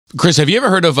Chris, have you ever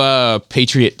heard of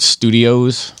Patriot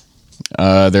Studios?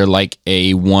 They're like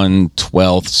a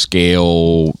 1/12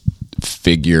 scale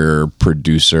figure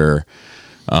producer.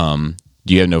 Do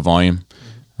you have no volume?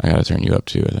 I gotta turn you up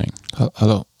too, I think.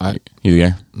 Hello. You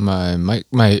there?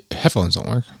 My headphones don't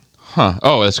work. Huh.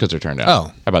 Oh, that's because they're turned down. Oh.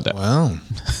 How about that? Well,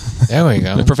 there we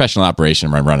go. The professional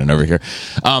operation I'm running over here.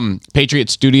 Patriot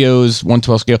Studios,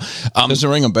 1/12 scale. Doesn't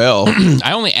ring a bell.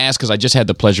 I only asked because I just had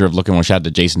the pleasure of looking one. Shout out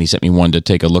to Jason. He sent me one to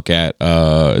take a look at.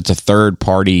 It's a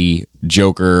third-party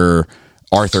Joker,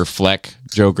 Arthur Fleck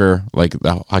Joker, like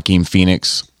the Joaquin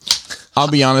Phoenix. I'll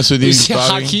be honest with you,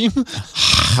 Bobby.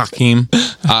 Hakeem.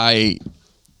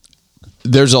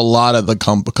 There's a lot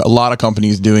of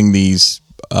companies doing these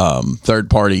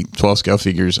third-party 12 scale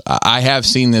figures. I have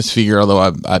seen this figure, although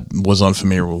I was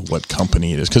unfamiliar with what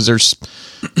company it is, because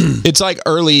it's like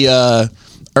early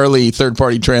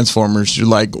third-party Transformers. You're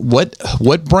like,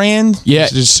 what brand? Yeah,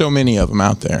 there's so many of them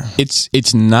out there.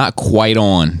 It's not quite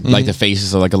on. Mm-hmm. Like the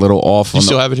faces are like a little off. You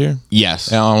still have it here? Yes.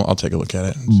 Yeah, I'll take a look at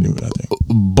it and see what I think.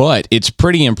 But it's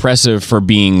pretty impressive for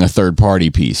being a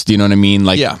third-party piece. Do you know what I mean?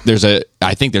 Like, yeah.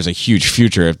 I think there's a huge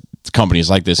future if companies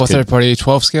like this. What third-party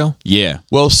 12 scale? Yeah.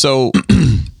 Well, so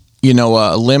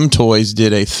Lim Toys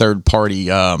did a third-party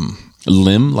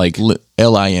Lim, like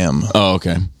LIM. Oh,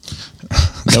 okay.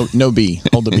 No B.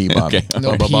 Hold the B, Bobby. Okay.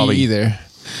 No P either.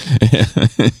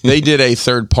 They did a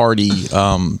third party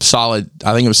solid.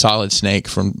 I think it was Solid Snake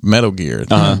from Metal Gear.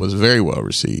 It was very well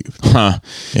received. Huh.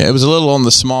 Yeah, it was a little on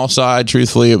the small side.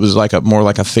 Truthfully, it was like more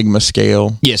like a Figma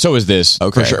scale. Yeah, so is this.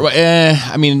 Okay. For sure. Well,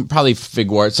 I mean, probably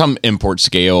Figuart, some import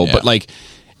scale, but like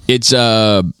it's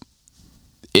like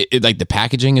the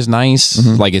packaging is nice.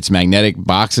 Mm-hmm. Like it's magnetic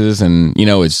boxes, and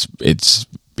it's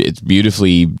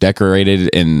beautifully decorated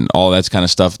and all that kind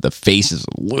of stuff. The face is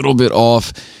a little bit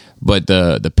off, but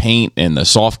the paint and the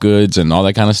soft goods and all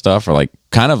that kind of stuff are like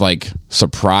kind of like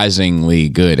surprisingly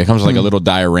good. It comes with like a little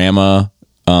diorama,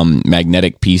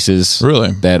 magnetic pieces,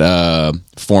 really, that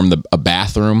form a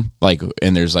bathroom, like,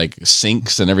 and there's like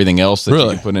sinks and everything else that you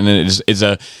can put in it.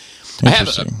 I have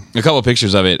a couple of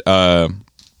pictures of it.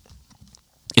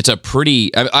 It's a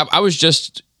pretty. I was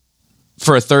just.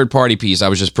 For a third party piece, I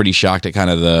was just pretty shocked at kind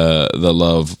of the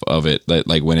love of it that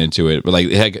like went into it. But like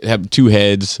it had two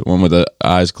heads, one with the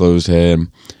eyes closed head.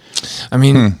 I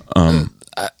mean, yeah,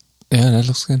 that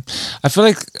looks good. I feel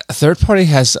like a third party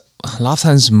has a lot of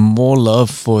times more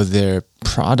love for their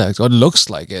product, or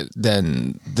looks like it,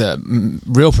 than the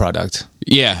real product.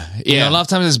 Yeah. A lot of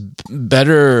times it's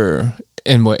better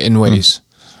in ways.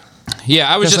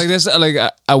 Yeah, I was just like this. Like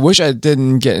I wish I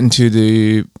didn't get into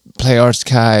the PlayArts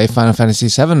Kai Final Fantasy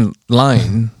VII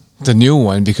line, the new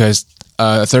one, because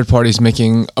a third party is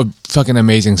making a fucking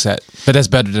amazing set. But that's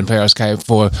better than PlayArts Kai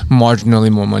for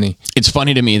marginally more money. It's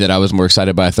funny to me that I was more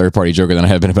excited by a third party Joker than I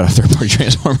have been about a third party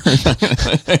Transformer.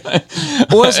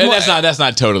 That's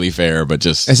not totally fair, but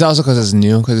just it's also because it's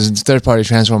new. Because third party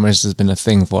Transformers has been a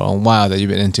thing for a while that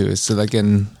you've been into. It's like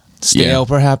in stale,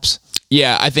 perhaps.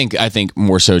 Yeah, I think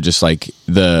more so just like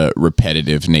the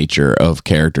repetitive nature of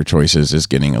character choices is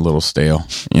getting a little stale.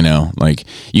 Like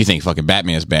you think fucking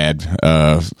Batman's bad.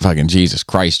 Fucking Jesus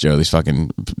Christ, Joe. These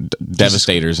fucking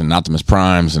Devastators and Optimus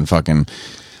Primes and fucking,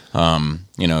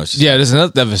 it's just, yeah, there's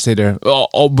another Devastator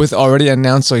with already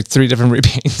announced like 3 different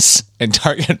repaints and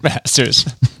Target Masters.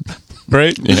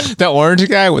 Right? Yeah. That orange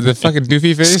guy with the fucking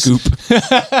doofy face. Scoop.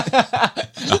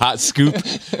 A hot scoop.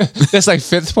 That's like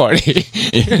fifth party.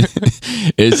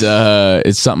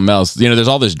 It's something else. There's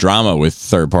all this drama with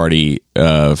third party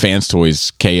Fans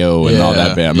Toys KO and all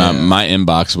that. My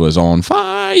inbox was on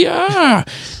fire.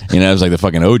 It was like the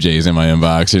fucking OJs in my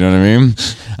inbox. You know what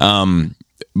I mean?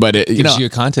 But it gives you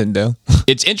content though.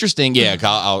 It's interesting. Yeah,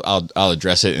 I'll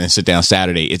address it and then sit down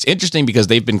Saturday. It's interesting because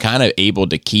they've been kind of able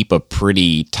to keep a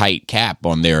pretty tight cap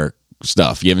on their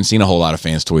stuff. You haven't seen a whole lot of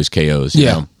Fans Toys KOs. You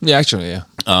know? Yeah, actually, yeah.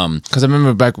 Because I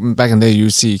remember back in the day, you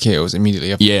would see KOs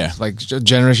immediately. Yeah, like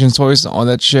Generation Toys, all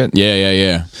that shit.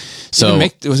 Yeah. So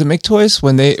was it Make Toys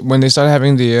when they started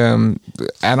having the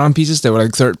add-on pieces? They were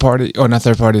like third party, or not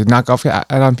third party, knockoff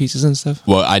add-on pieces and stuff.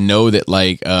 Well, I know that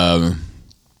like.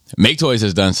 Make Toys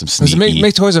has done some sneaky.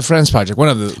 Make Toys a Friends project.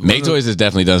 Make Toys has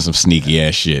definitely done some sneaky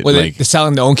ass shit. Well, they're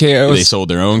selling their own KOs. They sold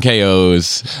their own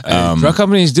KOs. Drug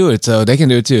companies do it, so they can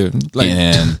do it too.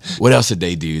 And what else did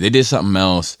they do? They did something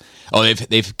else. Oh,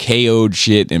 they've KO'd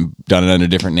shit and done it under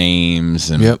different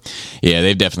names. And yeah,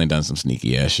 they've definitely done some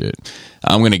sneaky ass shit.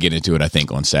 I'm gonna get into it, I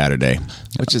think, on Saturday,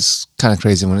 which is kind of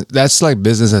crazy. That's like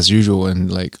business as usual in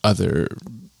like other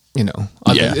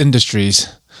industries.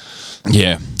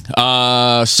 Yeah.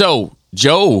 So,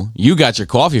 Joe, you got your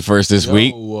coffee first this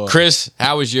week. Chris,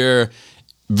 how was your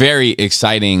very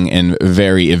exciting and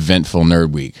very eventful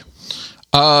Nerd Week.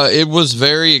 It was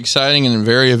very exciting and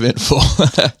very eventful.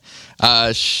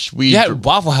 You had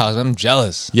Waffle House. I'm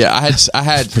jealous. Yeah, I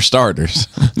had For starters.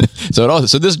 So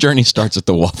this journey starts at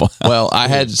the Waffle House. well, I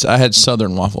had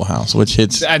Southern Waffle House, which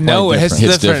hits. I know quite it hits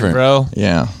different. different, bro.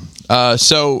 Yeah.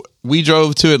 So we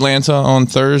drove to Atlanta on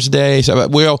Thursday. So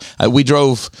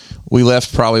we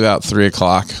left probably about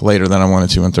 3:00 later than I wanted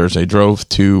to on Thursday. Drove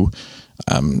to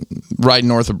right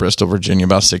north of Bristol, Virginia,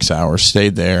 about 6 hours.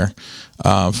 Stayed there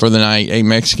for the night. Ate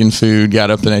Mexican food. Got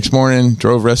up the next morning.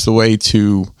 Drove the rest of the way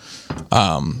to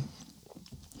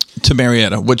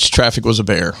Marietta, which traffic was a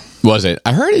bear. Was it?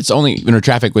 I heard it's only,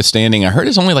 traffic withstanding, I heard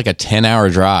it's only like a 10-hour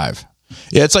drive.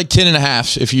 Yeah, it's like 10 and a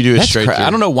half if you do it straight through. I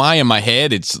don't know why in my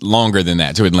head it's longer than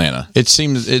that to Atlanta. It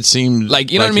seemed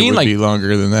Like, you know what I mean? It would Like, be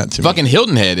longer than that to me. Fucking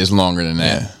Hilton Head is longer than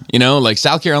that. Yeah. Like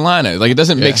South Carolina. Like, it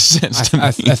doesn't make sense to me.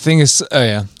 I think it's. Oh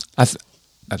yeah. I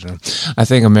don't know. I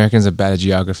think Americans are bad at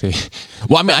geography.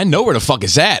 Well, I mean, I know where the fuck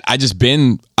it's at. I've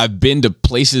been to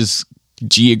places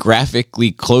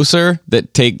geographically closer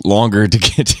that take longer to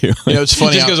get to. It's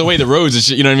funny. Just because of the way the roads and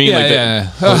shit, you know what I mean?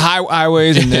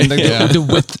 Highways and then the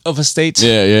width of a state.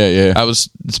 Yeah. I was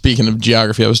speaking of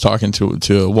geography. I was talking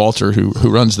to Walter, who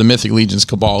runs the Mythic Legions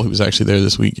Cabal, who was actually there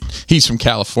this week. He's from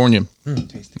California,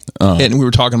 and we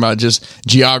were talking about just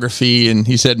geography. And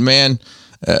he said, "Man,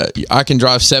 I can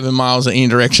drive 7 miles in any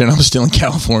direction. I'm still in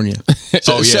California.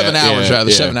 7 hours rather.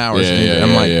 7 hours. Yeah,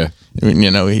 I'm like,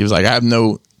 he was like, I have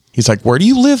no." He's like, where do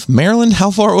you live? Maryland?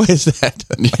 How far away is that?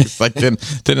 It's like 10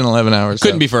 and 11 hours.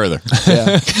 Couldn't be further.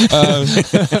 Yeah.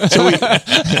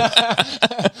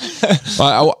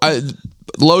 I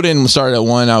load-in started at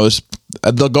 1.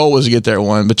 The goal was to get there at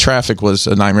 1, but traffic was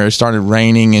a nightmare. It started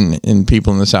raining and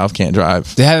people in the South can't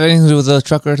drive. They have anything to do with the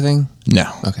trucker thing?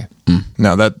 No. Okay.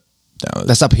 No,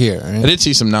 That's up here. Right? I did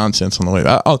see some nonsense on the way.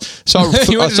 I saw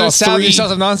You saw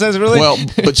some nonsense, really? Well,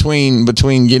 between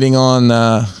getting on,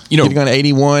 getting on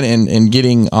 81 and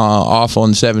getting off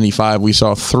on 75, we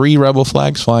saw 3 rebel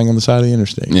flags flying on the side of the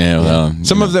interstate. Yeah, well,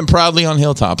 some of them proudly on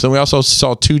hilltops, and we also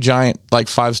saw 2 giant,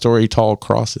 5-story tall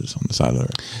crosses on the side of the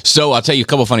road. So I'll tell you a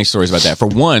couple funny stories about that. For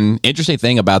one, interesting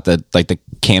thing about the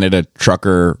Canada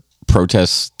trucker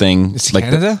protest thing. It's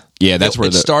Canada? Yeah, that's where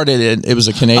it started. It was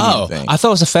a Canadian thing. I thought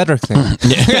it was a Frederick thing.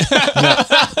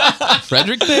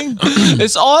 Frederick thing?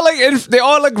 It's all they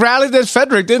all rallied at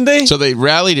Frederick, didn't they? So they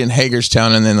rallied in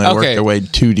Hagerstown and then they worked their way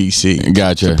to DC.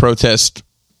 Gotcha. To protest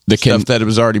the stuff that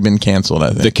has already been canceled,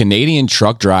 I think. The Canadian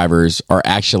truck drivers are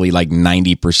actually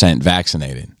 90%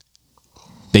 vaccinated.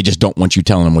 They just don't want you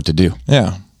telling them what to do.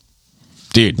 Yeah.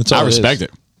 Dude, I respect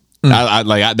it. I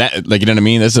like that. Like, you know what I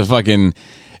mean? That's a fucking.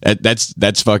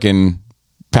 That's fucking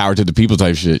power to the people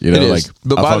type shit. You know,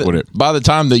 but I fuck with it. By the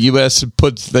time the U.S.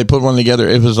 put one together,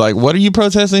 it was like, what are you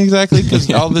protesting exactly?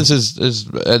 Because all this is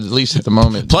at least at the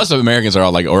moment. Plus, the Americans are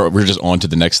all like, or we're just on to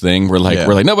the next thing. We're like,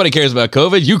 nobody cares about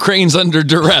COVID. Ukraine's under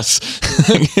duress.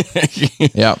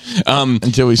 Yeah.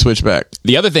 Until we switch back.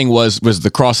 The other thing was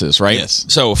the crosses, right? Yes.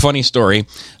 So, funny story.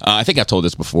 I think I've told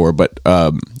this before, but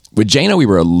with Jaina, we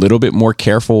were a little bit more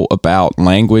careful about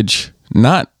language.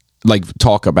 Not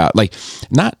talk about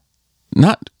not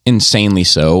insanely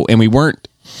so, and we weren't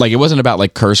it wasn't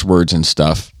about curse words and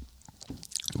stuff,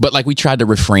 but we tried to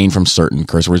refrain from certain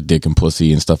curse words, dick and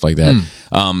pussy and stuff like that.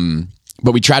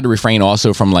 But we tried to refrain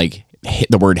also from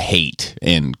the word hate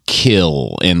and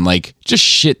kill and just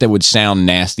shit that would sound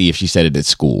nasty if she said it at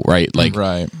school, right?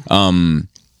 Right.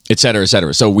 Et cetera, et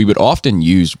cetera. So we would often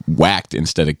use whacked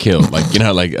instead of killed,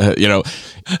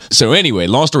 So anyway,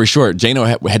 long story short, Jano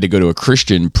had to go to a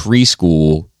Christian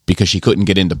preschool because she couldn't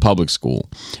get into public school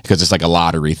because it's a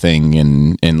lottery thing,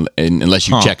 and unless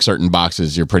you check certain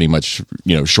boxes, you're pretty much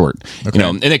short. Okay.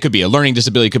 And it could be a learning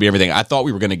disability, it could be everything. I thought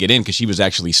we were going to get in because she was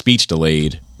actually speech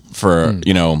delayed for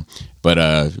but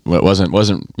wasn't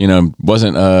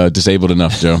disabled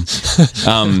enough, Joe.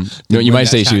 You might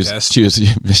say she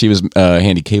was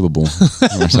handy capable.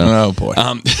 Oh boy.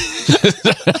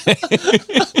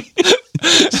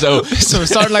 So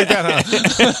started like that,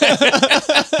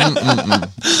 huh?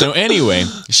 So anyway,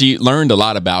 she learned a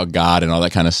lot about God and all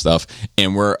that kind of stuff,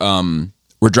 and we're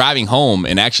driving home,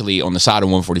 and actually on the side of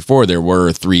 144 there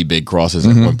were 3 big crosses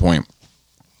at one point.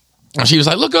 She was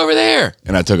like, look over there.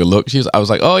 And I took a look. I was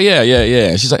like, oh,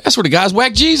 yeah. She's like, that's where the guys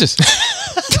whack Jesus.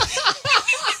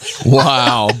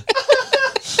 Wow.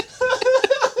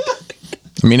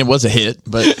 I mean, it was a hit,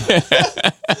 but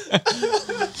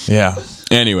yeah.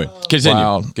 Anyway, continue.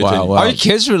 Wow. Are your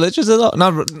kids religious at all?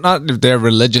 Not if they're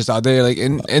religious. Are they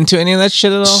into any of that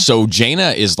shit at all? So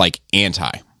Jaina is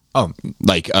anti. Oh,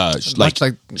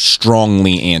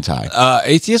 strongly anti.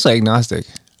 Atheist or agnostic?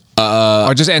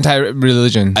 or just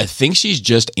anti-religion? I think she's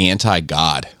just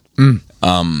anti-God.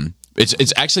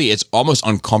 It's actually almost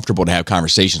uncomfortable to have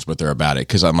conversations with her about it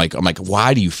because I'm like,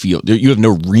 why do you feel? You have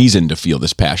no reason to feel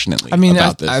this passionately. I mean,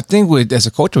 about this. I think as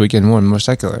a culture we get more and more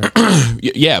secular.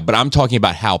 Yeah, but I'm talking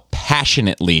about how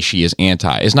passionately she is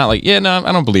anti. It's not like, no,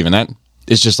 I don't believe in that.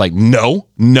 It's just like, no,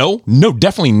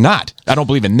 definitely not. I don't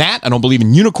believe in that. I don't believe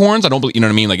in unicorns. I don't believe, you know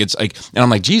what I mean? Like, it's like, and I'm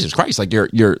like, Jesus Christ, like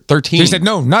you're 13. She said,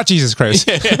 no, not Jesus Christ.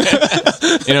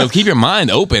 Keep your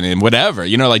mind open and whatever,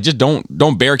 like just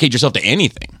don't barricade yourself to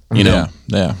anything, Yeah.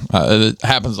 It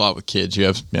happens a lot with kids. You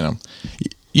have,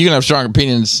 you can have strong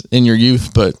opinions in your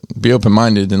youth, but be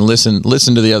open-minded and listen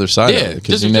to the other side of it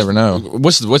because you never know.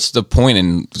 What's the point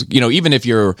in, even if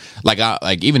you're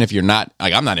even if you're not,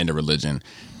 like, I'm not into religion.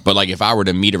 But like if I were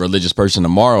to meet a religious person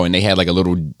tomorrow and they had like a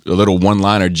little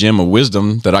one-liner gem of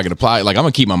wisdom that I could apply, like I'm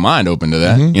gonna keep my mind open to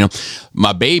that.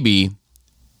 My baby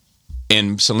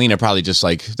and Selena probably just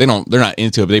like they're not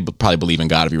into it, but they probably believe in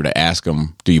God. If you were to ask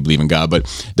them, do you believe in God? But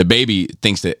the baby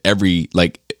thinks that every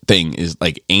like thing is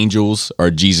like angels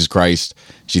or Jesus Christ.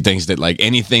 She thinks that like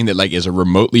anything that like is a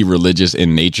remotely religious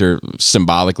in nature,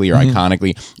 symbolically or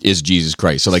iconically, is Jesus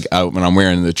Christ. So like when I'm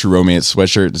wearing the True Romance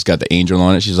sweatshirt that's got the angel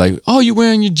on it, she's like, "Oh, you're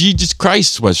wearing your Jesus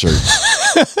Christ sweatshirt."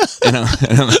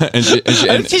 and she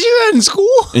Did you do that in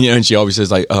school? And she always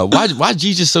says like, "Why is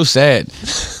Jesus so sad?"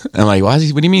 And I'm like, "Why is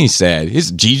he? What do you mean he's sad?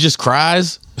 His Jesus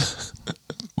cries?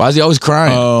 Why is he always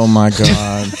crying?" Oh my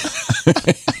God.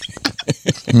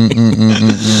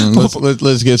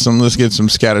 Let's get some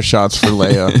scatter shots for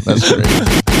Leia. That's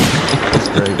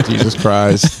great. Jesus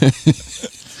Christ.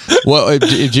 Well,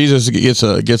 if Jesus gets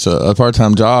a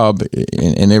part-time job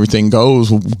and everything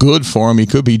goes good for him, he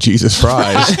could be Jesus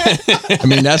Fries. I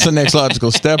mean, that's the next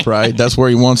logical step, right? That's where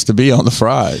he wants to be, on the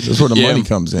fries. That's where the money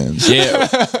comes in. Yeah.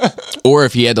 Or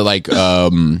if he had to like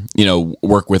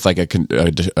work with like a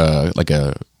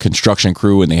construction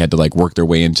crew and they had to like work their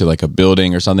way into like a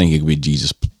building or something, he could be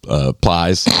Jesus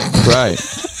Plies. Right.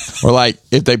 Or like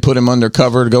if they put him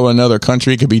undercover to go to another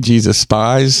country, it could be Jesus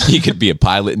Spies. He could be a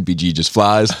pilot and be Jesus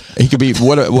Flies. He could be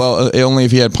only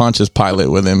if he had Pontius Pilate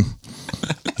with him.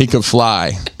 He could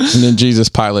fly, and then Jesus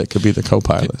Pilate could be the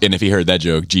co-pilot. And if he heard that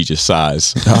joke, Jesus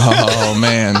Size. Oh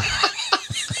man,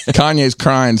 Kanye's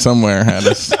crying somewhere at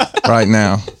us right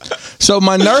now. So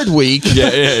my nerd week,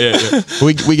 yeah.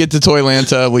 We get to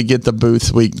Toylanta, we get the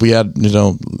booth. We had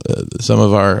some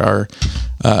of our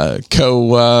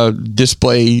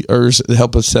co-displayers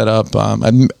help us set up.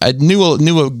 I knew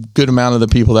a good amount of the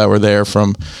people that were there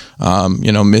from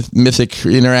Mythic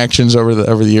interactions over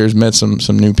the years. Met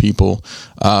some new people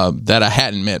that I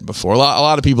hadn't met before. A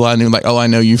lot of people I knew, like, oh, I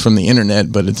know you from the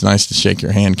internet, but it's nice to shake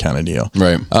your hand kind of deal.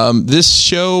 Right. This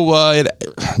show, it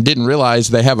didn't realize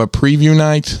they have a preview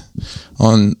night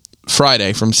on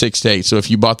Friday from 6 to 8. So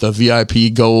if you bought the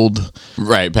VIP gold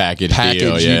package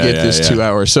deal, you get this 2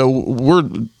 hours. So we're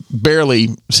barely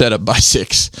set up by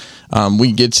 6.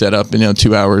 We get set up in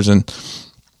 2 hours, and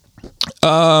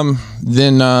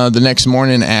then the next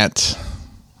morning at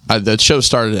the show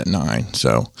started at 9.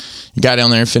 So you got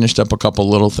down there and finished up a couple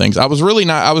little things. I don't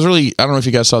know if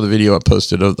you guys saw the video I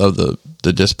posted of the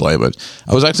display, but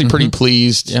I was actually pretty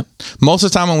pleased. Yep. Most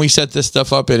of the time when we set this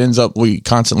stuff up, it ends up we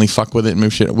constantly fuck with it and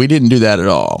move shit. We didn't do that at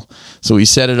all. So we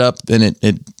set it up and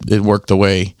it worked the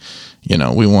way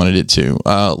we wanted it to.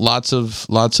 Lots of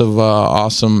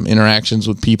awesome interactions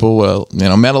with people.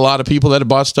 Met a lot of people that had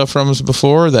bought stuff from us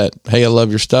before. That, hey, I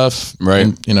love your stuff. Right.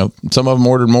 And, some of them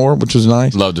ordered more, which was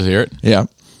nice. Love to hear it. Yeah.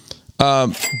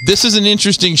 This is an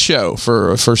interesting show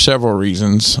for several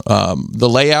reasons. The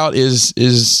layout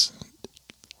is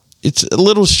it's a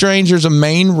little strange. There's a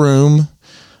main room,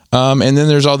 and then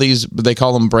there's all these, they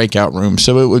call them breakout rooms.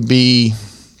 So it would be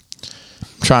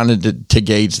trying to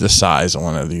gauge the size of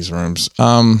one of these rooms.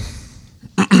 I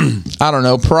don't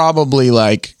know, probably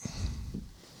like,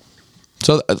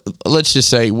 so let's just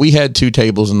say we had 2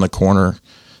 tables in the corner.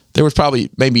 There was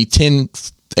probably maybe 10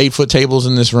 8-foot tables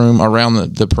in this room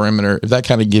around the perimeter. If that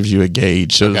kind of gives you a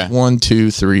gauge. So okay. 1,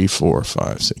 2, 3, 4,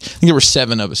 5, 6. I think there were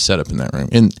 7 of us set up in that room.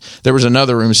 And there was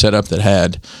another room set up that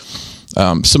had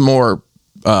some more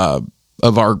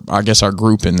of our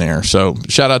group in there. So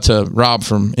shout out to Rob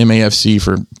from MAFC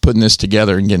for putting this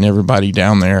together and getting everybody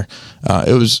down there.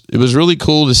 It was really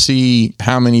cool to see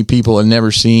how many people had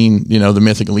never seen, the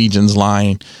Mythic Legions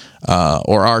line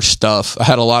or our stuff. I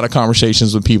had a lot of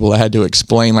conversations with people that had to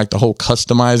explain like the whole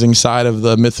customizing side of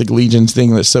the Mythic Legions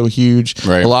thing that's so huge.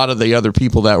 Right. A lot of the other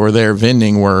people that were there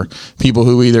vending were people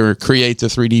who either create the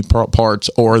 3D parts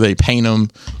or they paint them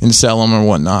and sell them or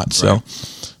whatnot. So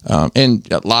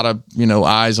And a lot of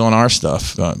eyes on our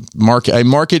stuff.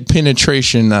 Market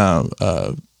penetration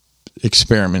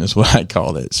experiment is what I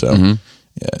called it. So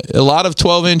a lot of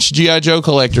 12-inch GI Joe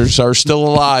collectors are still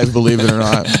alive, believe it or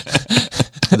not.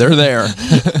 They're there.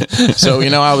 So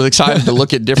I was excited to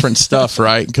look at different stuff,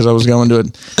 right? Because I was going to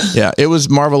it. Yeah, it was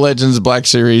Marvel Legends, Black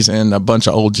Series, and a bunch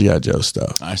of old GI Joe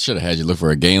stuff. I should have had you look for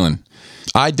a Galen.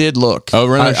 I did look. Oh,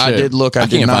 really? I did look. I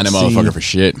can't find that motherfucker for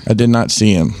shit. I did not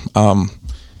see him.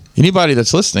 Anybody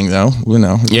that's listening, though,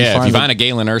 yeah, if you find a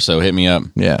Galen Urso, hit me up.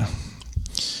 Yeah.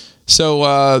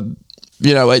 So,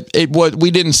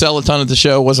 we didn't sell a ton at the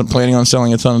show. Wasn't planning on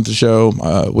selling a ton at the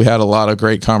show. We had a lot of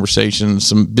great conversations.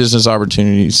 Some business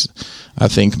opportunities, I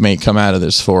think, may come out of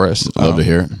this for us. Love to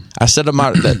hear it. I set up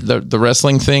the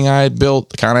wrestling thing I had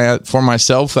built kind of for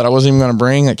myself that I wasn't even going to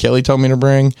bring, that Kelly told me to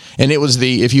bring. And it was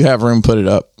the if you have room, put it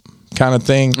up kind of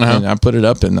thing. And I put it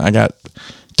up, and I got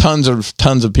tons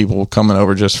of people coming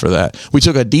over just for that. We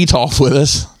took a DTOF with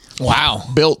us. Wow.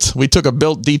 We took a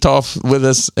built DTOF with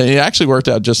us, and it actually worked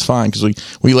out just fine because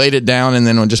we laid it down and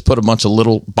then we just put a bunch of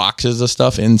little boxes of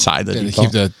stuff inside the DTOF. To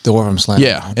keep the door from slamming.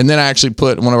 Yeah, and then I actually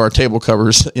put one of our table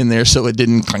covers in there so it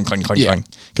didn't clang, clang, clang, clang.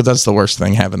 Because that's the worst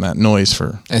thing, having that noise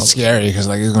for... It's scary because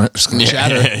it's going to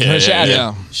shatter. It's going to shatter.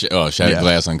 Yeah. Shattered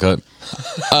glass uncut.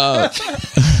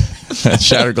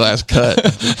 Shattered glass cut.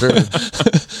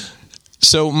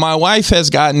 So my wife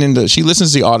has gotten into, she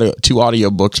listens to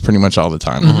audiobooks pretty much all the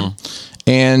time.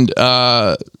 And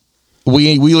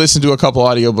we listened to a couple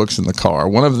audiobooks in the car.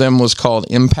 One of them was called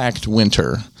Impact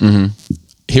Winter.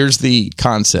 Here's the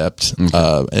concept.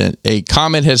 A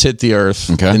comet has hit the earth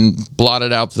and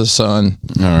blotted out the sun.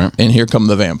 All right. And here come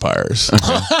the vampires.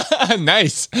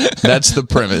 Nice. That's the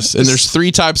premise. And there's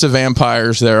 3 types of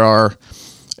vampires. There are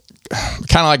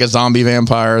kind of like a zombie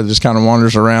vampire that just kind of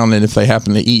wanders around, and if they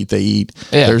happen to eat, they eat.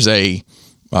 Yeah. There's a,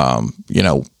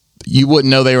 you wouldn't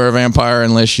know they were a vampire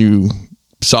unless you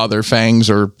saw their fangs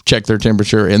or checked their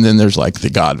temperature. And then there's like the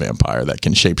god vampire that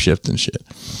can shapeshift and shit.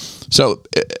 So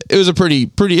it was a pretty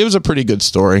good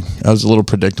story. I was a little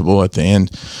predictable at the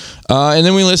end. And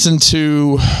then we listened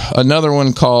to another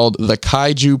one called The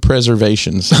Kaiju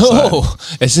Preservation Society. Oh,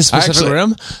 is this specific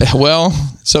room? Well,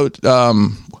 so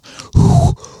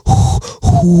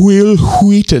Will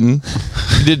Wheaton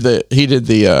he did the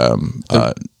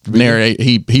narrate.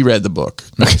 He read the book.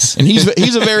 Nice. And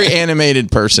he's a very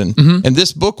animated person. And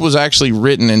this book was actually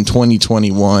written in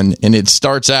 2021, and it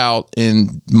starts out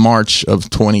in March of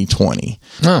 2020.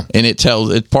 Oh. And it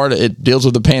deals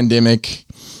with the pandemic.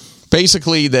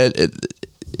 Basically, the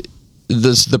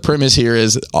premise here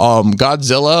is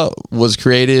Godzilla was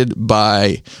created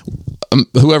by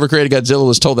whoever created Godzilla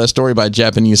was told that story by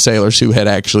Japanese sailors who had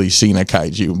actually seen a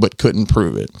kaiju but couldn't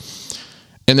prove it.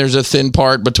 And there's a thin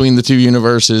part between the two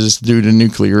universes due to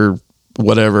nuclear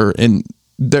whatever. And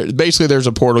there's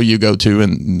a portal you go to,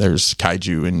 and there's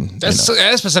kaiju. And that's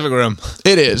a specific room.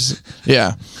 It is,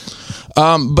 yeah.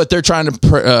 But they're trying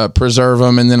to preserve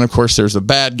them, and then of course there's a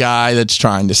bad guy that's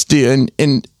trying to steal.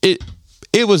 And it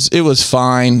was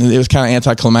fine. It was kind of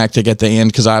anticlimactic at the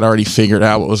end because I'd already figured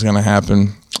out what was going to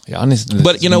happen. Yeah, honestly,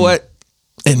 but you know what?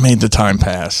 It made the time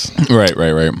pass. Right.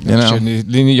 Y'all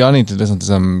need to listen to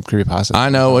some creepypasta. I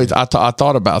know. I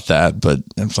thought about that, but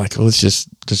it's like, let's just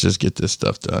get this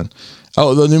stuff done.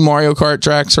 Oh, the new Mario Kart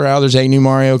tracks are out. There's 8 new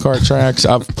Mario Kart tracks.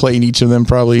 I've played each of them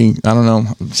probably, I don't know,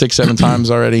 6-7 times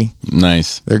already.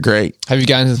 Nice. They're great. Have you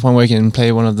gotten to the point where you can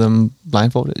play one of them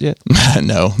blindfolded yet?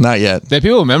 No, not yet.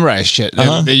 People memorize shit.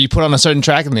 You put on a certain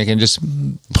track and they can just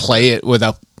play it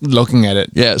without looking at it.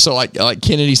 Yeah, so like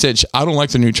Kennedy said, I don't like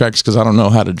the new tracks because I don't know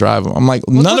how to drive them. I'm like,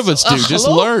 none of us do. Just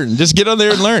learn. Just get on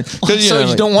there and learn.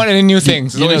 You don't want any new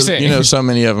things. So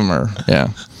many of them are. Yeah.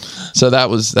 So that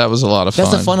was a lot of fun.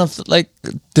 That's the fun of like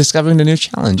discovering the new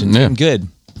challenge and doing good.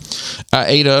 I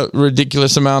ate a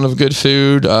ridiculous amount of good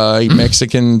food. I ate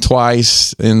Mexican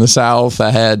twice in the South. I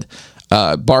had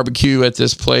barbecue at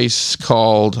this place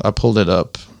called, I pulled it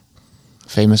up,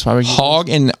 famous barbecue, Hog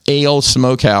and Ale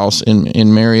Smokehouse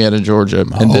in Marietta, Georgia.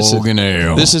 And Hog and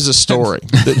Ale. This is a story.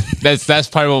 That's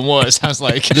probably what it was. I was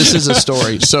like, this is a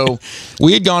story. So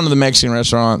we had gone to the Mexican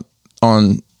restaurant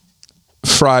on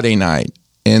Friday night.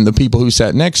 And the people who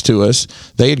sat next to us,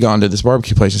 they had gone to this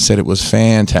barbecue place and said it was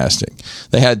fantastic.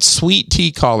 They had sweet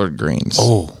tea collard greens.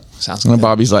 Oh, sounds good. And good.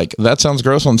 Bobby's like, that sounds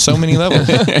gross on so many levels.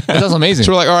 That sounds amazing.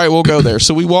 So we're like, all right, we'll go there.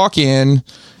 So we walk in.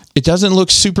 It doesn't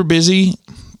look super busy,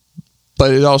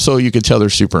 but it also, you could tell they're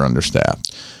super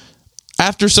understaffed.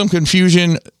 After some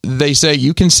confusion, they say,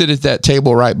 you can sit at that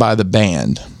table right by the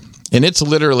band. And it's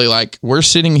literally like we're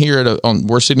sitting here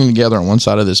we're sitting together on one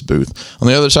side of this booth. On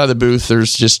the other side of the booth,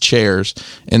 there's just chairs,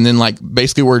 and then like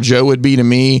basically where Joe would be to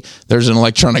me, there's an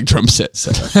electronic drum set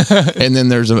set up. And then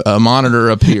there's a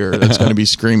monitor up here that's going to be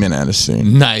screaming at us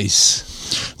soon.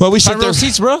 Nice. Well, we sit there.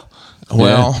 Seats, bro.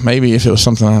 Well, maybe if it was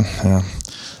something. Yeah.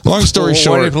 Long story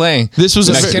short, what are you playing? This was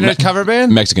Mexican cover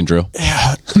band. Mexican drill.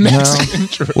 Mexican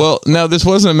drill. Well, no, this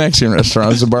wasn't a Mexican restaurant.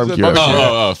 It was a barbecue restaurant.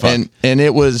 Oh, fuck. And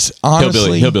it was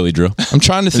honestly Hillbilly drill. I'm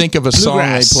trying to think of a song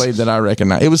they played that I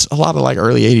recognize. It was a lot of like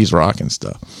early 80s rock and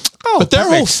stuff. Oh, but their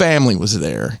whole family was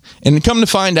there. And come to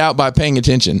find out by paying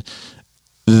attention,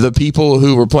 the people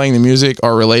who were playing the music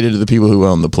are related to the people who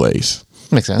own the place.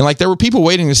 Makes sense. And like there were people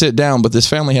waiting to sit down, but this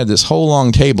family had this whole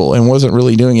long table and wasn't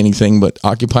really doing anything but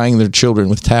occupying their children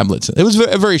with tablets. It was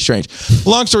very strange.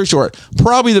 Long story short,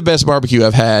 probably the best barbecue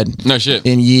I've had No shit.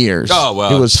 in years. Oh,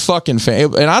 wow. It was fucking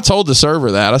and I told the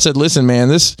server that. I said, listen, man,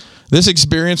 this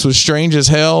experience was strange as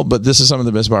hell, but this is some of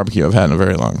the best barbecue I've had in a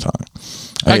very long time.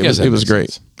 I guess it was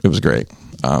great. sense. It was great.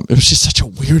 It was just such a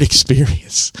weird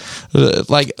experience.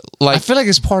 Like I feel like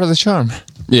it's part of the charm.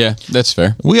 Yeah, that's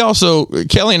fair. we also,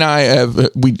 Kelly and I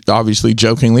we obviously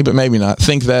jokingly, but maybe not,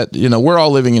 think that, we're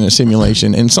all living in a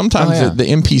simulation, and sometimes Oh, yeah. the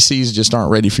NPCs just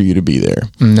aren't ready for you to be there.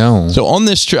 No. So on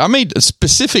this trip, I made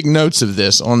specific notes of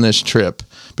this on this trip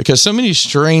because so many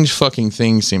strange fucking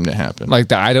things seem to happen. Like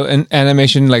the idle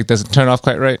animation like doesn't turn off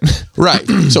quite right. Right.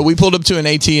 So we pulled up to an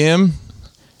ATM,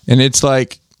 and it's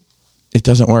like, it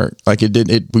doesn't work. Like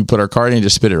we put our card in and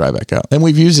just spit it right back out. And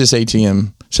we've used this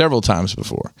ATM several times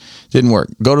before. Didn't work.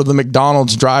 Go to the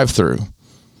McDonald's drive-thru.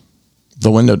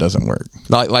 The window doesn't work.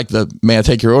 Like the may I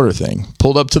take your order thing.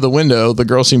 Pulled up to the window. The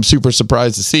girl seemed super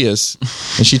surprised to see us,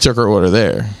 and she took her order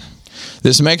there.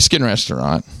 This Mexican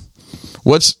restaurant,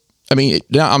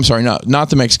 I'm sorry, not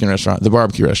the Mexican restaurant, the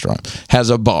barbecue restaurant, has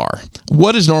a bar.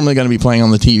 What is normally going to be playing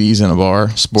on the TVs in a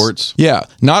bar? Sports. Yeah,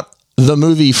 not the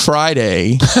movie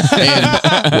Friday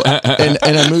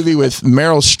and a movie with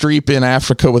Meryl Streep in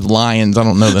Africa with lions. I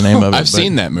don't know the name of it. I've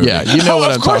seen that movie. Yeah, you know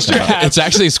what I'm talking about.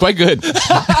 It's quite good.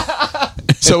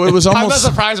 So it was almost. I'm not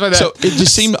surprised by that. So it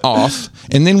just seemed off.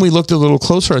 And then we looked a little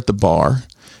closer at the bar,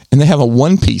 and they have a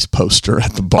One Piece poster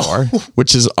at the bar,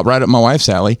 which is right up my wife's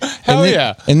alley. Hell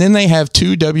yeah. And then they have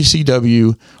two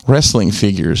WCW wrestling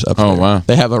figures up there. Oh, wow.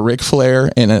 They have a Ric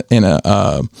Flair and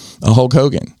a Hulk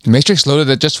Hogan. Matrix loaded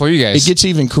that just for you guys.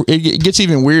 It gets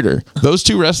even weirder. Those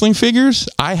two wrestling figures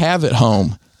I have at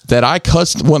home that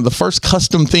one of the first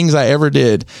custom things I ever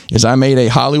did is I made a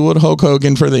Hollywood Hulk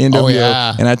Hogan for the NWO,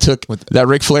 yeah. and I took that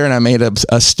Ric Flair and I made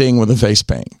a Sting with a face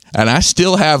paint, and I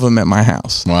still have them at my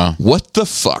house. Wow. What the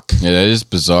fuck? Yeah, that is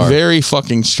bizarre. Very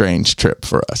fucking strange trip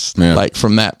for us. Yeah. Like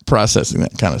from that processing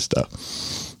that kind of stuff.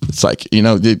 It's like, you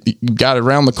got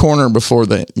around the corner before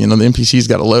the NPCs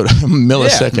got to load a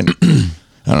millisecond.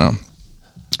 I don't know.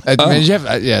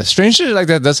 Strange shit like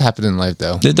that does happen in life,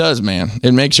 though. It does, man.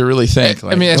 It makes you really think.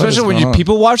 I mean, especially when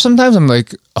people watch. Sometimes I'm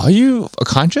like, "Are you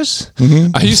conscious?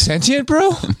 Mm-hmm. Are you sentient, bro?"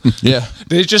 Yeah,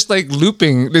 They're just like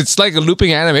looping. It's like a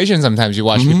looping animation. Sometimes you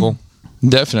watch people.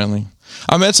 definitely.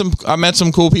 I met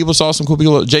some cool people. Saw some cool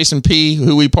people. Jason P,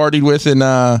 who we partied with, and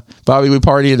Bobby, we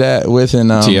partied with in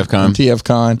TFCon.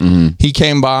 TFCon. Mm-hmm. He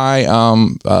came by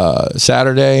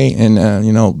Saturday and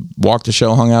walked the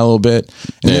show, hung out a little bit,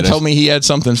 and then told me he had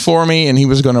something for me and he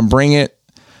was going to bring it.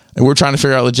 And we're trying to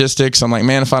figure out logistics. I'm like,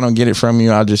 man, if I don't get it from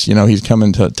you, I'll just he's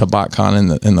coming to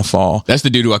BotCon in the fall. That's the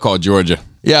dude who I call Georgia.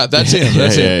 Yeah, that's him.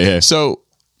 That's him. Yeah.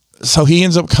 So he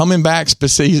ends up coming back. I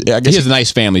guess He has a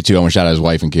nice family too. I want to shout out his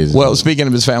wife and kids. Well, speaking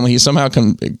of his family, he somehow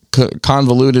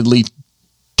convolutedly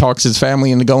talks his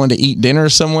family into going to eat dinner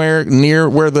somewhere near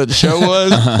where the show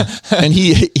was. And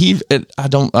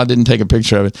I didn't take a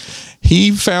picture of it.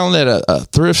 He found at a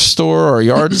thrift store or a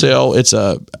yard sale.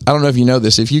 I don't know if you know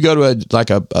this. If you go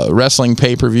to a wrestling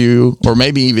pay-per-view or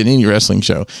maybe even any wrestling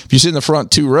show, if you sit in the front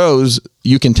 2 rows,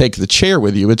 you can take the chair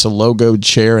with you. It's a logoed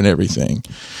chair and everything.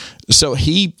 So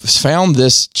he found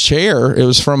this chair. It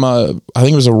was from I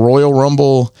think it was a Royal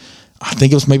Rumble. I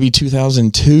think it was maybe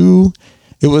 2002.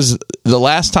 It was the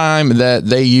last time that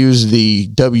they used the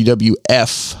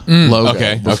WWF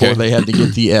logo before they had to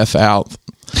get the F out.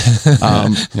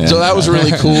 So that was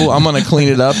really cool. I'm going to clean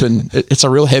it up, and it's a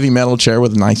real heavy metal chair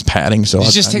with nice padding. So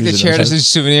just take the chair as a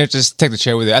souvenir. Just take the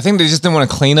chair with you. I think they just didn't want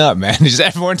to clean up, man. Just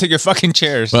everyone take your fucking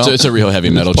chairs. Well, so it's a real heavy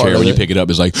metal chair. When you pick it up,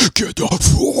 it's like, get the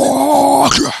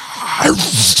fuck.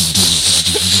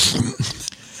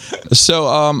 So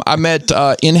I met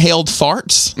Inhaled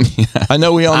Farts. I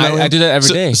know we all know I do that every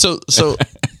day. So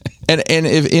and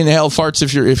if Inhaled Farts,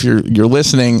 if you're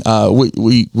listening,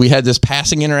 we had this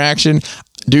passing interaction.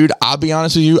 Dude, I'll be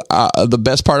honest with you. The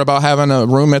best part about having a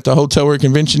room at the hotel where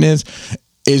convention is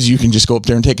you can just go up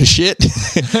there and take a shit.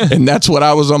 And that's what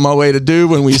I was on my way to do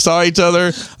when we saw each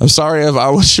other. I'm sorry if I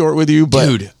was short with you, but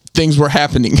Dude. things were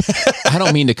happening. I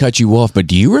don't mean to cut you off, but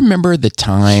do you remember the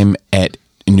time at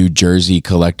New Jersey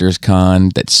Collectors Con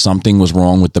that something was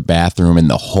wrong with the bathroom and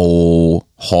the whole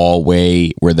hallway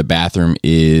where the bathroom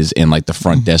is and like the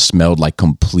front desk smelled like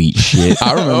complete shit?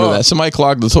 I remember that. Somebody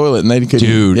clogged the toilet and they couldn't.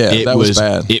 Dude, yeah, that was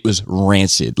bad. It was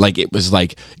rancid. Like it was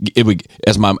like it would,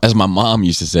 as my mom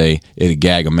used to say, it'd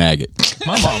gag a maggot.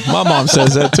 My mom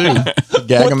says that too.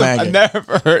 Gag a maggot. I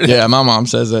never heard it. Yeah, my mom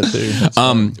says that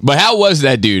too. But how was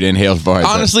that dude in Hales Bar?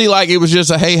 Honestly, like it was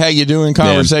just a hey, how you doing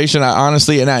conversation. I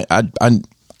honestly, and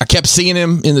I kept seeing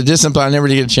him in the distance, but I never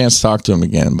did get a chance to talk to him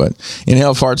again. But in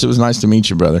Hell Farts, it was nice to meet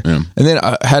you, brother. Yeah. And then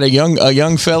I had a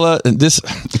young fella. And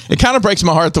it kind of breaks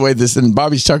my heart the way this. And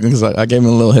Bobby's chuckling because I gave him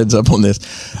a little heads up on this.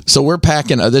 So we're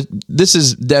packing. This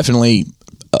is definitely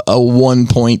a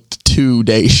 1.2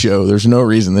 day show. There's no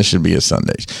reason this should be a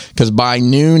Sunday, because by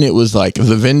noon it was like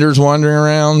the vendors wandering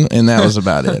around, and that was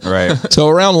about it. Right. So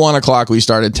around 1 o'clock we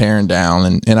started tearing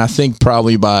down, and I think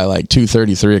probably by like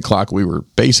 2:30, 3 o'clock we were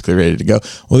basically ready to go.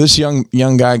 Well, this young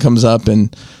guy comes up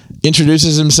and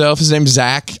introduces himself. His name's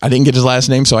Zach. I didn't get his last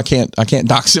name, so I can't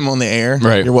dox him on the air.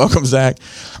 Right. You're welcome, Zach.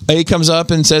 He comes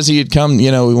up and says he had come,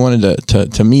 he wanted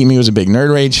to meet me. He was a big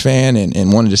Nerd Rage fan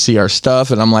and wanted to see our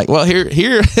stuff. And I'm like, well,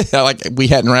 here, like we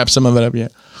hadn't wrapped some of it up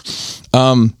yet.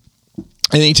 And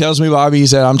he tells me, Bobby, he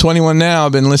said, I'm 21 now.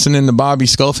 I've been listening to Bobby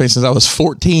Skullface since I was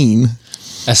 14.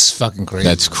 That's fucking crazy.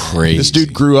 That's crazy. This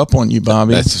dude grew up on you,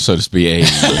 Bobby. That's, so to speak.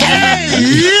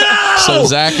 So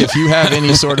Zach, if you have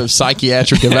any sort of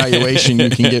psychiatric evaluation, you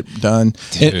can get done.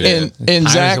 And Time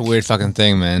Zach, is a weird fucking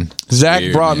thing, man. Zach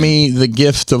Weird, brought man. me the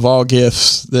gift of all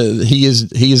gifts. He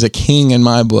is a king in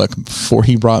my book. Before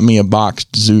he brought me a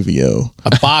boxed Zuvio.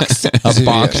 A box.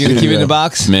 box. You gonna keep it in the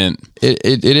box? Mint.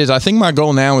 It is. I think my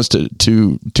goal now is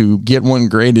to get one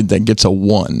graded that gets a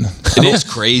 1. It is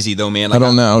crazy though, man. I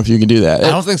don't know if you can do that. I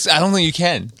don't think you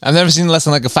can. I've never seen less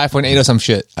than like a 5.8 or some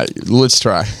shit. Let's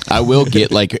try. I will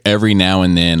get like every now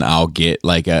and then I'll get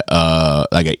like an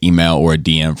email or a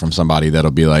DM from somebody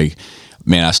that'll be like,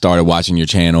 man, I started watching your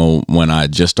channel when I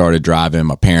just started driving.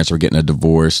 My parents were getting a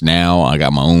divorce. Now I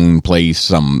got my own place.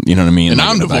 You know what I mean? And like,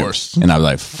 I'm divorced. and I was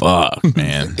like, fuck,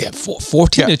 man. Yeah,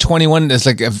 14 to 21 is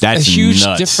like a That's huge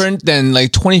nuts. different than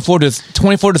like 24 to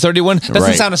 31. Doesn't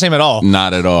Right. sound the same at all.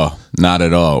 Not at all. Not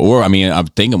at all. Or I mean, I'm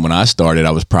thinking when I started,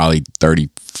 I was probably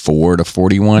 34 to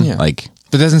 41. Yeah. Like,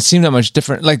 But it doesn't seem that much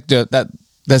different. Like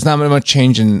there's not much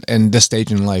change in this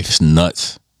stage in life. it's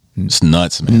nuts. It's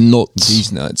nuts, man. Nuts.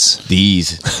 These nuts.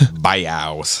 These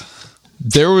buyows.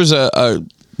 There was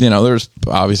there's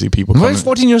obviously people When coming.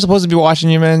 14 years supposed to be watching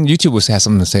you, man, YouTube has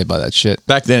something to say about that shit.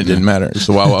 Back then it didn't matter. It's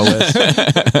the Wild Wild West.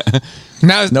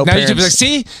 Now No YouTube's parents. like,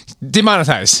 see,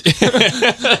 demonetized.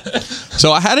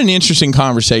 So I had an interesting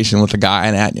conversation with a guy,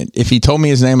 and if he told me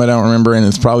his name, I don't remember, and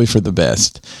it's probably for the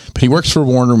best. But he works for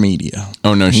Warner Media.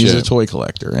 Oh, no He's shit. a toy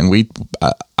collector, and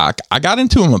I got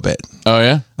into him a bit. Oh,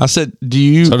 yeah? I said, "Do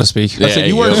you?" So to speak. I said, Yeah,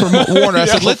 "You work for Warner." I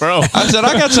said, bro. I said,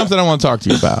 "I got something I want to talk to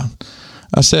you about."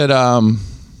 I said,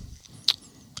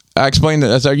 I explained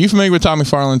it. I said, "Are you familiar with Todd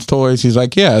McFarlane's toys?" He's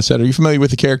like, "Yeah." I said, "Are you familiar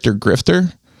with the character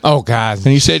Grifter?" Oh, God. And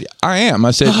he said, "I am."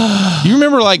 I said, "You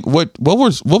remember like what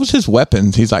was his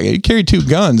weapons?" He's like, "He carried 2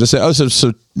 guns." I said, "Oh,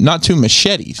 so not 2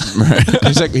 machetes." Right.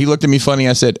 He's like, he looked at me funny.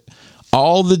 I said,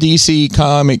 "All the DC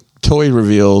comic toy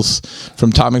reveals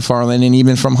from Todd McFarlane and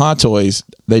even from Hot Toys,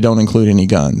 they don't include any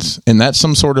guns, and that's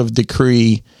some sort of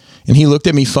decree." And he looked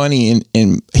at me funny,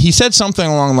 and he said something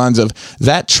along the lines of,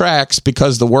 "That tracks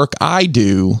because the work I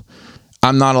do,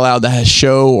 I'm not allowed to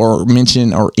show or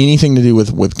mention or anything to do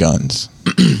with guns."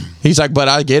 He's like, "But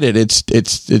I get it.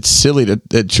 It's silly to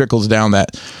it trickles down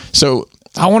that." So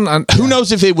I want. who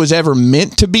knows if it was ever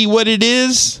meant to be what it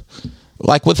is,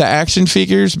 like with the action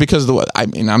figures? Because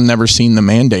I've never seen the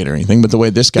mandate or anything, but the way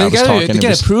this guy was talking, They it get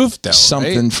was approved though.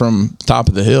 something Right? from top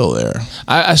of the hill there.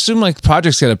 I assume like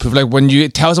projects get approved. Like when you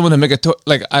tell someone to make a toy,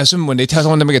 like I assume when they tell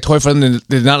someone to make a toy for them,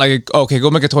 they're not like, okay, go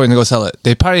make a toy and go sell it.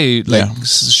 They probably like Yeah.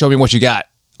 show me what you got.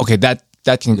 Okay, that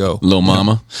can go. Lil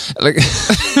Mama. Like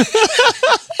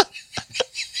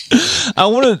I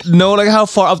want to know like how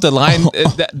far up the line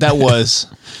that was.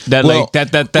 That Well, like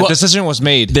that well, decision was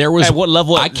made. there was- at what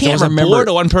level? I can't there was remember. A board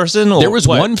or one person. Or There was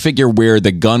what? one figure where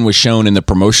the gun was shown in the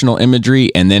promotional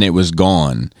imagery and then it was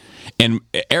gone. And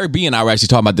Eric B and I were actually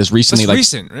talking about this recently. That's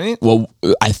recent, right? Well,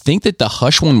 I think that the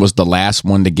Hush one was the last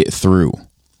one to get through.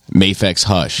 Mafex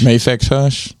Hush. Mafex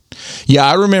Hush. Yeah,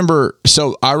 I remember.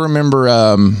 So I remember.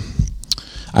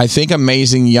 I think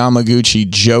Amazing Yamaguchi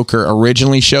Joker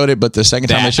originally showed it, but the second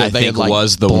time That, they showed I it, they think, had like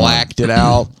was the blacked one. it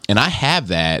out. And I have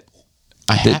that.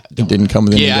 It didn't come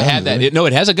with any Yeah, I guns, had that. did it? No,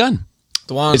 it has a gun.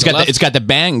 The one on It's the got left? it's got the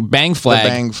bang The flag.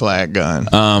 bang flag gun.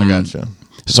 I gotcha.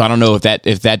 So I don't know if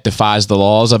that defies the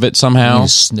laws of it somehow.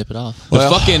 Just snip it off.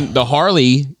 The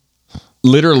Harley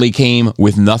literally came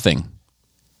with nothing.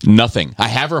 Nothing. I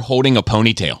have her holding a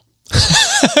ponytail.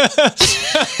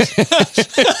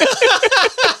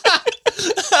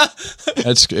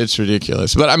 It's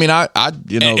ridiculous. But I mean, I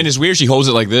you know, And it's weird she holds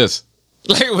it like this.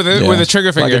 Like with a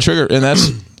trigger finger. like a trigger, and that's.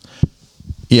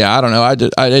 Yeah, I don't know. I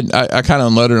kind of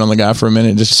unloaded on the guy for a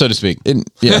minute, just So to speak.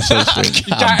 yeah, so to speak.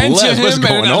 Got into Bless, what's him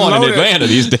going and on in unloaded. Atlanta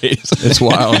these days? It's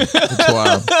wild. It's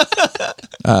wild.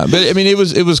 But I mean, it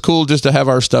was cool just to have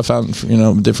our stuff out,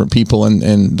 in different people,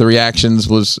 and the reactions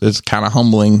it's kind of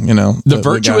humbling. The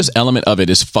virtuous element of it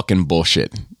is fucking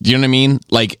bullshit. Do you know what I mean?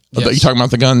 Like, You talking about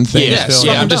the gun thing? yeah,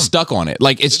 still? I'm just stuck on it.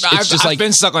 Like, it's just I've like,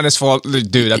 been stuck on this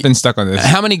dude. I've been stuck on this.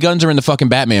 how many guns are in the fucking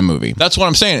Batman movie? That's what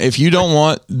I'm saying. If you don't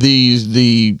want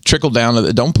the trickle down of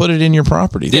it, don't put it in your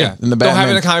property. Yeah. in the Don't have it Batman.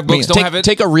 in the comic books. Don't have it.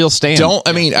 Take a real stand. Don't.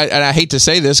 I mean, and I hate to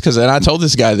say this because I told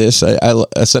this guy this.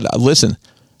 I said, listen.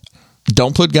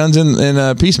 Don't put guns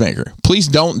in Peacemaker. Please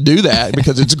don't do that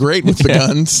because it's great with the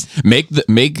guns. Make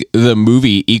the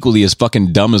movie equally as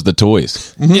fucking dumb as the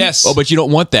toys. Yes. Oh, but you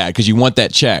don't want that because you want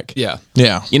that check. Yeah.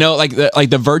 Yeah. You know, like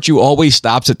the virtue always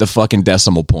stops at the fucking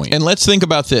decimal point. And let's think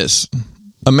about this.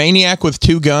 A maniac with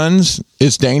 2 guns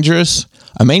is dangerous.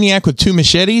 A maniac with 2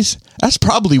 machetes, that's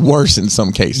probably worse in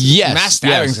some cases. yes, Mass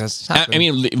stabbings yes. has happened. I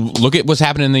mean, look at what's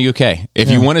happening in the UK. If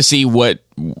you want to see what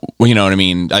you know what I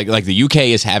mean, like the UK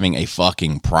is having a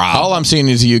fucking problem. All I'm seeing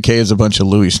is the UK is a bunch of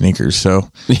Louis sneakers. So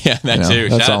Yeah, that too.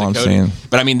 that's Shout out all to I'm Cody. saying.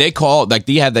 But I mean, they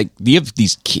have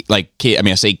these kids. I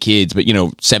mean, I say kids, but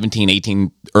 17,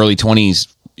 18, early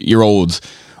 20s year olds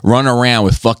run around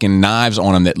with fucking knives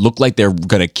on them that look like they're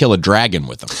gonna kill a dragon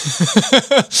with them.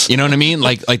 You know what I mean?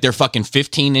 Like they're fucking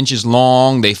 15 inches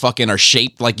long. They fucking are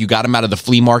shaped like you got them out of the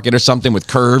flea market or something with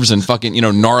curves and fucking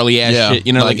gnarly ass Yeah, shit.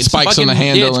 like it's spikes on fucking, the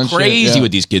handle It's and shit, crazy yeah.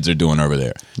 what these kids are doing over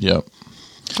there. Yep.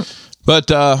 But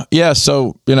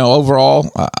so overall,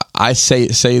 I say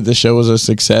the show was a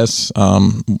success.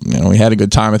 We had a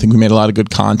good time. I think we made a lot of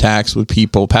good contacts with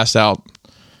people. Passed out.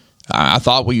 I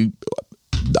thought we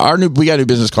got new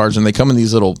business cards, and they come in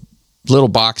these little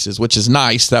boxes, which is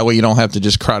nice. That way, you don't have to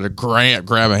just try to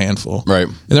grab a handful. Right.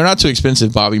 And they're not too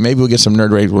expensive, Bobby. Maybe we'll get some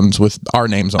Nerd Rage ones with our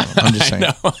names on them. I'm just saying.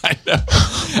 I know.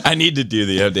 I need to do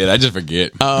the update. I just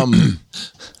forget.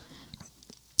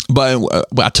 But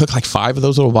I took like 5 of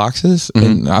those little boxes,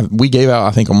 and we gave out,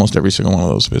 I think, almost every single one of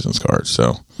those business cards.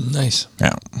 So Nice.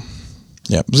 yeah,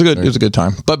 it was a good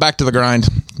time. But back to the grind,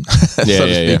 so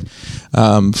to speak,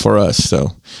 for us.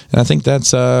 So, and I think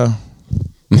that's.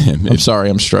 I'm sorry,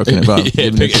 I'm stroking it, Bob.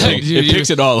 it picks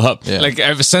it all up. Yeah. Like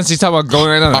ever since you talk about going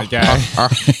right on that guy,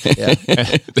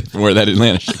 Where that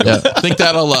Atlanta shit. Yeah, I think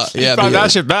that'll. brought that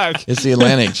shit back. It's the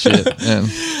Atlantic shit. Yeah.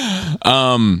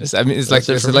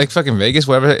 It's like fucking Vegas.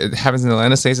 Whatever it happens in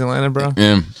Atlanta stays in Atlanta, bro.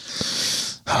 Yeah.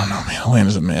 I don't know, man.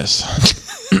 Atlanta's a mess.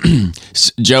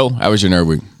 Joe, how was your nerd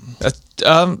week?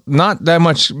 Not that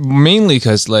much. Mainly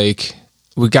because like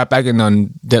we got back in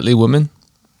on Deadly Women.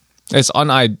 It's on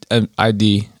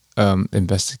ID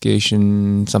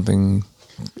investigation something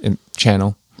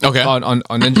channel. Okay. On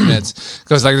internets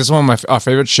because like this is one of our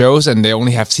favorite shows, and they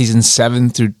only have season 7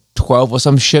 through 12 or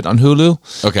some shit on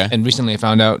Hulu. Okay. And recently I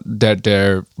found out that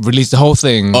they're released the whole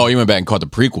thing. Oh, you went back and caught the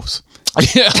prequels.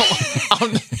 Yeah,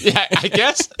 I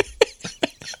guess.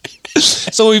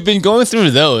 So we've been going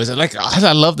through those. And like,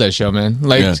 I love that show, man.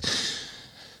 Like, Yeah.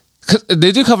 'cause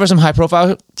they do cover some high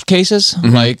profile cases,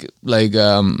 like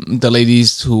the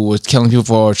ladies who was killing people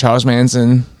for Charles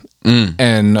Manson.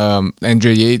 And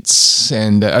Andrea Yates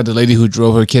and the other lady who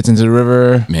drove her kids into the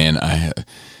river. Man,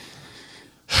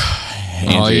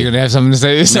 Oh, you're gonna have something to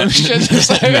say? Some shit.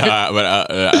 No,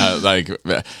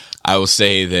 but I will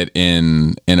say that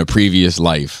in a previous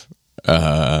life,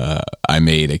 I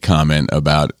made a comment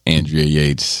about Andrea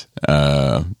Yates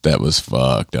that was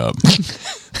fucked up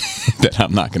that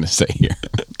I'm not going to say here.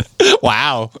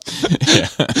 Wow,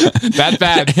 that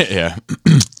bad. Yeah,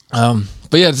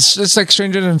 But yeah, it's like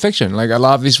Stranger Than Fiction. Like a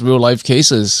lot of these real life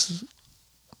cases,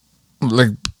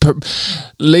 like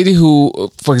lady who,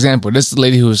 for example, this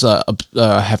lady who's have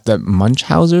that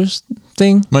Munchausen's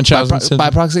thing, Munchausen by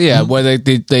proxy, yeah, where they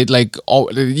like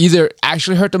they either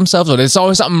actually hurt themselves or there's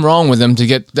always something wrong with them to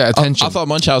get the attention. I thought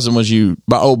Munchausen was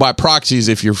by proxies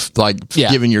if you're like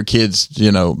giving your kids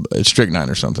strychnine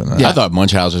or something. Right? I thought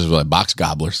Munchausen's were like box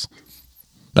gobblers.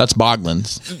 That's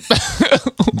Boglins,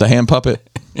 the hand puppet.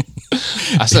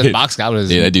 I said Box Goblin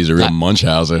is Yeah, that dude's a real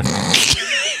Munchausen.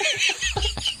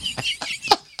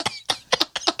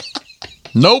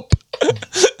 Nope.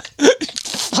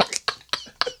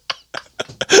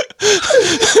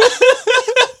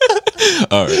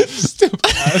 All right.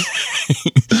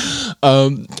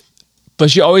 But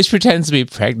she always pretends to be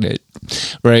pregnant,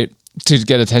 right? To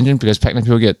get attention, because pregnant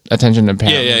people get attention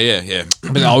apparently. Yeah.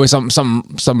 But always some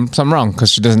wrong,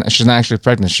 because she's not actually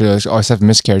pregnant. She always have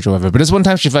miscarriage or whatever. But this one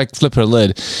time she like flipped her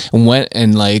lid and went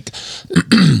and like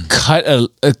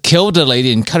killed a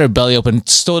lady and cut her belly open,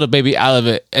 stole the baby out of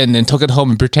it, and then took it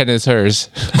home and pretended it's hers.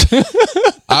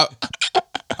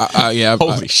 Yeah.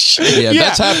 Holy shit. Yeah,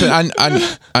 that's happened.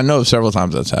 I know of several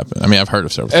times that's happened. I mean, I've heard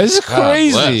of several times. It's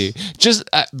crazy. Just,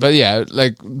 but yeah,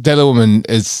 like Dead Woman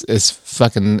is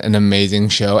fucking an amazing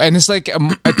show, and it's like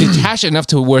detached enough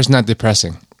to where it's not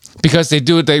depressing, because they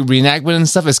do like reenactment and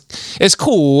stuff. It's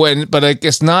cool, but like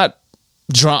it's not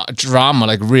drama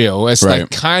like real. It's Right.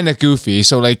 like kind of goofy,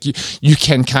 so like you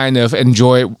can kind of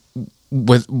enjoy it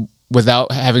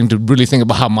without having to really think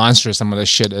about how monstrous some of this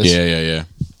shit is. Yeah.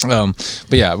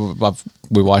 But yeah,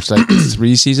 we watched like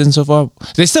 3 seasons so far.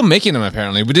 They're still making them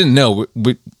apparently. We didn't know.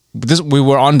 We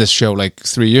were on this show like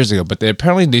 3 years ago, but they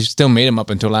still made them up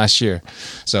until last year.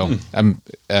 So I'm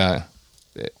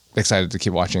excited to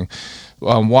keep watching.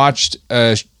 Watched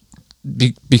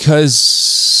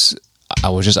because I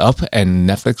was just up and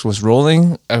Netflix was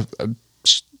rolling a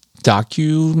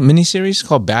docu miniseries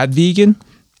called Bad Vegan.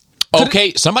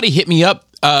 Okay, somebody hit me up.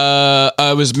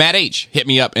 It was Matt H. hit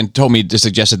me up and told me,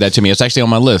 suggested that to me. It's actually on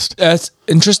my list. That's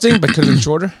interesting, but could have been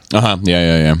shorter.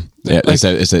 Yeah. They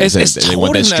said they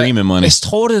want that streaming money. It's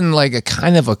told in like a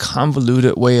kind of a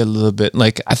convoluted way a little bit.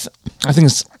 Like I think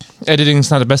it's editing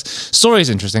is not the best. Story is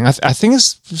interesting. I think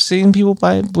it's seeing people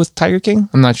buy with Tiger King.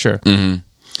 I'm not sure,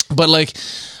 but like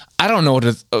I don't know what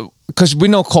because we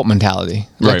know cult mentality.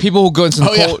 Like Right. people who go into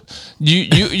the cult,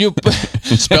 you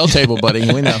Spell table,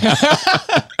 buddy. We know.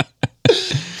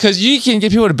 because you can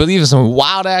get people to believe in some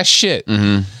wild ass shit.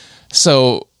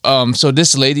 So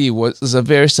this lady was a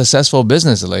very successful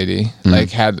business lady. Like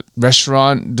had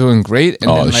restaurant doing great. And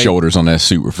Oh, then, the like, shoulders on that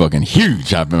suit were fucking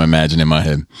huge. I've been imagining in my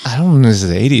head. I don't know. This is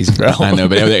the 80s, bro. I know,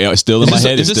 but it's still in my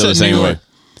head. It's still the same way.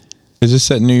 Is this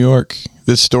set in New York?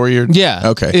 This story? Yeah.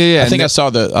 Okay. Yeah. I think I saw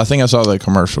the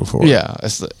commercial for it. Yeah,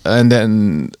 and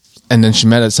then she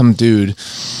met some dude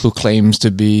who claims to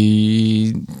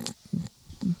be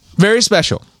very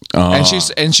special, and she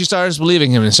started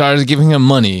believing him and started giving him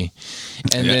money.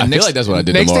 And then I feel like that's what I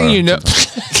did Next tomorrow. thing you know,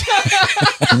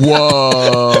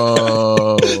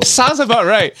 Whoa. sounds about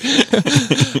right.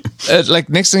 Like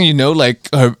next thing you know, like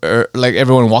her like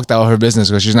everyone walked out of her business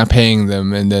because she's not paying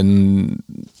them, and then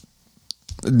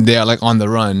they are like on the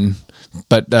run.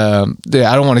 But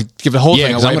yeah, I don't want to give the whole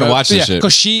thing away. I'm gonna watch this shit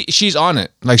because she's on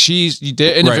it. Like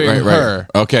they're interviewing her.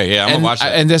 Okay, yeah, I'm and, gonna watch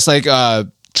that. And there's like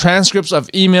transcripts of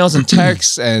emails and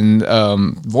texts and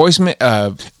voicemail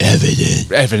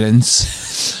evidence.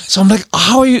 So I'm like,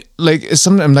 how are you? Like,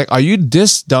 I'm like, are you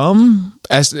this dumb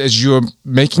as you're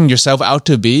making yourself out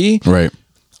to be, Right.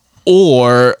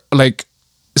 or like?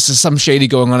 This is some shady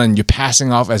going on, and you're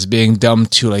passing off as being dumb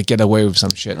to like get away with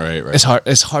some shit. Right.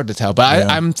 It's hard to tell, but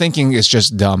I'm thinking it's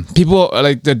just dumb. People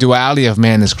like the duality of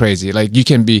man is crazy. Like you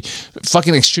can be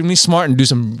fucking extremely smart and do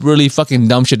some really fucking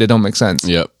dumb shit that don't make sense.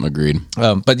 Yep, agreed.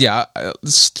 But yeah,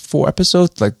 it's 4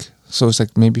 episodes, like so it's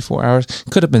like maybe 4 hours.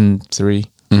 Could have been 3.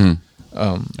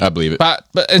 I believe it. But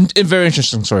a very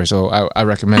interesting story. So I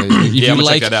recommend it. If Yeah, I'm you gonna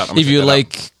like, check that out. if you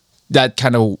like that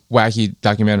kind of wacky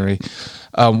documentary,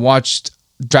 watched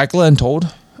Dracula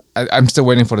Untold. I'm still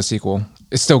waiting for the sequel.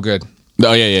 It's still good.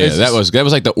 Oh yeah. It's That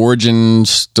was like the origin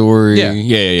story. Yeah.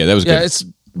 Yeah. That was good. Yeah, it's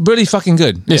really fucking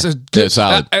good. It's a good, it's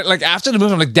solid. Like after the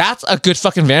movie, I'm like, that's a good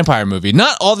fucking vampire movie.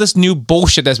 Not all this new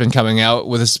bullshit that's been coming out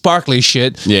with the sparkly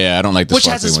shit. Yeah, I don't like the Which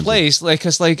has sparkly its ones. place, like,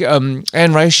 cause like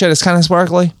Anne Rice shit is kind of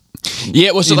sparkly.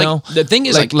 Yeah, well, so You like know, the thing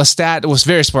is, like Lestat was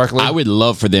very sparkly. I would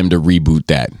love for them to reboot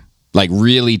that, like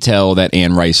really tell that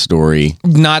Anne Rice story.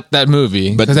 Not that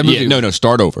movie, But 'cause that movie, no,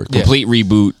 start over, complete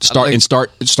reboot,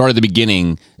 start at the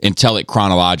beginning and tell it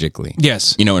chronologically.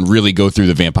 Yes. and really go through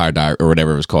the Vampire Diary or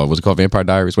whatever it was called. Was it called Vampire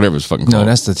Diaries? Whatever it was fucking called. No,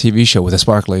 that's the TV show with the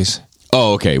sparklies.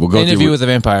 Oh, okay. We'll go Interview through. with the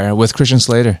Vampire with Christian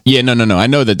Slater. Yeah, no. I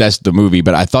know that's the movie,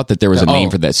 but I thought that there was a name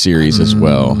for that series as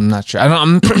well. I'm not sure. I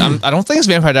don't think it's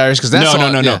Vampire Diaries because that's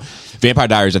No. yeah. Vampire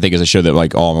Diaries, I think, is a show that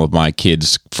like all of my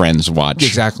kids' friends watch.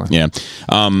 Exactly. Yeah.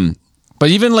 But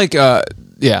even like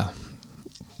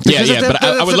Yeah, Because yeah, that- but I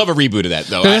would that's- love a reboot of that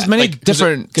though. There's many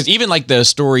different- because even like the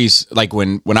stories, like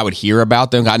when I would hear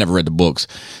about them, I never read the books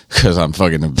because I'm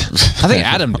fucking. I think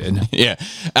Adam did. Yeah,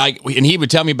 like, and he would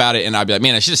tell me about it, and I'd be like,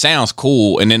 "Man, that shit sounds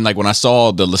cool." And then, like when I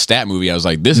saw the Lestat movie, I was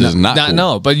like, "This is not cool."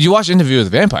 No, but you watch Interview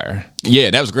with the Vampire. Yeah,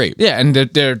 that was great. Yeah, and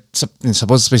they're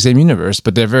supposed to be the same universe,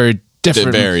 but they're very They're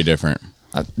different. very different.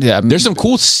 Yeah, There's some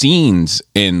cool scenes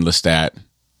in Lestat.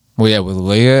 Well, yeah, with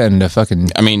Leia and the fucking.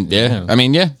 I mean, yeah. I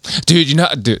mean, yeah.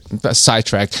 Dude,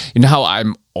 sidetrack. You know how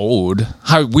I'm old?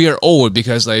 How we are old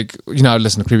because, like, you know, I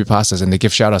listen to creepypastas and they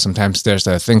give shout outs. Sometimes there's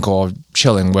a thing called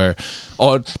shilling where,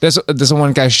 there's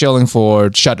one guy shilling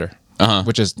for Shudder,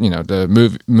 which is, you know, the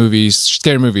movies,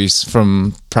 scary movies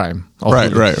from Prime.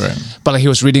 Right. But like, he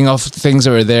was reading off things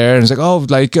that were there and it's like, oh,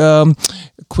 like,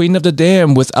 Queen of the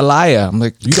Dam with Alaya. I'm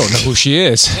like, you don't know who she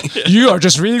is. You are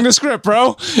just reading the script,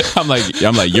 bro. I'm like,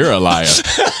 you're a liar.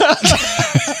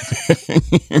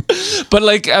 But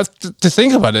like, to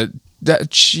think about it,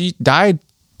 that she died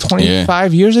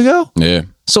 25 years ago. Yeah.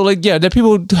 So like, yeah, there are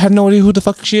people who have no idea who the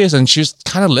fuck she is, and she's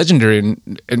kind of legendary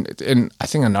in I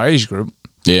think in our age group.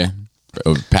 Yeah.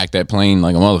 Pack that plane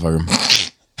like a motherfucker.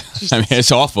 I mean,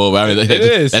 it's awful. But I mean, It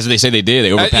is. That's what they say they did. They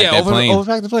overpacked that plane.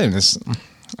 Overpacked the plane. It's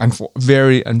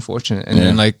very unfortunate.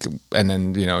 And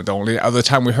then you know, the only other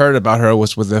time we heard about her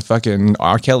was with the fucking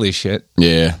R. Kelly shit.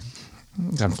 Yeah.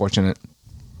 It's unfortunate.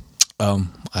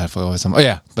 I forgot what some. Oh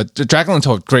yeah, but Dracula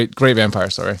Untold, great vampire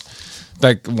story.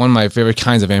 Like one of my favorite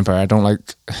kinds of vampire. I don't like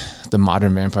the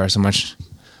modern vampire so much,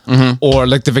 or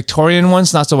like the Victorian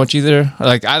ones, not so much either.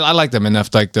 Like I like them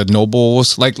enough. Like the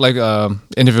nobles, like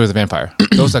Interview with a Vampire.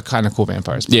 Those are kind of cool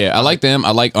vampires. Yeah, I like them.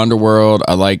 I like Underworld.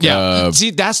 I like. See,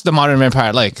 that's the modern vampire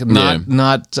I like.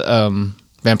 Not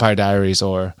Vampire Diaries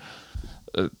or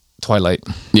Twilight.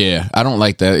 Yeah, I don't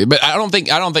like that. But I don't think.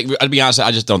 I'll be honest.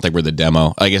 I just don't think we're the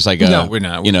demo. Like it's like No, we're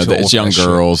not. You know, We're too it's old young for that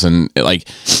girls and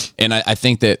I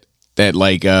think that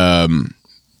like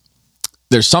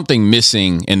there's something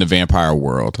missing in the vampire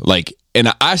world. Like,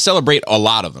 and I celebrate a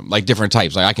lot of them, like different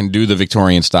types. Like I can do the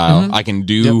Victorian style. I can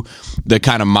do the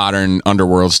kind of modern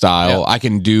underworld style. Yep. I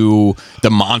can do the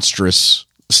monstrous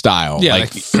style. Yeah,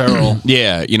 like feral.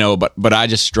 Yeah, you know, but I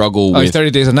just struggle Like with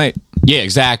 30 Days a Night. Yeah,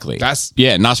 exactly. That's-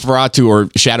 Nosferatu or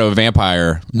Shadow of a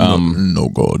Vampire. No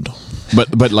good.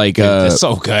 But like It's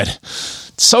so good.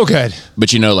 So good.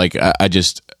 but you know, like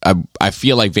I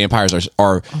feel like vampires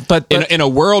are But- in a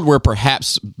world where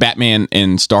perhaps Batman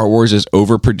and Star Wars is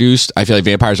overproduced, I feel like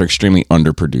vampires are extremely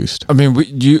underproduced. I mean,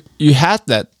 you had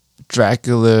that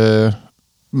Dracula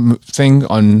thing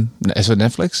on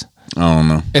Netflix. I don't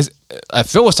know.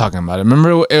 Phil was talking about it.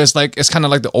 Remember, it was like it's kind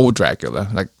of like the old Dracula.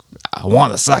 Like I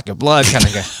want to suck your blood kind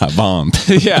of guy. I bombed.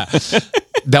 Yeah,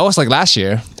 that was like last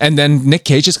year. And then Nick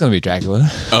Cage is going to be Dracula.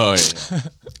 Oh yeah.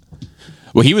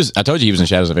 Well, I told you he was in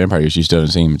Shadows of a Vampire. You still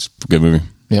haven't seen him. It's a good movie.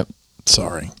 Yep.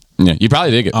 Sorry. Yeah, you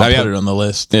probably dig it. I'll put it on the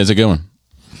list. Yeah, it's a good one.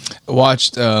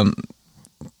 Watched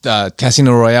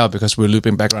Casino Royale because we're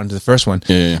looping back around to the first one.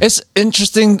 Yeah. It's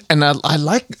interesting, and I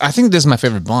think this is my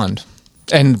favorite Bond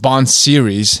and Bond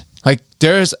series. Like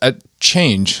there's a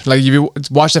change. Like if you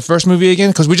watch the first movie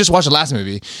again, because we just watched the last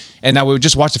movie, and now we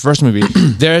just watched the first movie.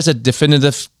 There's a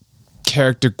definitive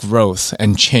character growth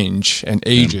and change and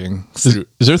aging. Is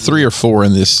there 3 or 4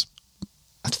 in this?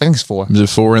 I think it's 4. Is it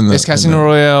 4 in the? It's Casino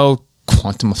Royale,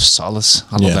 Quantum of Solace.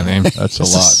 I love Yeah, that name. that's a lot.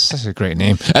 Such a great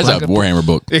name. That's a Warhammer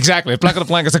book. Exactly. Blank of the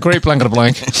Blank is a great Blank of the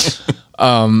Blank.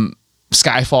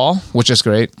 Skyfall, which is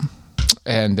great.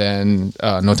 And then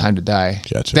No Time to Die.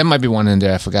 Gotcha. There might be one in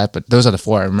there, I forgot, but those are the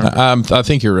 4 I remember. I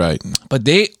think you're right. But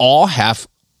they all have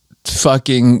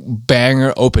fucking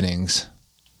banger openings.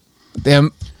 They're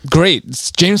great.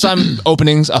 James Bond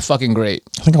openings are fucking great.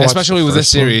 think I watched Especially the with this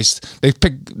first one. series. They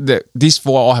pick these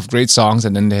 4 all have great songs,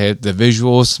 and then they have the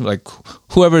visuals. Like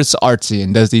whoever's artsy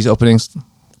and does these openings,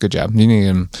 good job. You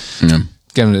need to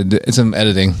get them to do some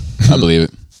editing. I believe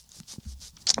it.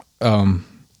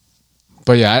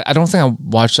 But yeah, I don't think I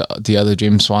watched the other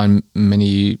James Bond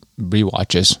mini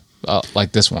rewatches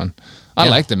like this one. I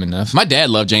liked them enough. My dad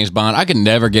loved James Bond. I could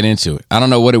never get into it. I don't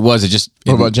know what it was. It just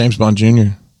What about James Bond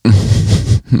Jr.?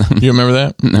 You remember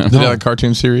that? No. Did that a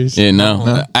cartoon series? Yeah,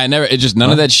 no. I never. It just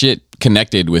none of that shit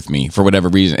connected with me for whatever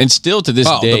reason, and still to this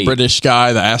Oh, day. the British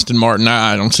guy, the Aston Martin.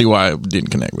 I don't see why it didn't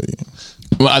connect with you.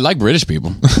 Well, I like British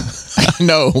people.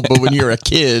 No, but when you're a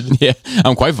kid, Yeah,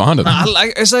 I'm quite fond of them.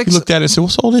 It's like you looked at it and said,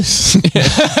 "What's all this?"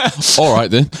 All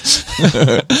right then.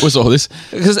 What's all this?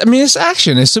 because I mean it's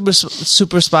action. It's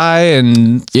super spy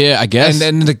and Yeah, I guess. and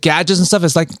then the gadgets and stuff.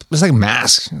 It's like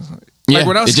Mask. Like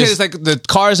when I was a kid, it's like the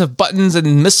cars have buttons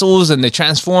and missiles, and they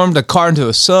transform the car into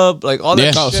a sub, like all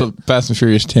that. Yeah. shit. So Fast and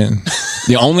Furious 10.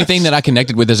 The only thing that I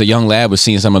connected with as a young lad was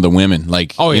seeing some of the women.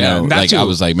 Like, Oh, you yeah, know, that like too. I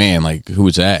was like, man, like who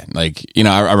was that? Like, you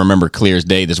know, I remember clear as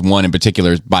day. This one in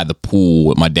particular is by the pool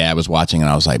that my dad was watching, and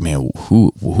I was like, man,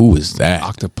 who is that?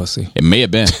 Octopussy. It may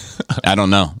have been. I don't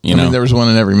know. You I know, mean, there was one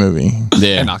in every movie.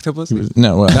 yeah, An octopus?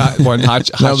 No, well, Not one hot,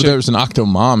 no, hot but there was an Octo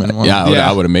Mom in one. yeah.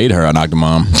 I would have made her an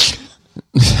Octomom.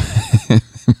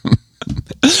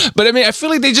 But I mean, I feel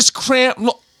like they just cram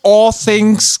all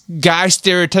things guys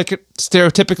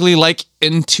stereotypically like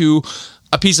into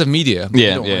a piece of media.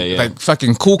 Yeah, You know, yeah. Like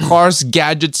fucking cool cars,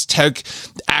 gadgets, tech,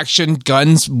 action,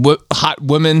 guns, hot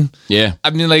women. Yeah.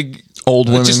 I mean, like Old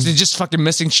women. They're just fucking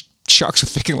missing sharks with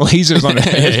fucking lasers on their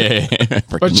head.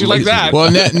 But you like that? Well,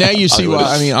 now you see why.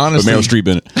 I mean, honestly, Meryl Streep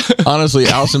in it. honestly,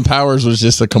 Austin Powers was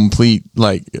just a complete,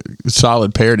 like,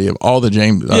 solid parody of all the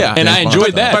James. Yeah, and I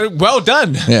enjoyed that. But well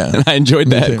done. Yeah, And I enjoyed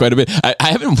that too. quite a bit. I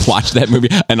haven't watched that movie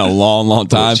in a long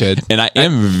time, Bullshit. and I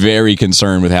am very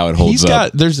concerned with how it holds he's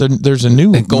up. got. There's a new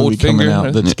movie coming Goldfinger, out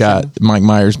right? that's got Mike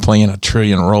Myers playing a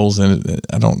trillion roles in it.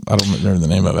 I don't remember the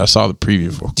name of it. I saw the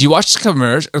preview for. Do you watch this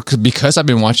commercial? Because I've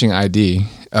been watching ID.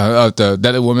 The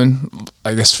Dead Woman,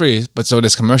 I guess free, but so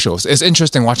there's commercials. It's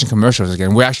interesting watching commercials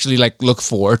again. We actually like look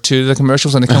forward to the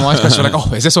commercials when they come on because we're like,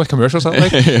 oh, is this what commercials are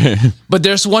like? But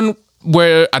there's one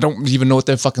where I don't even know what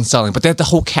they're fucking selling, but they have the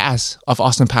whole cast of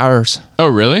Austin Powers, Oh,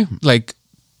 really? like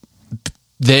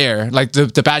there, like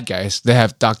the bad guys. They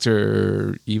have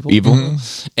Dr. Evil,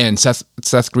 and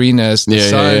Seth Green as the Yeah,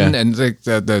 son, yeah. and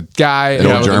the guy,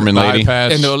 The old German the lady.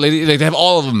 bypass. and the old lady. Like they have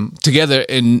all of them together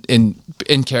in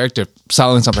character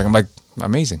selling something. I'm like,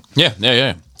 amazing.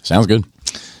 Yeah. Sounds good.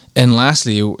 And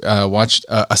lastly, watched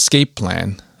Escape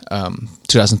Plan,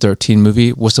 2013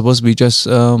 movie. Was supposed to be just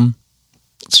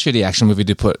shitty action movie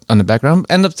to put on the background.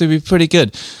 Ended up to be pretty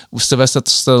good. With Sylvester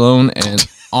Stallone and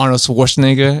Arnold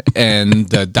Schwarzenegger and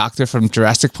the doctor from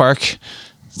Jurassic Park.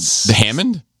 The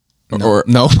Hammond? Or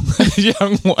No,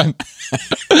 young one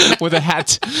with a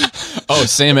hat. oh,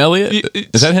 Sam Elliott?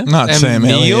 Is that him? Not Sam Sam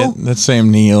Neill? Elliott. That's Sam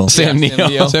Neill. Sam Yeah, Sam Neill.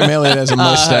 Neill. Sam Elliott has a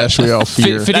mustache we all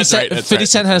fear. 50 That's Cent, right, that's 50 right.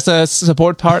 Cent has a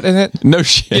support part in it. No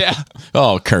shit. Yeah.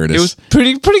 Oh, Curtis. It was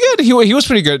pretty good. He was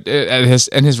pretty good at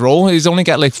his role. He's only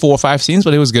got like 4 or 5 scenes,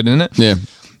 but he was good in it. yeah.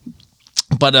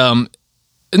 But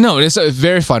no, it's a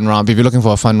very fun romp. If you're looking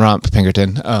for a fun romp,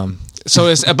 Pinkerton. So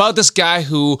it's about this guy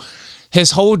who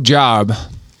his whole job,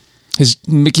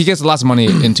 he gets lots of money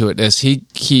into it. Is he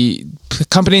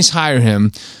companies hire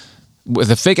him with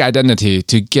a fake identity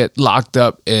to get locked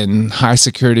up in high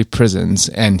security prisons,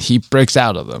 and he breaks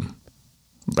out of them.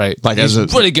 Right, Like he's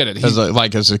as a really good at it.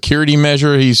 like a security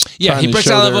measure. He's Yeah, trying he to breaks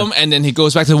show out of their- them, and then he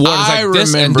goes back to the war. And I it's like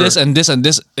this and remember- this and this and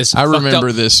this is. I fucked remember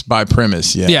up. this by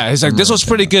premise. Yeah, Yeah, he's like, this was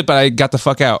pretty good, but I got the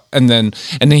fuck out. And then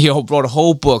he wrote a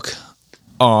whole book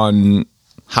on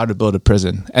how to build a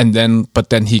prison. But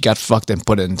then he got fucked and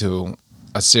put into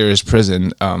a serious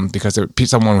prison because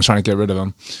someone was trying to get rid of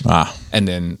him. Ah, And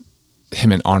then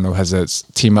him and Arnold has a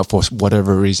team up for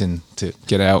whatever reason to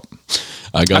get out.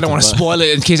 I don't want to spoil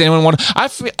it in case anyone wants. I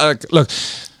feel look.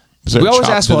 Is there We a always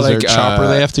ask for, is there like, a chopper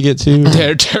they have to get to.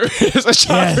 There is a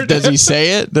chopper. Does he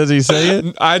say it? Does he say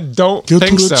it? I don't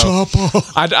think so.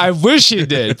 I wish he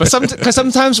did, but because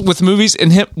sometimes with movies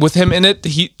with him in it,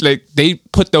 they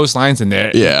put those lines in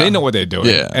there. Yeah. They know what they're doing.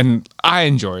 Yeah. And I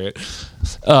enjoy it.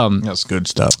 That's good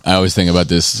stuff. I always think about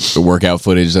this workout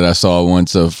footage that I saw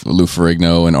once of Lou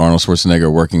Ferrigno and Arnold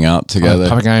Schwarzenegger working out together.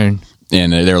 Atomic Iron.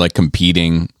 And they're like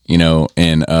competing, you know,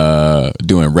 and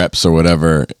doing reps or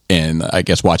whatever, and I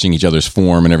guess watching each other's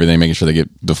form and everything, making sure they get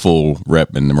the full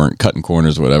rep and they weren't cutting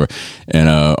corners or whatever. And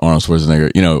Arnold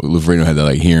Schwarzenegger, you know, Lou Ferrigno had that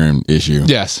like hearing issue.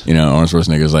 Yes. You know, Arnold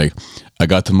Schwarzenegger's like, I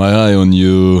got my eye on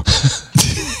you.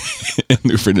 And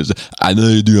Lou Ferrigno's like, I know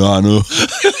you do, Arnold.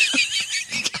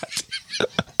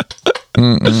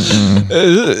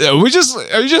 Are we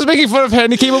just making fun of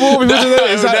Handy Capable? Is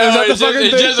that the fucking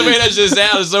it thing? just made that just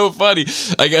sound so funny.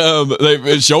 Like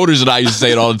Shoulders and I used to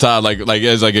say it all the time, like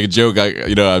as like a joke. I'd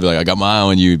be like, I got my eye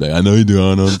on you. Like, I know you do,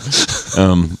 Arnold. It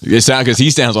sounds because he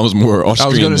sounds almost more Austrian. I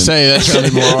was going to say that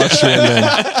sounded more Austrian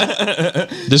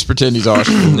than just pretend he's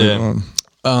Austrian.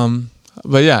 Yeah.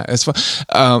 But yeah, it's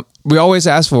fun. We always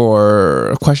ask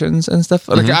for questions and stuff.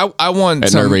 Like I want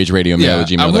At some,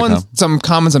 nerdrageradio@gmail.com. I want some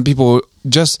comments on people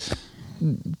just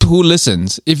who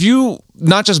listens. If you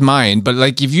not just mine, but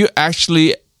like if you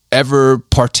actually ever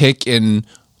partake in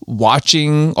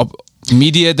watching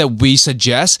media that we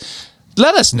suggest,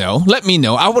 let us know. Let me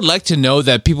know. I would like to know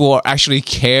that people actually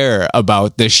care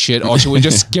about this shit, or should we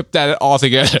just skip that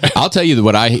altogether? I'll tell you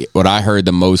what I heard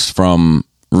the most from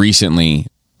recently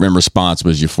in response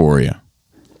was Euphoria.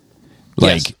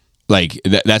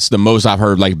 That's the most I've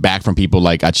heard like back from people.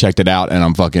 Like I checked it out and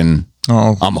I'm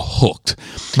hooked.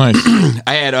 Nice.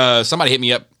 I had somebody hit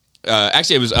me up.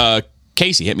 Actually, it was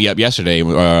Casey hit me up yesterday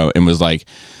and was like,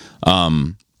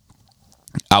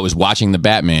 I was watching the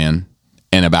Batman,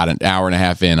 and about an hour and a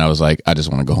half in, I was like, I just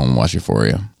want to go home and watch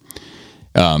Euphoria.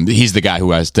 He's the guy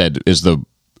who I said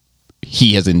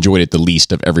he has enjoyed it the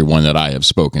least of everyone that I have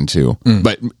spoken to.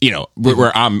 But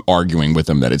where I'm arguing with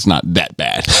him that it's not that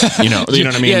bad. You know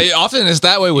what I mean? Yeah, often it's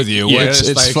that way with you. Yeah, where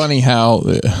it's like, funny how.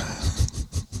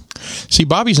 See,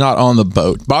 Bobby's not on the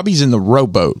boat. Bobby's in the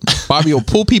rowboat. Bobby will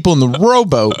pull people in the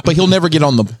rowboat, but he'll never get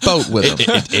on the boat with them.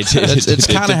 It's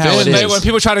kind of how it is. When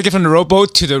people try to get from the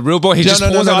rowboat to the real boat, he just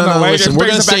pulls on the leg. Listen, we're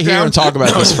going to sit here and talk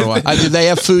about this for a while. They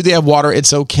have food. They have water.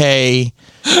 It's okay.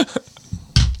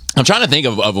 I'm trying to think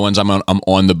of ones I'm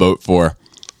on the boat for.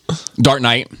 Dark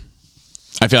Knight.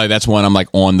 I feel like that's one I'm like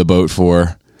on the boat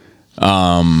for.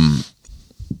 I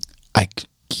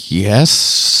guess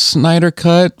Snyder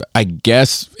Cut. I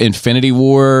guess Infinity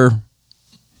War.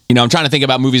 I'm trying to think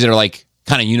about movies that are like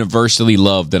kind of universally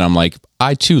loved, and I'm like,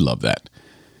 I too love that.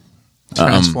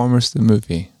 Transformers the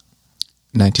movie.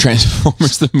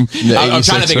 Transformers the movie. I'm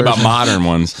trying to think about modern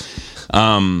ones.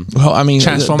 Well, I mean,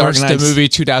 Transformers the movie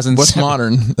 2007. What's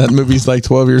modern? That movie's like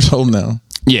 12 years old now.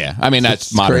 Yeah, I mean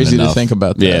that's modern crazy enough to think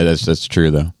about that. Yeah, that's true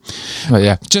though. But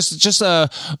yeah, just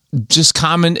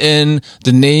comment in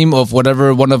the name of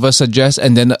whatever one of us suggests,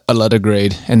 and then a letter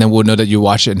grade, and then we'll know that you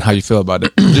watch it and how you feel about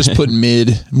it. Just put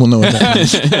mid. We'll know what that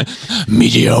means.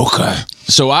 Mediocre.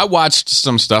 So I watched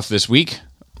some stuff this week.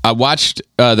 I watched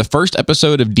the first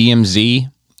episode of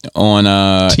DMZ on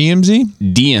TMZ.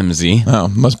 DMZ. Oh,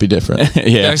 must be different.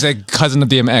 Yeah, it's like cousin of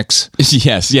DMX.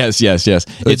 Yes. It's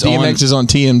DMX is on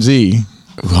TMZ.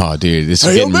 Oh, dude, it's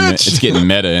getting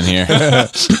meta in here.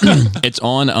 It's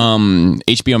on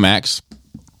HBO Max.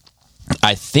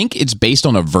 I think it's based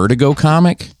on a Vertigo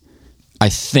comic. I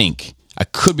think. I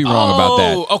could be wrong about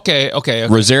that. Okay.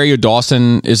 Rosario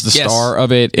Dawson is the star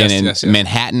of it, Yes.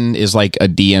 Manhattan is like a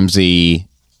DMZ,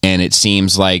 and it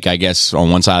seems like, I guess,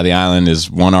 on one side of the island is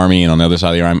one army, and on the other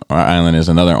side of the island is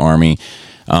another army.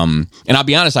 And I'll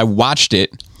be honest, I watched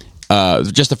it,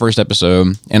 just the first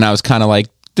episode, and I was kind of like,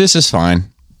 this is fine.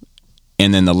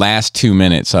 And then the last 2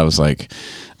 minutes, I was like,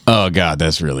 oh, God,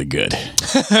 that's really good.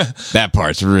 That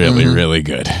part's really, really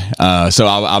good. So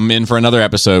I'm in for another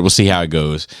episode. We'll see how it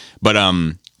goes. But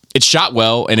it's shot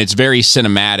well, and it's very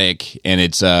cinematic, and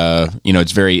it's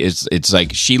it's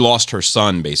like she lost her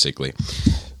son, basically.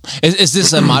 Is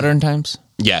this modern times?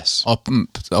 Yes. Oh,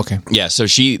 okay. Yeah. So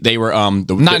they were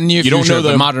not near future, don't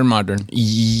know but modern.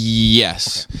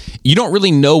 Yes. You don't really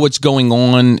know what's going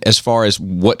on as far as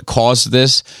what caused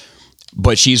this,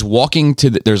 but she's walking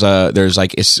to there's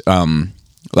like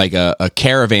a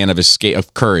caravan of escape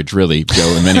of courage, really,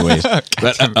 Joe, in many ways.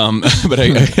 but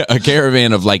a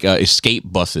caravan of like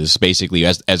escape buses, basically,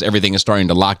 as everything is starting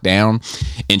to lock down,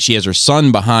 and she has her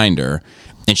son behind her.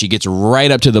 And she gets right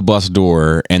up to the bus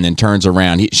door and then turns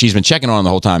around. She's been checking on him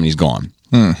the whole time, and he's gone.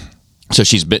 So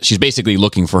she's basically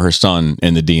looking for her son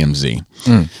in the DMZ.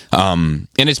 And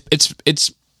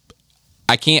it's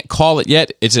I can't call it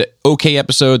yet. It's an okay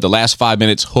episode. The last 5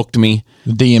 minutes hooked me.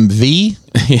 DMV?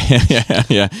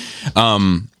 Yeah.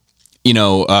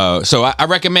 So I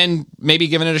recommend maybe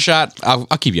giving it a shot. I'll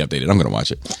keep you updated. I'm going to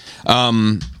watch it.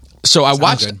 So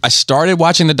I started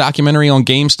watching the documentary on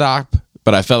GameStop,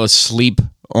 but I fell asleep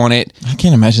on it. I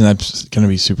can't imagine that's going to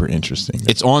be super interesting.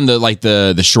 It's on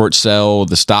the short sell,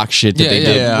 the stock shit that they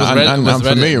did. Yeah, I'm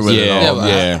familiar with it all.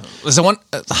 Yeah. So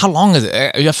how long is it?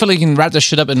 I feel like you can wrap this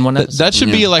shit up in one episode. That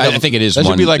should be like I think it is. That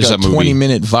should be like a movie.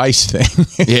 20-minute Vice thing.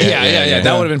 Yeah.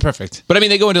 That would have been perfect. But I mean,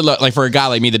 they go into like for a guy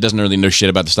like me that doesn't really know shit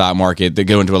about the stock market, they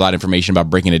go into a lot of information about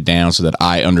breaking it down so that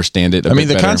I understand it. I mean,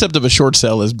 the better. concept of a short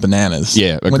sell is bananas.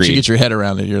 Yeah, agreed. Once you get your head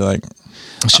around it, you're like,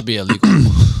 it should be illegal.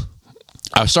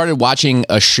 I started watching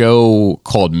a show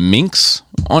called Minx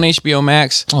on HBO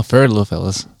Max. Oh, fair little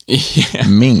fellas. Yeah.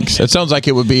 Minx. That sounds like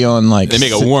it would be on like. They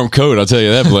make a warm coat, I'll tell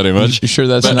you that bloody much. You sure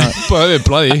that's not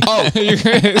bloody? Oh,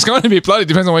 it's going to be bloody.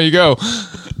 Depends on where you go.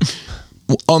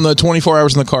 On the 24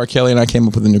 hours in the car, Kelly and I came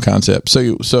up with a new concept.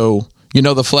 So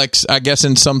the flex, I guess,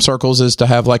 in some circles is to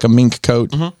have like a mink coat.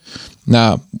 Mm-hmm.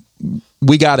 Now,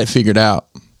 we got it figured out.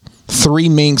 3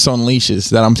 minks on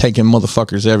leashes that I'm taking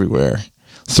motherfuckers everywhere.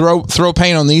 throw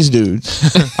paint on these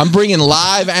dudes. I'm bringing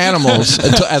live animals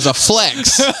as a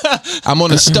flex. I'm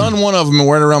going to stun one of them and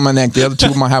wear it around my neck. The other two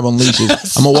of them I have on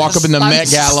leaches. I'm going to walk up in the Met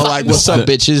Gala like, what's up,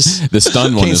 bitches? The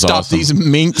stun one Can't is stop awesome. these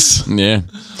minks. Yeah.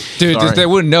 Dude, Sorry. they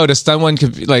wouldn't know. The stun one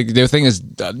could be like, their thing is,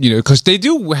 because they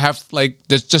do have like,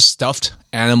 there's just stuffed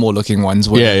animal looking ones.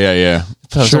 Where Yeah.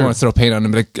 someone throw paint on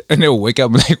them, like, and they'll wake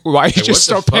up like, why you just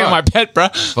throw paint on my pet, bro?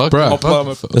 That's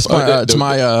it's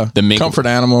my the mink- comfort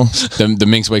animal. The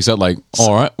minx wakes up like,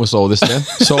 all right, what's all this then?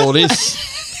 So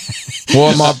this.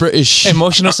 Well, my British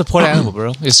Emotional support animal,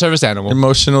 bro. It's a service animal.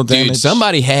 emotional damage. Dude,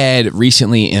 somebody had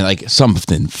recently in like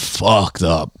something fucked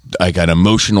up, like an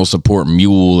emotional support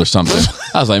mule or something.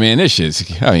 I was like, man, this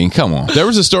shit's, I mean, come on. There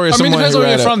was a story of I mean, it someone depends who where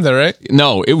had you're from, though, right?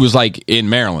 No, it was like in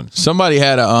Maryland. somebody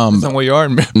had a Depends on where you are.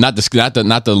 Not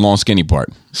the long skinny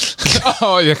part.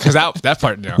 Oh, yeah, because that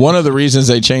part, no. one of the reasons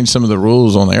they changed some of the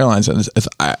rules on the airlines. And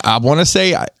I want to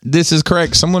say this is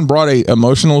correct. Someone brought a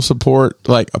emotional support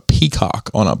like a peacock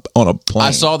on a plane.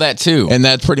 I saw that too. and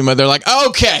that's pretty much they're like,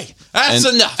 okay, that's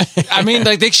enough. I mean,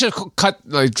 like, they should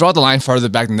draw the line farther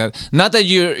back than that. Not that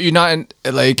you're not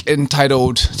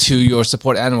entitled to your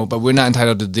support animal, but we're not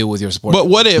entitled to deal with your support. But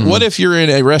what if you're in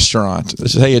a restaurant,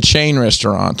 say a chain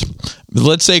restaurant,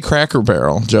 let's say Cracker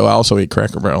Barrel. Joe, I also eat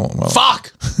Cracker Barrel. Well,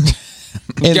 Fuck.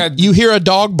 and Yeah. you hear a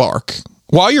dog bark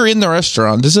while you're in the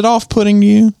restaurant. Is it off-putting to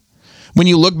you? When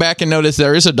you look back and notice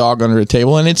there is a dog under a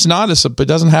table and it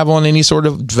doesn't have on any sort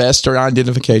of vest or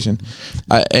identification,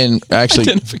 and actually,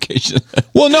 Identification.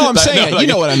 well, no, I'm saying you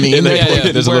know what I mean.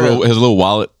 There's a little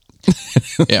wallet.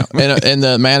 Yeah, and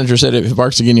the manager said if it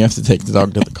barks again, you have to take the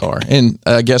dog to the car. And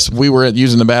I guess we were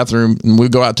using the bathroom, and we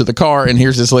go out to the car, and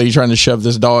here's this lady trying to shove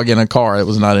this dog in a car. It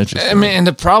was not interesting. I mean, and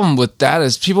the problem with that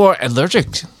is people are allergic.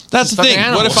 That's the fucking thing.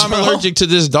 animals, What if I'm bro. allergic to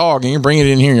this dog, and you're bringing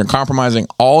it in here, and you're compromising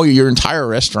your entire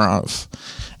restaurant?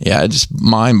 Yeah, it's just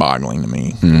mind-boggling to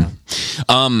me.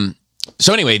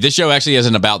 So anyway, this show actually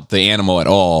isn't about the animal at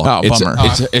all. Oh, bummer.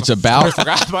 It's about. I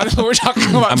forgot about it. We're talking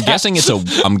about.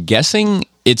 I'm guessing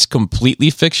it's completely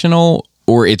fictional,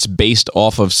 or it's based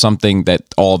off of something that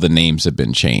all the names have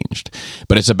been changed.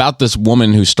 But it's about this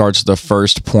woman who starts the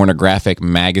first pornographic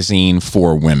magazine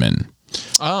for women.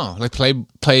 Oh, like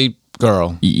play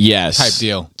girl. Yes,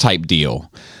 Type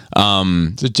deal.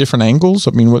 Is it different angles?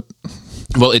 I mean, what?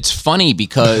 Well, it's funny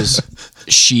because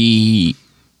she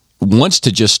wants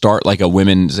to just start like a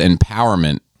women's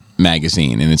empowerment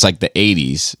magazine, and it's like the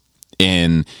 80s,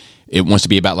 and it wants to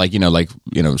be about like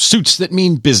suits that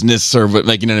mean business, or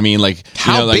like, you know what I mean, like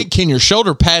How big can your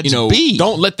shoulder pads be?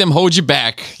 don't let them hold you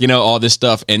back, all this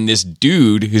stuff. And this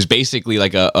dude who's basically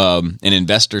like an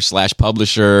investor /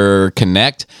 publisher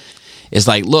connect is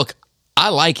like, look, I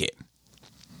like it.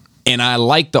 And I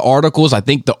like the articles. I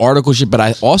think the articles should, but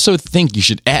I also think you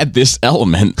should add this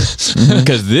element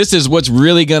because this is what's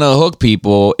really gonna hook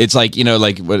people. It's like,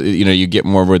 you get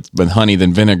more with honey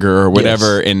than vinegar or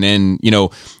whatever, yes. And then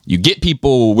you get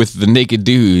people with the naked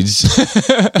dudes,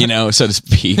 so to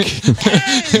speak,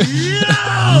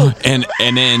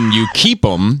 and then you keep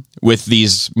them with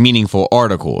these meaningful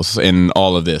articles and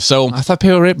all of this. So I thought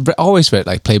people always read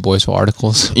like Playboys for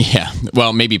articles. Yeah,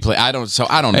 well, maybe I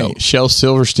don't know. Shel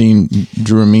Silverstein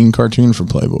drew a mean cartoon for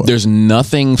Playboy. There's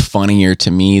nothing funnier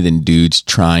to me than dudes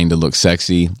trying to look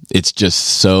sexy. It's just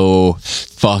so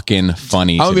fucking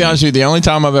funny. I'll be honest with you. The only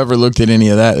time I've ever looked at any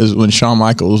of that is when Shawn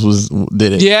Michaels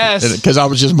did it. Yes, because I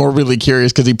was just more really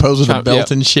curious because he posed with a belt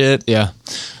and shit. Yeah.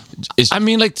 I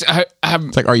mean, like,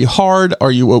 it's like, are you hard?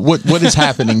 Are you what is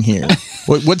happening here?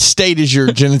 What state is your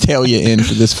genitalia in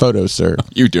for this photo, sir?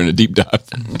 You're doing a deep dive.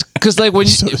 Because like when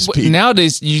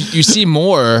nowadays you see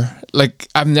more. Like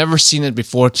I've never seen it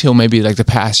before till maybe like the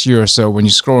past year or so when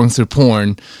you're scrolling through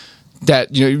porn.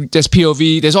 That there's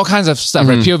POV. There's all kinds of stuff.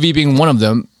 Right, POV being one of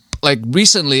them. Like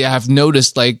recently, I have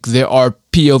noticed like there are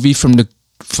POV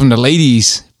from the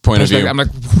ladies' point of view. I'm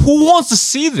like, who wants to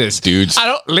see this, dudes?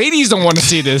 Ladies don't want to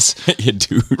see this. Yeah,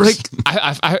 dudes. Like,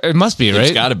 it must be right.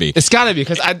 It's got to be. It's got to be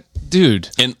because dude,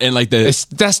 and like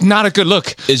that's not a good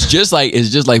look. It's just like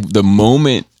the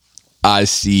moment I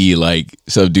see like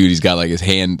some dude, he's got like his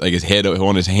hand, like his head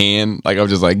on his hand. Like I'm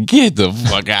just like, get the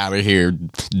fuck out of here,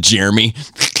 Jeremy.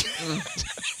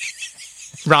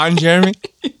 Ron Jeremy.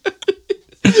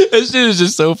 This shit is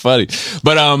just so funny.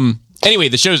 But anyway,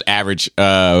 the show's average.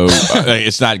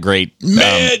 It's not great.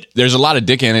 There's a lot of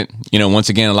dick in it. Once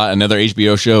again, another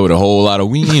HBO show with a whole lot of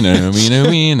wiener.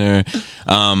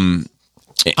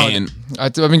 And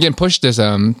I've been getting pushed this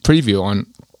preview on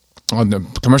the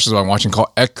commercials I'm watching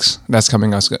called X. That's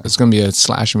coming out. It's going to be a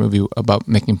slasher movie about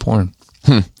making porn.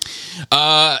 And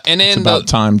then It's about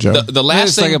time, Joe. The last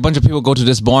It's thing, like a bunch of people go to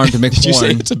this barn to make did you say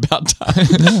porn. it's about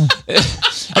time?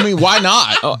 I mean, why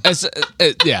not? Oh,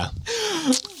 yeah.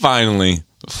 Finally.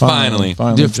 Finally,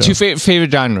 The Joe. two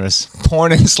favorite genres: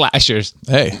 porn and slashers.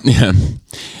 Hey, Yeah.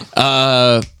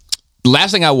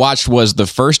 Last thing I watched was the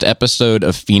first episode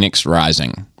of Phoenix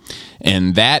Rising.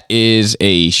 And that is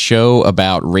a show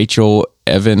about Rachel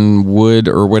Evan-Wood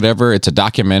or whatever. It's a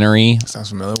documentary. Sounds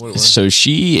familiar. What So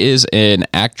she is an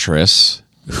actress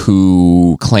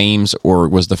who claims or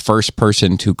was the first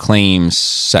person to claim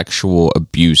sexual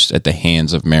abuse at the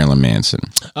hands of Marilyn Manson.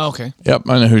 Oh, okay. yep,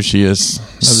 I know who she is. Now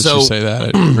that So- you say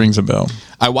that, it rings a bell.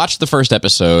 I watched the first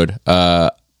episode.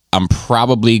 I'm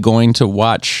probably going to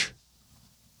watch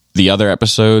the other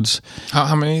episodes.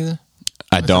 How many? Is there?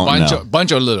 I don't know.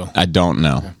 Bunch or little? I don't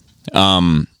know.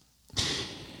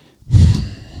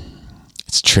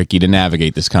 It's tricky to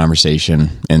navigate this conversation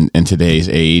in today's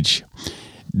age.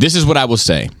 This is what I will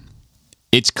say.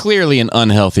 It's clearly an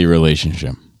unhealthy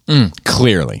relationship.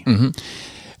 Clearly.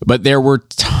 But there were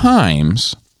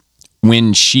times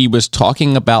when she was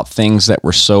talking about things that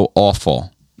were so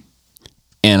awful.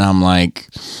 And I'm like...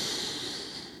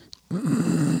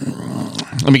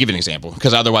 Let me give you an example,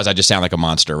 because otherwise I just sound like a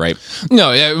monster, right?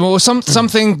 No, yeah. Well,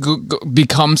 something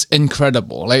becomes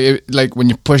incredible. Like when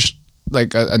you push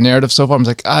like a narrative so far, I'm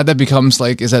like, that becomes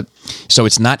like, is that? So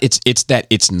it's not. It's that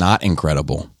it's not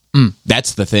incredible.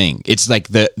 That's the thing. It's like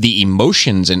the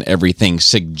emotions and everything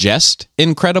suggest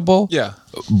incredible. Yeah.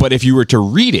 But if you were to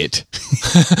read it,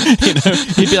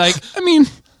 you'd be like, I mean,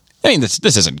 this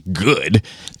isn't good,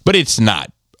 but it's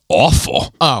not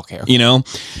awful. Oh, okay. You know.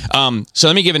 So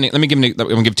let me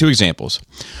give two examples.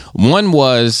 One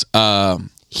was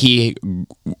they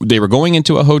were going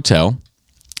into a hotel.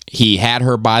 He had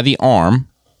her by the arm,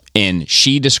 and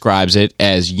she describes it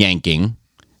as yanking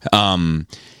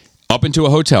up into a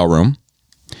hotel room.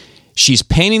 She's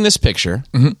painting this picture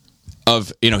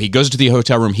of, he goes to the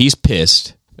hotel room. He's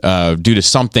pissed due to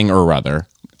something or other,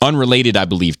 unrelated, I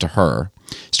believe, to her.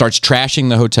 Starts trashing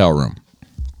the hotel room.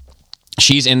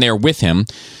 She's in there with him.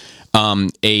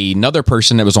 Another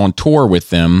person that was on tour with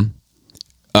them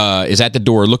is at the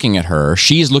door looking at her.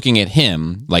 She's looking at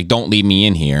him like, don't leave me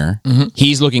in here.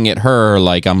 He's looking at her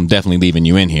like, I'm definitely leaving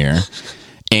you in here.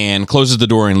 And closes the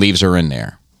door and leaves her in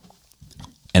there.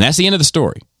 And that's the end of the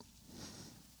story.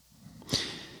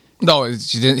 No,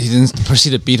 he didn't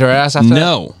proceed to beat her ass after that?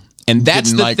 No. And that's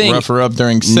Didn't the like thing. rough her up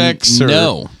during sex? Or?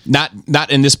 No. Not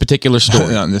in this particular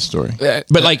story. Not in this story.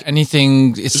 But like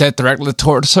anything is said directly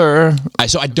towards her.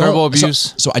 So I don't Verbal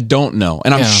abuse? So I don't know,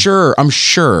 and Yeah. I'm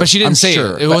sure. But she didn't I'm say it.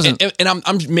 sure. It But- wasn't- and I'm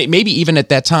maybe even at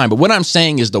that time. But what I'm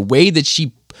saying is the way that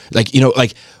she, like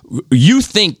you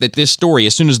think that this story,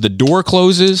 as soon as the door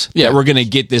closes, Yeah. that we're gonna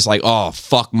get this like, oh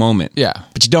fuck moment. Yeah.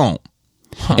 but you don't.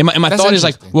 And my That's thought is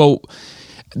like, interesting. well,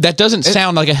 that doesn't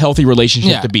sound like a healthy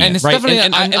relationship to be and in, it's right? definitely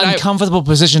an uncomfortable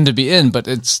position to be in, but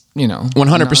it's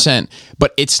 100%.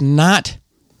 But it's not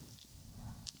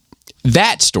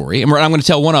that story. And I'm going to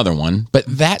tell one other one, but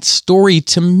that story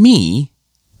to me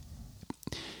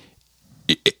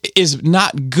is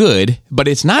not good, but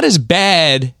it's not as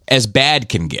bad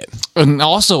can get. and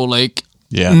also like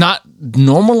Yeah. not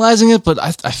normalizing it, but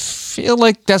I feel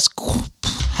like that's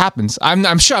happens.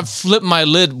 I'm sure I've flipped my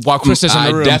lid while Chris is in the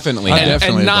I room. definitely and, have.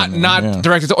 Definitely and not done that, yeah.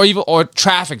 directed or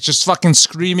traffic, just fucking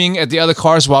screaming at the other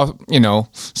cars while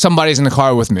somebody's in the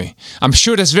car with me. I'm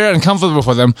sure that's very uncomfortable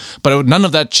for them, but none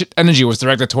of that energy was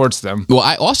directed towards them. Well,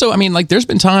 there's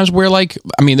been times where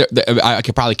I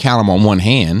could probably count them on one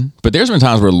hand, but there's been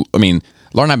times where, Laura and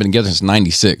I have been together since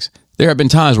 96. There have been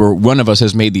times where one of us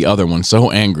has made the other one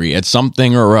so angry at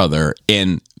something or other,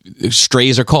 and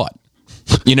strays are caught.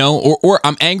 Or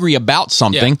I'm angry about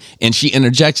something, and she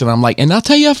interjects, and I'm like, and I'll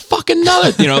tell you a fucking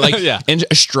another, Yeah. and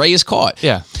a stray is caught.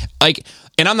 Yeah.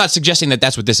 And I'm not suggesting that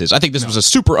that's what this is. I think this was a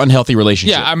super unhealthy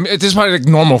relationship. Yeah, this is probably like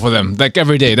normal for them, like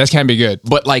every day. That can't be good.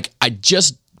 But I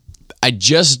just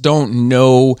don't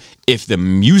know if the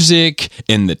music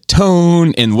and the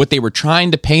tone and what they were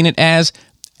trying to paint it as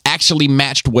actually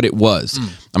matched what it was. I'm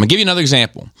gonna give you another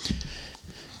example.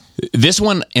 This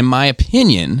one, in my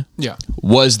opinion,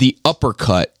 was the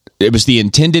uppercut. It was the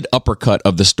intended uppercut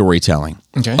of the storytelling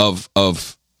of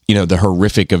the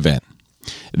horrific event.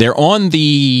 They're on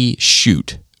the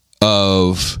shoot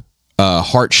of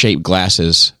Heart-Shaped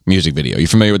Glasses music video. You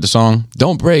familiar with the song?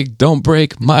 Don't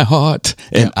break my heart,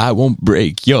 and I won't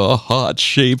break your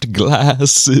heart-shaped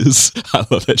glasses. I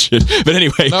love that shit. But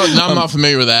anyway, No, I'm not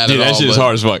familiar with that dude, at all. that shit is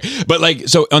hard as fuck. But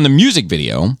so on the music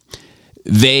video,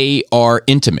 they are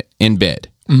intimate in bed,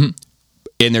 and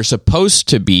they're supposed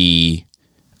to be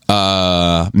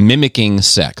mimicking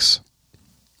sex.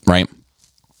 right?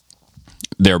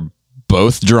 They're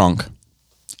both drunk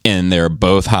and they're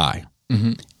both high.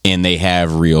 And they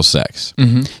have real sex.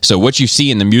 So what you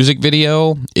see in the music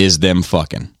video is them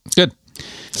fucking. It's good.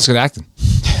 It's good acting.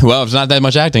 Well, it's not that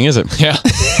much acting, is it? Yeah.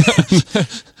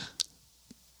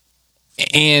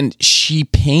 And she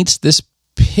paints this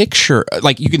picture,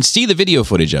 like you can see the video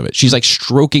footage of it. She's like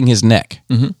stroking his neck.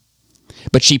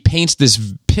 But she paints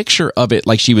this picture of it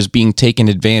like she was being taken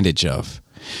advantage of.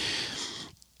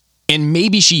 And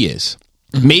maybe she is.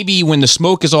 Maybe when the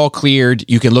smoke is all cleared,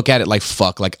 you can look at it like,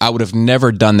 fuck, like I would have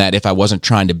never done that if I wasn't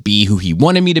trying to be who he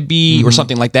wanted me to be or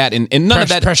something like that. And none of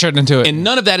that pressured into it. And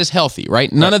none of that is healthy,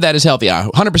 right? None of that is healthy. I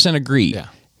 100% agree. Yeah.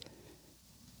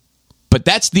 But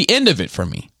that's the end of it for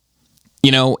me.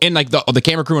 You know, and like the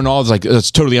camera crew and all is like,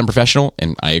 it's totally unprofessional.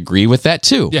 And I agree with that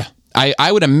too. Yeah. I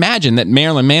would imagine that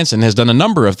Marilyn Manson has done a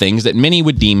number of things that many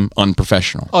would deem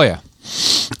unprofessional. Oh, yeah.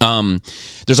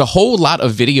 There's a whole lot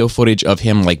of video footage of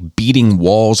him like beating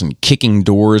walls and kicking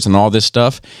doors and all this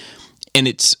stuff. And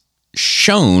it's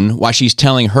shown while she's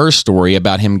telling her story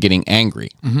about him getting angry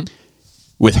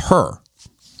with her.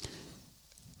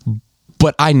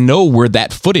 But I know where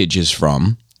that footage is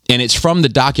from. And it's from the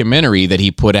documentary that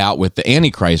he put out with the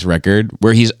Antichrist record,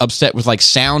 where he's upset with like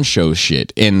sound show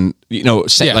shit and, you know,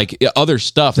 like other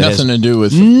stuff. That Nothing to do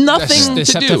with nothing to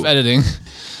deceptive do. editing.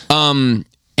 And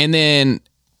then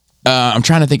I'm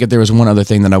trying to think if there was one other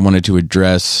thing that I wanted to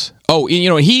address. Oh, you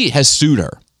know, he has sued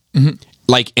her.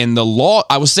 Like in the law,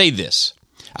 I will say this.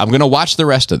 I'm going to watch the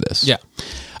rest of this. Yeah.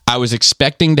 I was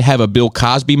expecting to have a Bill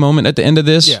Cosby moment at the end of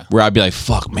this, Yeah. where I'd be like,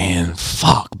 fuck, man,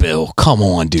 fuck, Bill, come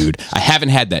on, dude. I haven't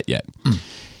had that yet.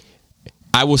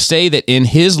 I will say that in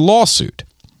his lawsuit,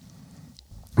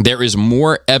 there is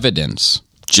more evidence,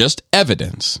 just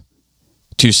evidence,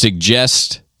 to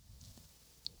suggest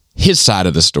his side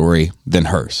of the story than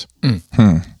hers.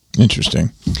 Interesting.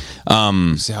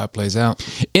 See how it plays out.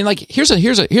 And like, here's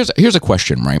a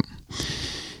question, right?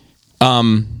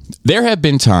 There have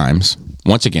been times,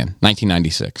 once again,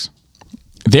 1996.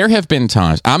 There have been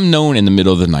times I'm known in the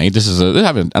middle of the night.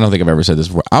 I don't think I've ever said this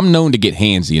before. I'm known to get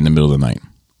handsy in the middle of the night.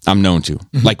 I'm known to,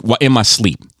 like in my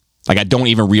sleep. Like I don't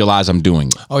even realize I'm doing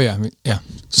it. Oh, yeah. I mean, yeah.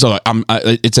 So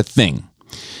it's a thing.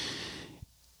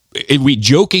 We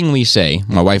jokingly say,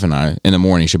 my wife and I, in the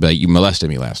morning, she'll be like, you molested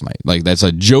me last night. Like, that's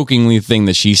a jokingly thing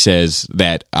that she says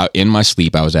that in my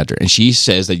sleep I was at her. And she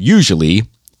says that usually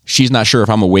she's not sure if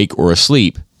I'm awake or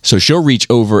asleep. So she'll reach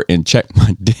over and check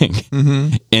my dick.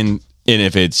 And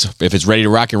if it's ready to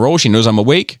rock and roll, she knows I'm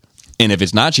awake. And if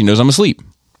it's not, she knows I'm asleep.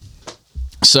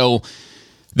 So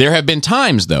there have been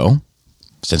times, though,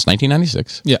 since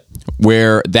 1996, Yeah.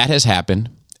 where that has happened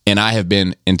and I have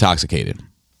been intoxicated.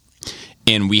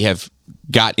 And we have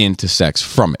got into sex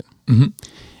from it. And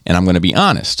I'm going to be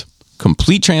honest,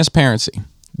 complete transparency.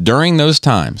 During those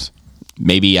times,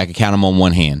 maybe I could count them on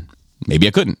one hand. Maybe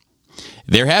I couldn't.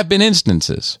 There have been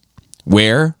instances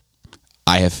where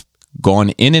I have gone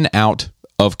in and out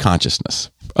of consciousness,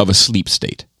 of a sleep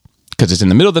state. Because it's in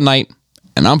the middle of the night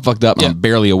and I'm fucked up and I'm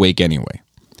barely awake anyway.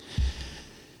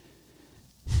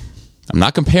 I'm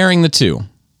not comparing the two.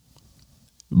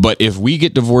 But if we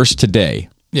get divorced today,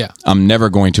 Yeah. I'm never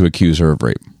going to accuse her of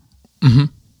rape.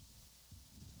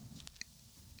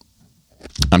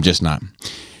 I'm just not.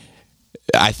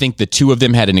 I think the two of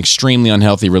them had an extremely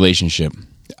unhealthy relationship.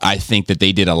 I think that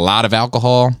they did a lot of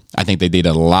alcohol. I think they did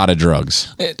a lot of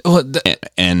drugs.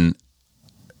 And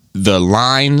the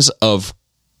lines of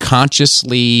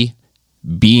consciously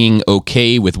being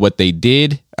okay with what they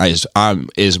did is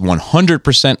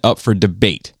 100% up for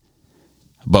debate.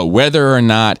 But whether or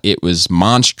not it was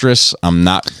monstrous,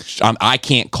 I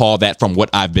can't call that from what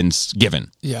I've been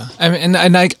given. Yeah. I mean,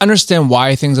 and I understand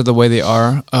why things are the way they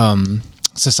are,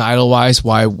 societal wise,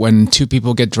 why when two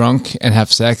people get drunk and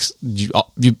have sex,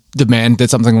 the man did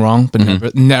something wrong,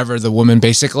 but never the woman,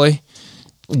 basically.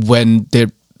 When they,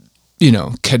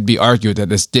 could be argued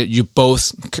that you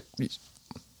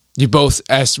both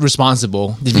as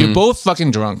responsible. If you're both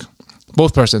fucking drunk,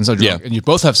 both persons are drunk, and you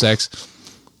both have sex.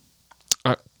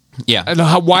 Yeah. And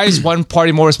why is one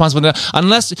party more responsible than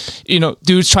unless,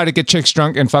 dudes try to get chicks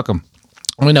drunk and fuck them.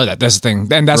 We know that. That's the thing.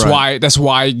 And that's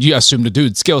why you assume the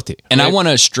dude's guilty. And right? I want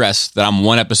to stress that I'm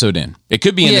one episode in. It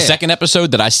could be in the second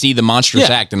episode that I see the monstrous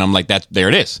act and I'm like, there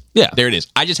it is. Yeah. There it is.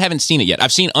 I just haven't seen it yet.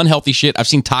 I've seen unhealthy shit. I've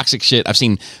seen toxic shit. I've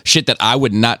seen shit that I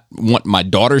would not want my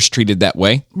daughters treated that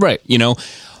way. Right.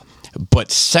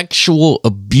 But sexual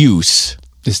abuse...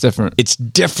 It's different. It's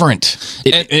different.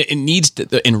 It needs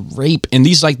to, and rape and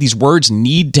these words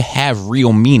need to have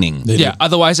real meaning. Yeah.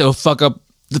 Otherwise, it will fuck up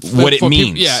what it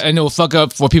means. And it will fuck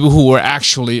up for people who were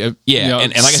actually and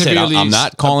like I said, I'm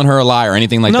not calling her a lie or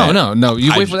anything like that. No.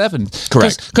 You wait for the evidence.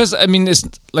 Correct. Because I mean, it's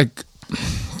like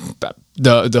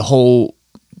the whole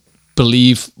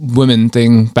believe women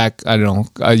thing back. I don't know,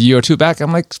 a year or two back.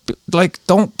 I'm like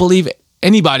don't believe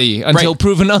anybody until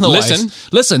proven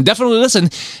otherwise. Listen, definitely listen,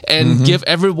 and give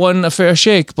everyone a fair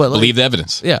shake. But believe the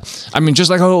evidence. Yeah, I mean,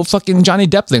 just like a whole fucking Johnny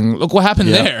Depp thing. Look what happened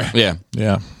there. Yeah.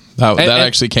 That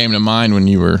actually came to mind when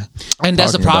you were. And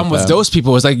that's the problem with those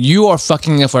people. Is like you are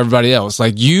fucking it for everybody else.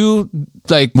 Like you,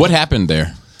 like what happened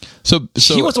there? So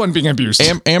he was the one being abused.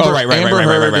 Amber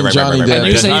Heard and Johnny Depp.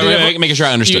 You say making sure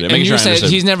I understood it. And you said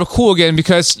he's never cool again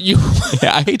because you.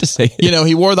 Yeah, I hate to say it. You know,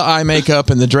 he wore the eye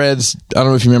makeup and the dreads. I don't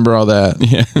know if you remember all that.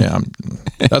 Yeah.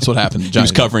 That's what happened. He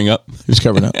was covering up. He was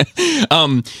covering up.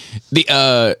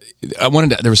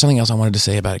 There was something else I wanted to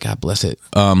say about it. God bless it.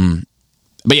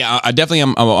 But yeah, I definitely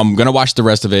I'm gonna watch the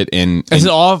rest of it. And is it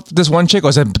all this one chick, or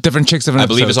is it different chicks? Different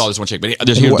episodes? I believe it's all this one chick. But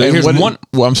here's one.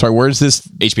 Well, I'm sorry. Where's this?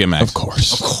 HBO Max, of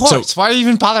course. So why do you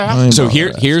even bother? So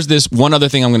here's this one other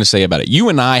thing I'm going to say about it. You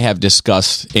and I have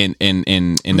discussed in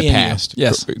the past.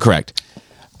 Yes, correct.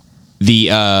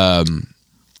 The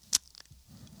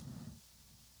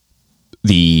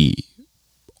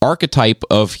archetype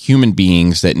of human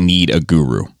beings that need a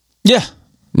guru. Yeah.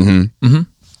 I'm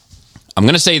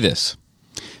going to say this.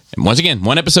 And once again,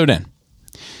 one episode in.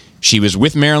 She was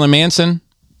with Marilyn Manson.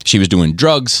 She was doing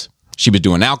drugs. She was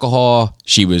doing alcohol.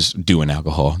 She was doing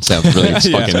alcohol. Sounds really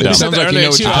fucking dumb. Sounds like you know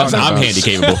what you're talking about. I'm handy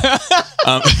capable.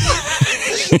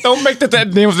 Don't make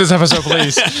that name of this episode,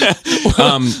 please.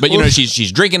 But you know,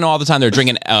 she's drinking all the time. They're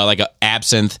drinking like a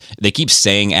absinthe. They keep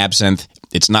saying absinthe.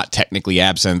 It's not technically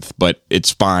absinthe, but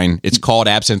it's fine. It's called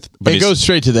absinthe. But it goes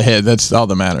straight to the head. That's all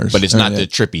that matters. But it's not the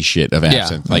trippy shit of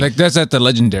absinthe. Yeah, like that's at the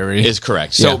legendary. Is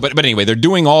correct. So, but anyway, they're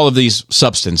doing all of these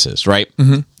substances, right?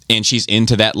 And she's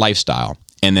into that lifestyle.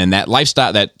 And then that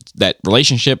lifestyle, that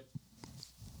relationship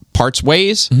parts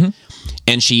ways.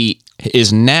 And she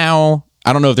is now,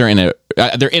 I don't know if they're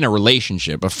in a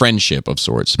relationship, a friendship of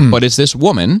sorts, but it's this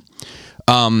woman,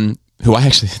 who I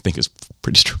actually think is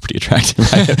pretty attractive.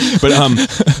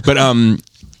 But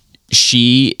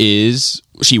she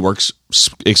works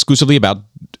exclusively about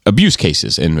abuse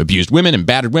cases and abused women and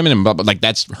battered women and blah, blah, like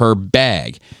that's her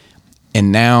bag.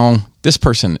 And now this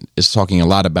person is talking a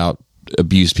lot about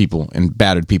abused people and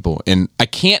battered people, and I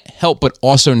can't help but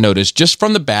also notice just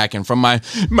from the back and from my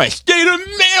state of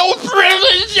male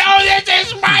privilege, this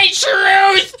is my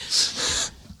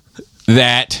truth,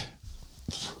 that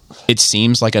it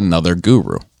seems like another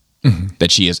guru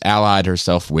that she has allied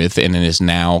herself with and is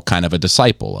now kind of a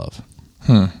disciple of.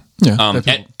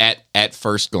 At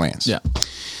first glance. Yeah.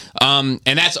 And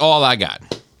that's all I got.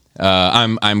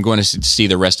 I'm going to see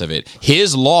the rest of it.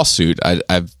 His lawsuit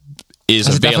is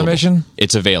available. Defamation?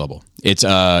 It's available. It's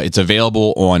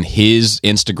available on his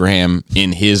Instagram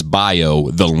in his bio.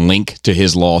 The link to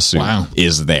his lawsuit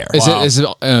is there. Is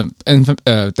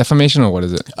it defamation or what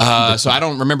is it? So I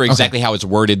don't remember exactly how it's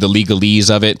worded, the legalese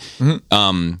of it.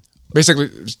 Basically,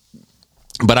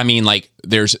 but I mean, like,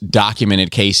 there's documented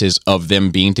cases of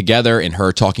them being together and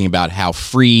her talking about how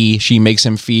free she makes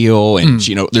him feel, and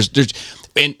you know, there's.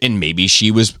 And maybe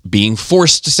she was being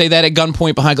forced to say that at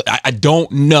gunpoint behind. I don't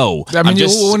know. I mean,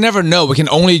 we'll never know. We can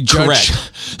only judge.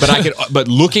 Correct. But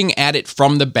looking at it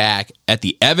from the back, at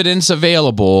the evidence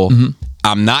available,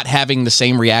 I'm not having the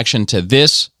same reaction to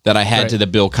this that I had to the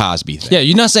Bill Cosby thing. Yeah,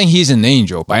 you're not saying he's an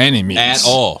angel by any means. At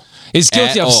all. He's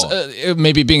guilty of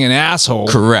maybe being an asshole.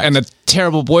 Correct. And a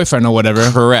terrible boyfriend or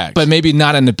whatever. Correct. But maybe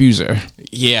not an abuser.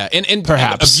 Yeah. And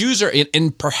perhaps. Abuser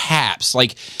and perhaps.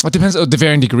 Like, it depends on the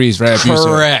varying degrees, right?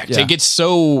 Correct. Yeah. It gets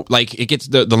so, like,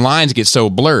 the lines get so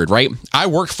blurred, right? I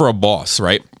worked for a boss,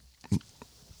 right?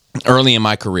 Early in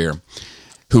my career,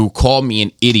 who called me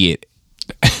an idiot.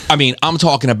 I mean, I'm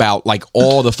talking about like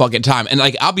all the fucking time. And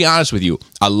like, I'll be honest with you,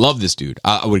 I love this dude.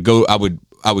 I would go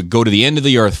to the end of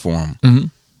the earth for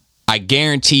him. I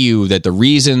guarantee you that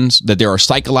there are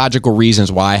psychological reasons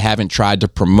why I haven't tried to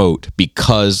promote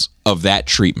because of that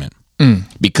treatment.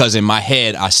 Because in my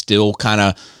head, I still kind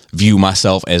of view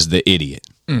myself as the idiot.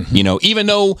 You know, even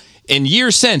though in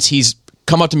years since he's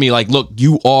come up to me like, look,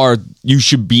 you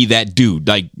should be that dude.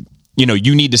 Like, you know,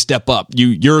 you need to step up.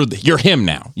 You're him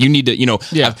now. You need to, you know,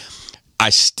 I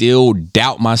still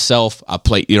doubt myself. I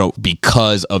play, you know,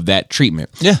 because of that treatment.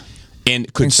 Yeah.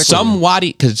 And could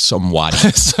somebody, all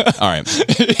right.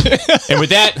 And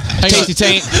with that, Tasty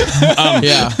Taint.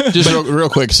 Just real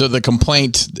quick. So the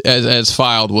complaint as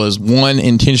filed was 1,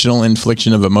 intentional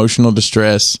infliction of emotional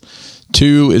distress.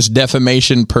 2 is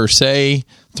defamation per se.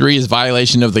 3 is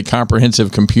violation of the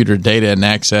Comprehensive Computer Data and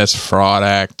Access Fraud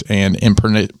Act and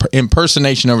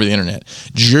impersonation over the internet.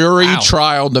 Jury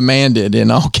trial demanded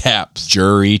in all caps.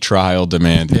 Jury trial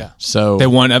demanded. Yeah. So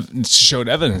They showed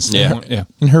evidence. Yeah. Yeah.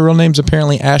 and her real name's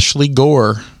apparently Ashley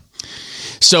Gore.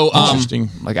 So, Interesting.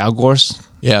 Like Al Gore's.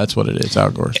 Yeah, that's what it is.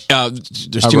 Al Gore's.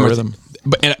 there's two more. Algorithm.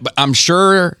 But I'm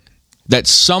sure that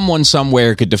someone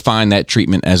somewhere could define that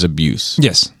treatment as abuse.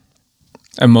 Yes.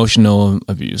 Emotional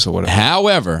abuse or whatever.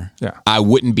 However, Yeah. I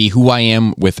wouldn't be who I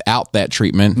am without that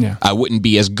treatment. Yeah. I wouldn't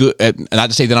be as good, not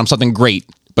to say that I'm something great,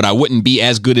 but I wouldn't be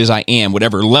as good as I am,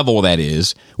 whatever level that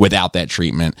is, without that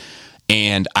treatment.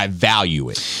 And I value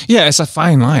it. Yeah, it's a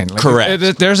fine line. Like,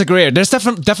 Correct. There's a gray area. There's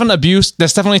definite abuse.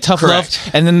 There's definitely tough Correct.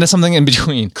 love, and then there's something in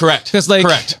between. Correct. Because like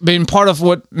Correct. being part of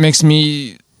what makes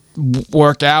me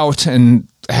work out and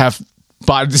have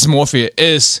body dysmorphia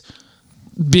is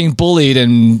being bullied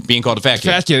and Being called a fat kid.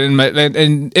 fat kid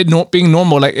and it not being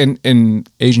normal. Like in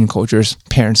Asian cultures,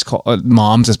 parents call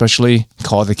moms especially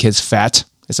call the kids fat.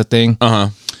 It's a thing.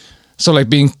 So like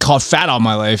being called fat all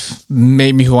my life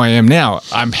made me who I am now.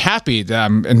 I'm happy that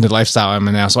I'm in the lifestyle I'm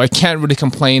in now. So I can't really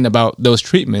complain about those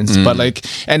treatments. But like,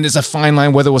 and it's a fine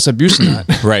line whether it was abuse or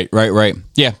not. Right.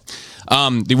 Yeah.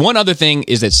 The one other thing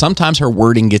is that sometimes her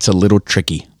wording gets a little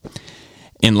tricky.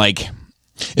 And like,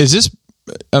 Is this?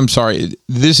 I'm sorry.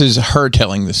 This is her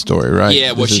telling the story, right?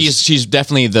 yeah, well, This is- she's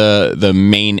definitely the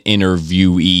main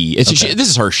interviewee. This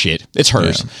is her shit. It's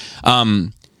hers. Yeah.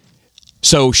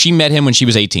 So she met him when she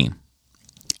was 18,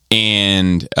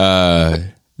 and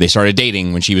they started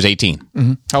dating when she was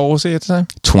 18, How old was he at the time?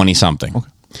 20 something.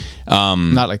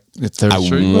 Not like it's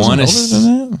 33.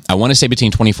 I want to say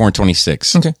between 24 and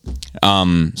 26. Okay.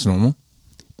 It's normal.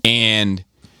 And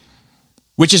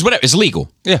which is whatever, it's legal.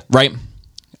 Yeah. Right.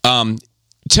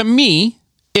 To me,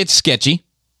 it's sketchy,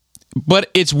 but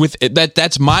it's with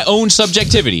that's my own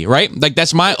subjectivity, right? Like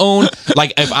that's my own,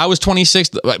 like if I was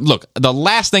 26, look, the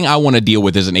last thing I want to deal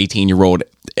with is an 18-year-old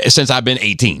since I've been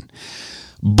 18.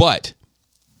 But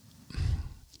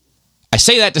I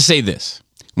say that to say this.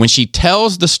 When she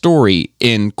tells the story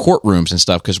in courtrooms and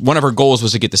stuff, because one of her goals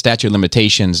was to get the statute of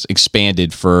limitations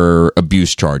expanded for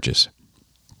abuse charges.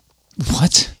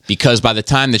 What? Because by the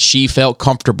time that she felt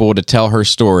comfortable to tell her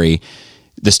story,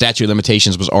 the statute of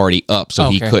limitations was already up, so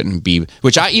he Okay. couldn't be.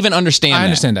 Which I even understand. I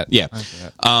understand that. Yeah.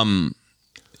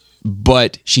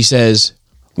 But she says,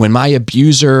 when my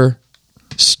abuser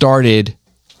started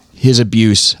his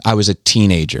abuse, I was a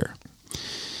teenager.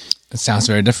 It sounds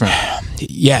very different.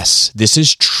 Yes, this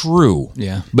is true.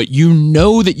 Yeah. But you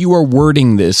know that you are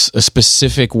wording this a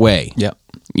specific way. Yeah.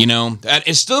 You know,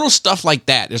 it's little stuff like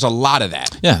that. There's a lot of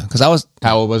that. Yeah, because I was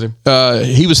How old was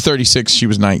he? He was 36. She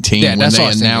was 19 Yeah, when that's they what I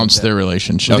was thinking, announced that- their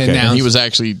relationship. They And he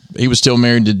announced- was still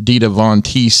married to Dita Von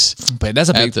Teese but that's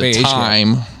a big, at the big age gap.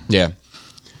 time. Yeah.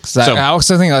 'Cause So- I was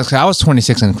thinking I was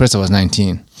 26 and Krista was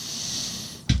 19.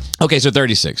 Okay, so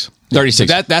 36. 36.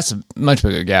 That's a much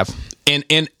bigger gap.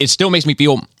 and it still makes me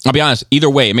feel, I'll be honest, either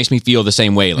way, it makes me feel the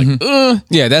same way. Like,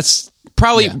 Yeah, that's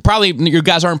probably your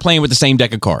guys aren't playing with the same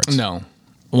deck of cards. no.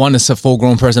 One is a full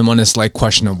grown person, one is like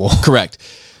questionable. Correct.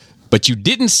 But you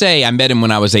didn't say I met him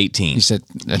when I was 18. You said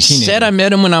a You teenager. said I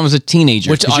met him when I was a teenager.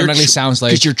 Which 'Cause you're automatically sounds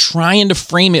like- because you're trying to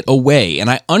frame it away, and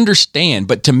I understand.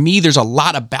 But to me, there's a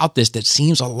lot about this that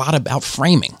seems a lot about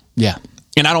framing, Yeah.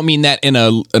 and I don't mean that in a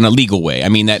legal way. I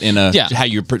mean that in a Yeah. how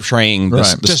you're portraying the,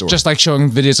 Right. the story. Just like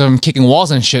showing videos of him kicking walls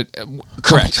and shit.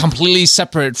 Correct. Completely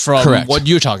separate from Correct. what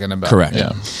you're talking about. Correct.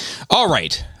 Yeah. All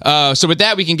right. So with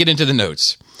that, we can get into the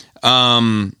notes.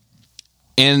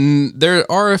 And there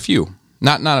are a few,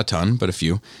 not a ton, but a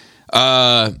few.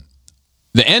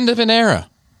 The end of an era.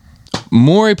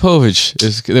 Maury Povich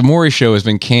the Maury Show has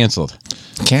been canceled.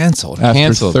 Canceled. After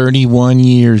Canceled. 31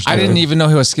 years. I didn't Joe. even know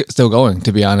he was still going,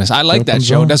 to be honest. I like that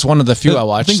show. That's one of the few I I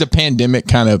watched. think the pandemic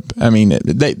kind of,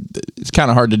 it's kind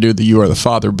of hard to do the You Are the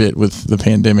Father bit with the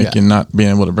pandemic Yeah. and not being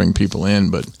able to bring people in,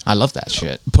 but I love that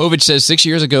shit. Povich says, 6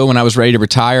 years ago when I was ready to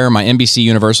retire, my NBC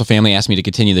Universal family asked me to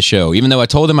continue the show. Even though I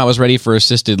told them I was ready for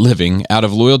assisted living, out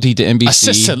of loyalty to NBC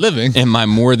Assisted living? and my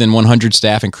more than 100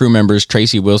 staff and crew members,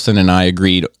 Tracy Wilson and I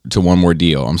agreed to one more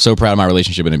deal. I'm so proud of my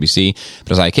relationship with NBC,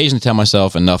 but as I occasionally tell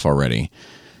myself, enough already.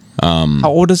 How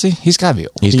old is he? He's got to be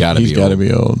old. He's got to be he's got to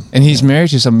be old. And he's married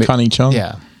to somebody. Connie Chung?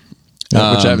 Yeah.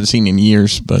 which I haven't seen in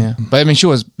years. But Yeah, but I mean, she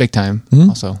was big time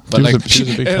also. But She was like, a- she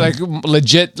was a big time. like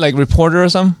legit, like reporter or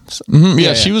something.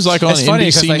 yeah, she was like on It's funny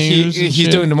 'cause, NBC like, News. and he's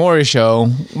shit. doing the Maury show.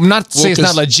 I'm not to say it's not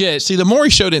 'cause- legit. See, the Maury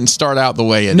show didn't start out the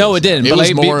way it No, is it didn't, now. It but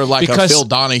was like, more like a because- Phil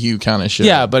Donahue kind of show.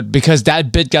 Yeah, but because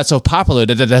that bit got so popular,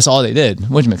 that's all they did,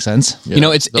 which makes sense. Yeah. You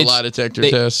know, it's the lie detector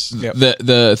test.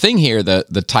 The thing here,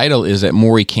 the title is that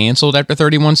Maury canceled after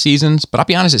 31 seasons, but I'll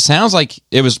be honest, it sounds like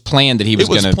it was planned that he was It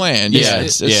was going to planned, yeah.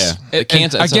 It's-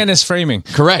 Again, it's framing.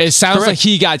 Correct. It sounds Correct. like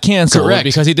he got canceled Correct.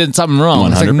 because he did something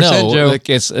wrong. It's like 100%, no, Joe. like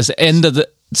it's the end of the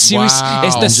series. Wow,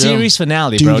 It's the Joe. series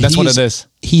finale, bro. That's what it is.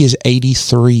 He is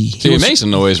 83. Dude, make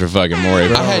some noise for fucking Maury.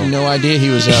 I had no idea he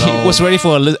was that He old. was ready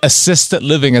for assisted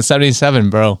living at 77,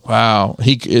 bro. Wow.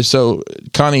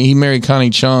 He married Connie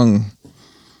Chung,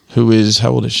 who is,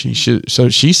 how old is she? So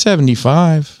she's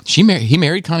 75. He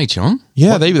married Connie Chung?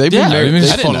 Yeah, they've been Yeah, married. I mean, I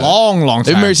for didn't a know. long, long They've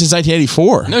time. been married since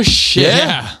 1984. No shit.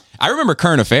 Yeah. I remember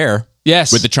Current Affair.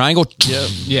 Yes. With the triangle.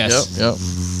 Yes. Yep.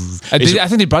 I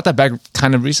think they brought that back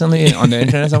kind of recently on the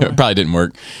internet somewhere. It probably didn't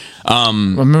work.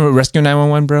 Remember Rescue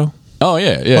 911, bro? Oh,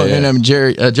 yeah. Yeah. Oh, yeah. and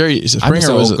Jerry I miss Springer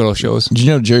the was. old girl shows. Did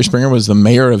you know Jerry Springer was the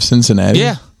mayor of Cincinnati?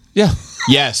 Yeah.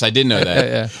 Yes, I did know that.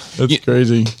 Yeah. That's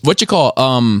crazy. What you call,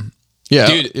 Yeah,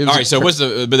 dude, it was all right, so what's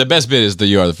the best bit is the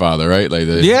You Are the Father, right? Like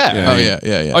the Yeah. Oh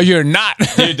yeah. Oh, you're not.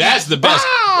 Dude, that's the best.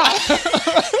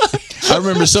 I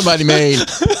remember somebody made.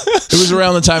 It was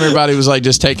around the time everybody was like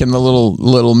just taking the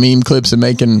little meme clips and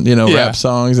making Yeah. rap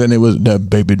songs, and it was that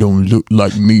baby don't look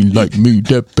like me.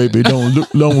 That baby don't look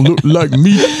like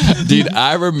me. Dude,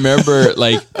 I remember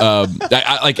like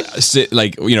especially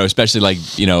like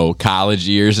college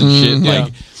years and shit,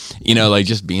 like like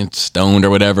just being stoned or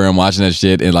whatever and watching that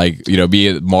shit, and like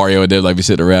be Mario and Dave like be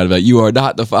sitting around and be like, you are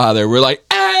not the father. We're like,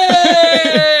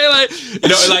 hey, like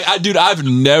dude, I've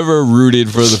never rooted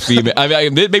for the female. I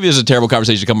mean, maybe this is a terrible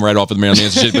conversation coming right off of the Marilyn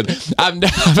Manson shit, but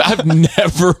I've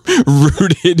never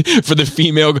rooted for the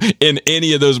female in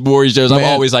any of those Maury shows. I'm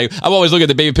Man. always looking at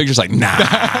the baby pictures like,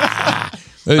 nah.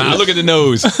 Nah, look at the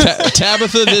nose.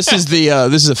 Tabitha, this is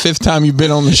the fifth time you've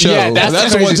been on the show. Yeah, that's the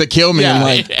crazy. ones that kill me. Yeah. I'm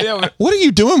like, what are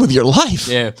you doing with your life?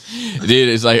 Yeah, dude,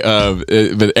 it's like,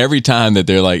 but every time that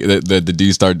they're like the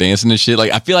dudes start dancing and shit,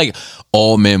 like I feel like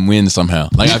all men win somehow.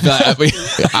 Like I feel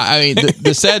like I mean,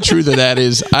 the sad truth of that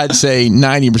is, I'd say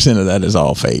 90% of that is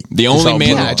all fake. the It's only all man,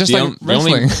 put Yeah, on. just the, like the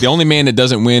only wrestling. the only man that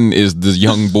doesn't win is the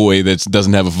young boy that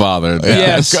doesn't have a father.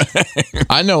 Yes.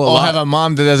 I know a Or lot. have a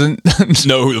mom that doesn't.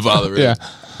 know who the father is. Yeah.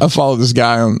 I follow this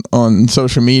guy on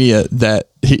social media that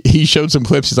he showed some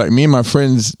clips. He's like, me and my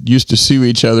friends used to sue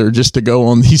each other just to go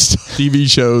on these TV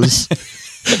shows.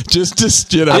 just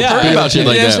to, Yeah, I've heard about shit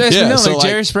like that. Yeah, like so like-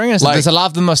 Jerry Springer. like- There's a lot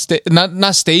of them are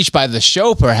not staged by the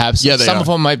show, perhaps. Yeah, they some are. of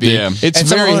them might be. Yeah. It's and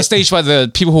some of very- them are staged by the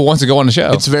people who want to go on the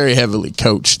show. It's very heavily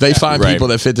coached. They find right. people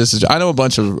that fit this. I know a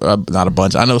bunch of, not a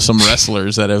bunch. I know some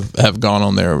wrestlers that have gone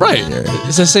on there. Right.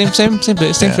 It's the same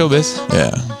showbiz.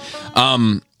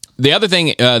 Yeah. The other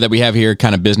thing that we have here,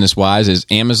 kind of business wise, is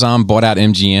Amazon bought out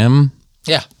MGM.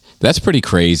 Yeah. That's pretty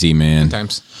crazy, man.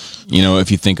 Times.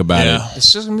 If you think about Yeah. it.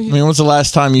 It's just gonna be. I mean, what's the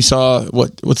last time you saw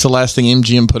what's the last thing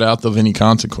MGM put out of any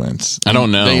consequence? I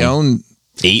don't know. They own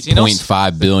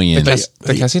 $8.5 billion.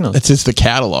 the casinos. It's just the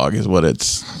catalog is what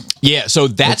it's. Yeah, so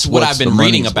that's what what's I've been the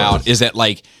reading money's about worth. is that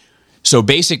so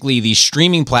basically these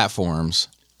streaming platforms,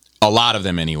 a lot of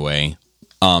them anyway,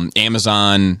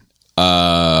 Amazon,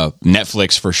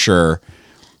 Netflix for sure,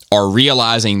 are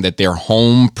realizing that their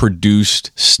home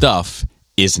produced stuff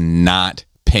is not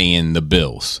paying the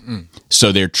bills.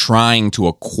 So they're trying to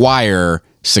acquire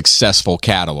successful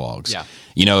catalogs. Yeah.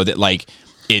 That like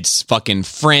it's fucking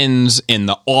Friends in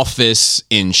The Office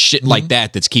and shit like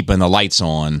that's keeping the lights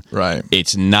on. Right.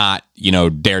 It's not,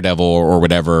 Daredevil or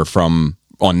whatever from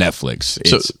on Netflix.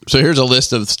 It's, So here's a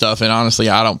list of stuff, and honestly,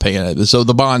 I don't pay it. So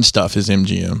the Bond stuff is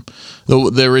MGM.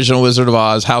 The original Wizard of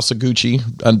Oz, House of Gucci.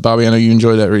 And Bobby, I know you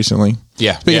enjoyed that recently.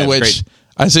 Yeah. Speaking Yeah, of it's which, great.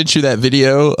 I sent you that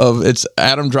video of it's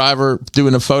Adam Driver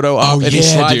doing a photo op, and he yeah,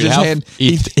 slides dude. his How- hand.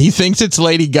 He thinks it's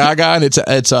Lady Gaga, and it's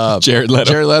Jared Leto.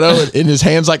 Jared Leto, and his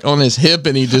hand's like on his hip,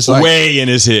 and he just like way in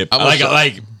his hip. was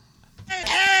like-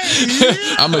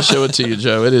 I'm gonna show it to you,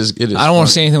 Joe. It is. I don't want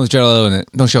to see anything with Jared Leto in it.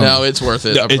 Don't show No, me. it's worth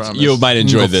it. I promise. you might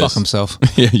enjoy Go this. fuck himself.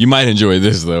 Yeah, you might enjoy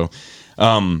this though.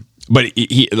 But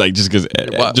he like just because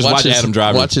just watch his, Adam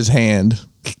Driver. Watch his hand.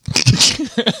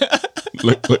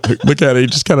 Look at it. He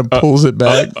just kind of pulls it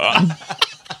back.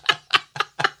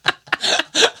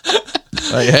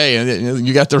 Like, hey,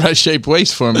 you got the right shaped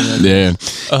waist for me. Yeah.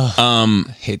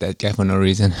 Hate that guy for no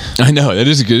reason. I know that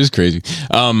is good. It's crazy.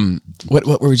 What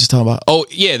were we just talking about? Oh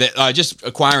yeah, that just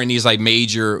acquiring these like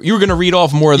major. You were going to read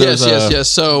off more of those. Yes.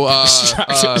 So,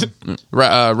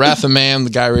 Wrath of Man, the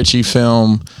Guy Ritchie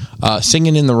film,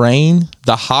 Singing in the Rain,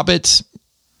 The Hobbit.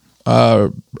 I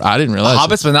didn't realize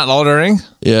Hobbits, but not Lord of the Ring.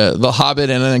 Yeah, The Hobbit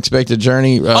and Unexpected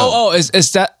Journey.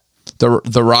 Is that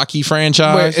the Rocky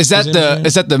franchise? Wait, is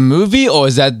that the movie or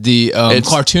is that the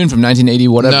cartoon from 1980?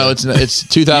 Whatever. No, it's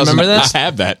 2000. Remember that? I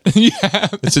have that. Yeah,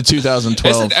 it's a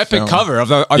 2012. It's an epic film. cover of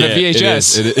the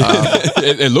VHS.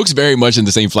 It looks very much in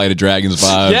the same Flight of Dragons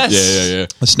vibe. Yes. Yeah.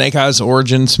 A Snake Eyes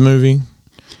Origins movie.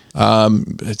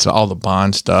 It's all the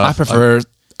Bond stuff. I prefer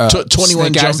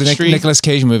 21 Jump Street. Nicolas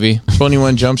Cage movie.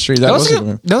 21 Jump Street. That was a good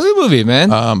movie. That was a good movie,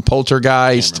 man.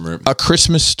 Poltergeist. A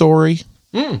Christmas Story.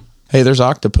 Hey, there's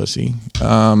Octopussy.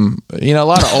 A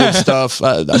lot of old stuff.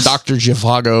 Dr.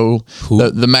 Zhivago.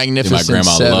 The Magnificent My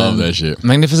grandma Seven. loved that shit.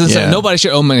 Magnificent Yeah. Seven. Nobody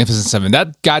should own Magnificent Seven.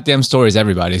 That goddamn story is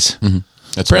everybody's.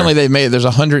 That's Apparently, fair. there's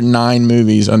 109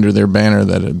 movies under their banner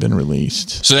that have been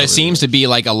released. So that seems to be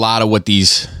like a lot of what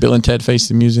these Bill and Ted Face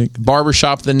the Music.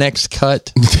 Barbershop, The Next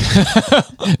Cut.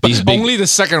 big Only the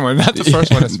second one, not the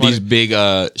first one. Is funny. these big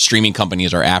streaming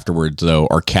companies are afterwards though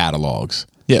are catalogs.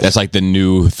 Yeah. That's like the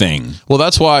new thing. Well,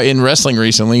 that's why in wrestling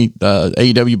recently,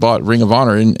 AEW bought Ring of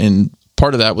Honor, and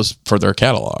part of that was for their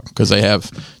catalog because they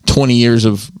have 20 years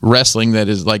of wrestling that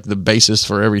is like the basis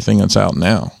for everything that's out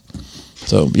now.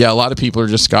 So, yeah, a lot of people are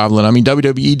just scoffing. I mean,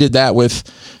 WWE did that with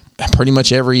pretty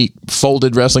much every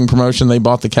folded wrestling promotion. They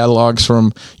bought the catalogs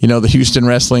from, the Houston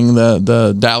Wrestling,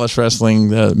 the Dallas Wrestling,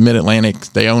 the Mid-Atlantic.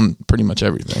 They own pretty much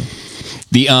everything.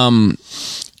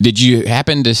 Did you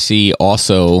happen to see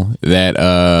also that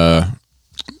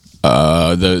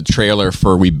the trailer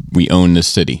for We Own This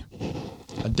City?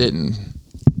 I didn't.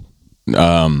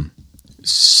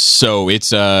 So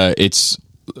it's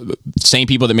same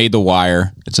people that made The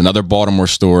Wire. It's another Baltimore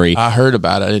story. I heard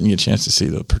about it. I didn't get a chance to see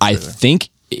the trailer. I think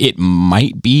it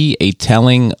might be a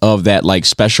telling of that like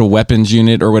special weapons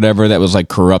unit or whatever that was like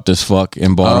corrupt as fuck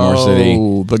in Baltimore City.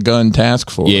 Oh, the gun task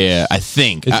force. Yeah, I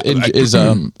think. Is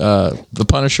the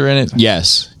Punisher in it?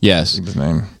 Yes. His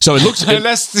name. So it looks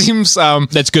that seems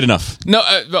that's good enough. no,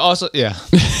 but also yeah.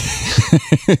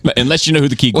 Unless you know who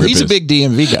the key group Well, he's is. a big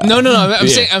DMV guy. No.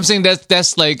 I'm saying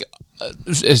that's like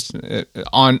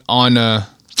on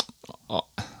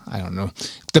I don't know.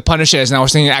 The Punisher is now. I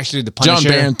was thinking actually the Punisher.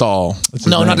 John Barenthal. That's his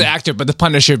No, name. not the actor, but the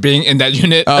Punisher being in that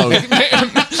unit. Oh.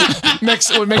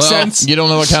 would make sense. You don't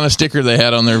know what kind of sticker they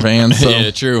had on their van. So.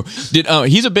 Yeah, true. Did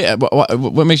he's a big?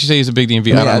 What makes you say he's a big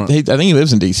DMV? I I don't know. think he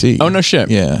lives in DC. Oh, no shit.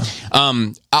 Yeah.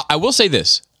 I will say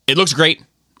this: it looks great.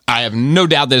 I have no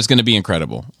doubt that it's going to be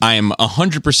incredible. I am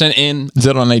 100% in. Is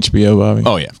that on HBO, Bobby?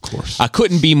 Oh yeah, of course. I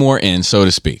couldn't be more in, so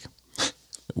to speak.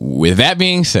 With that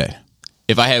being said,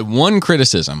 if I had one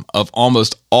criticism of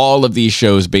almost all of these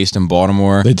shows based in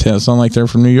Baltimore, They sound like they're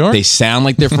from New York. they sound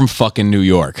like they're from fucking New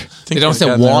York. They don't I've say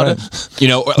gotten that water.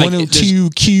 right. Like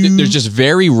 102Q. there's just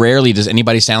very rarely does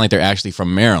anybody sound like they're actually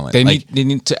from Maryland. They Like,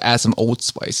 need to add some Old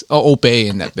Spice. Old Bay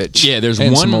in that bitch. yeah, there's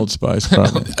and one some Old Spice,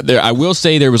 probably. There, I will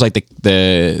say there was like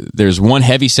there's one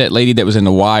heavy set lady that was in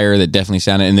The Wire that definitely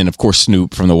sounded, and then of course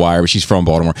Snoop from The Wire, but she's from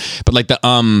Baltimore. But like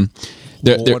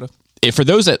for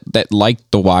those that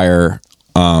like The Wire,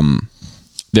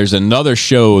 there's another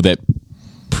show that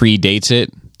predates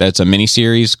it. That's a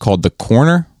miniseries called The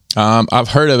Corner. I've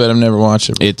heard of it. I've never watched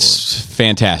it before. It's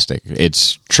fantastic.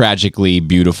 It's tragically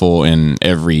beautiful in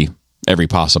every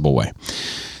possible way.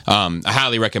 I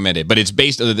highly recommend it. But it's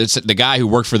based on the guy who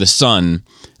worked for the Sun,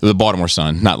 the Baltimore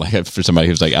Sun, not like for somebody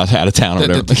who's like out of town or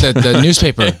whatever. The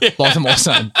newspaper, Baltimore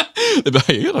Sun. How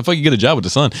the fuck you get a job with the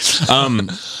Sun?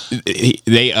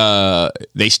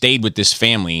 They stayed with this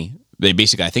family. They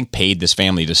basically, I think, paid this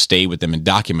family to stay with them and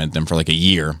document them for like a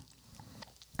year.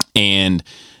 And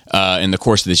in the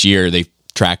course of this year, they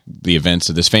track the events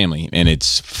of this family, and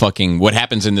it's fucking what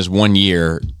happens in this 1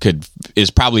 year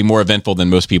is probably more eventful than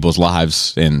most people's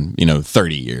lives in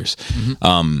 30 years.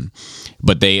 Mm-hmm.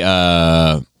 But they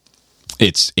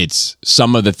it's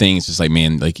some of the things. It's like,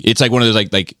 man, like it's like one of those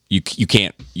like you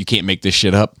can't make this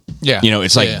shit up. Yeah,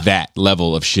 it's like that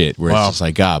level of shit where it's just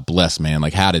like, God bless, man.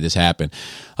 Like, how did this happen?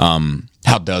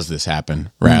 How does this happen?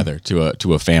 Rather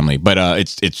to a family, but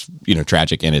it's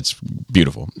tragic, and it's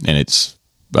beautiful, and it's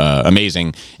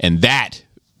amazing, and that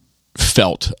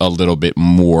felt a little bit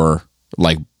more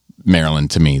like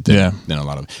Maryland to me than a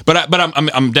lot of it. But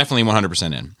I'm definitely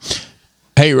 100% in.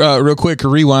 Hey, real quick,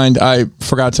 rewind. I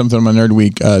forgot something on my Nerd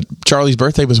Week. Charlie's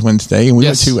birthday was Wednesday, and we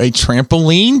went to a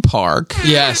trampoline park.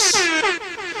 Yes.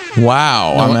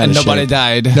 Wow. I'm out and of nobody shape.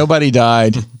 died. Nobody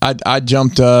died. I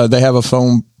jumped. They have a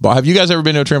foam ball. Have you guys ever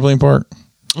been to a trampoline park?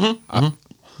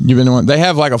 You've been to one? They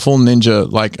have like a full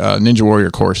ninja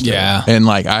warrior course. There. Yeah. And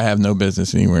like I have no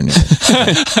business anywhere near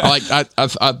it. I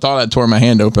thought I tore my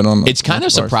hand open on. It's kind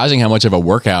of surprising how much of a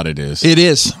workout it is. It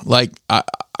is like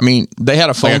I mean, they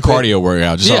had a foam like a cardio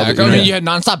workout. Just all Yeah, the- I mean, you had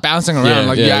nonstop bouncing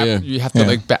around. Yeah, You have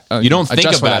to you don't think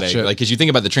adjust for about that it, shit. like, because you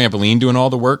think about the trampoline doing all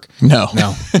the work. No.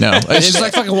 It's just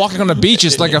like fucking walking on the beach.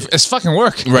 It's like it's fucking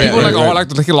work. Right, People are like, right, I right. like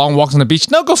to take long walks on the beach.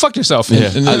 No, go fuck yourself.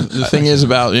 And the thing is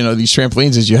about these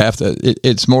trampolines is you have to.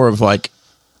 It's more of like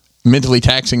mentally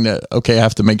taxing that. Okay, I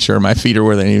have to make sure my feet are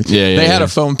where they need. Yeah, they had a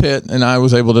foam pit, and I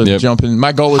was able to jump in.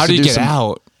 My goal was How to do you do get some,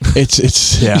 out?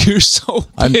 It's yeah. You're so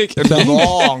big and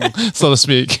long, so to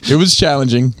speak. It was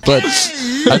challenging, but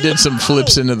I did some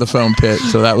flips into the foam pit,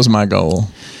 so that was my goal.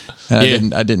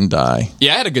 And I didn't die.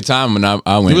 Yeah, I had a good time when I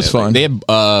went. It was fun. They had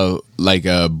like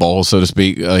a ball, so to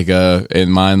speak, like in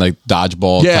mine, like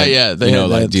dodgeball. Yeah, type, yeah, they You know, had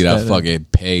like that- dude, I that- fucking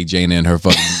pegged Jana in her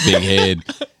fucking big head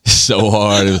so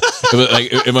hard. It was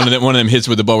like one of them hits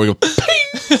with the ball, where you go,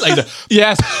 ping! Like the,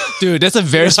 Yes, dude, that's a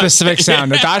very specific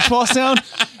sound. The dodgeball sound,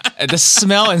 the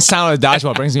smell and sound of the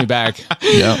dodgeball brings me back.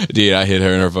 Yeah, dude, I hit her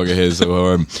in her fucking head so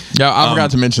hard. yeah. I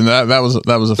forgot to mention that. That was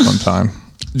a fun time.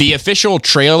 The official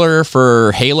trailer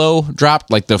for Halo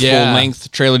dropped, like the Yeah. full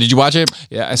length trailer. Did you watch it?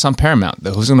 Yeah, it's on Paramount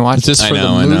though. Who's gonna watch Is this this? for I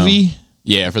the know. movie?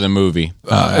 Yeah, for the movie.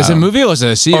 Is it a movie or is it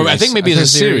a series? Or I think maybe it's a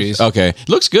series. Okay,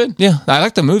 looks good. Yeah, I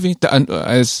like the movie.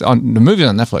 It's on the movie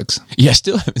on Netflix. Yeah,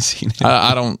 still haven't seen it.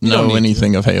 I don't don't know need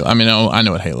anything of Halo. I mean, I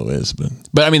know what Halo is, but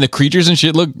But I mean, the creatures and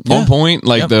shit look on point.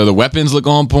 Like the weapons look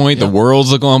on point. The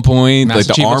worlds look on point. Master like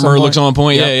the Chief looks armor on looks on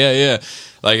point. point. Yeah.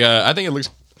 Like I think it looks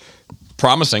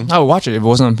promising. I would watch it if it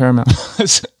wasn't on Paramount.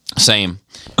 Same.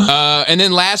 And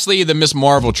then lastly, the Miss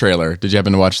Marvel trailer. Did you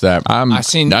happen to watch that? I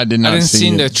didn't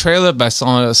see the it. trailer, but I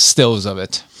saw stills of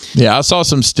it. Yeah, I saw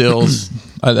some stills.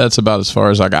 That's about as far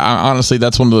as I got. Honestly,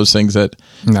 that's one of those things that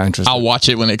I'm not interested. I'll watch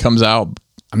it when it comes out,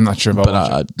 I'm not sure about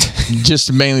but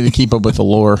just mainly to keep up with the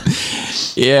lore.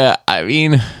 Yeah, I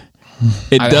mean,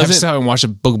 it I doesn't. haven't watched a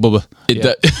book. Bubba. It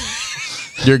Yeah.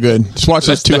 You're good. Just watch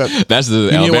those two. That's the need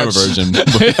to Alabama watch- version.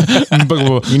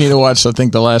 You need to watch, I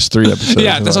think, the last 3 episodes.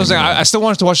 Yeah, that's what I'm saying. I still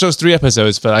wanted to watch those 3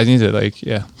 episodes, but I need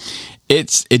to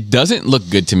It doesn't look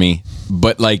good to me.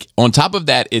 But like on top of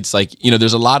that, it's like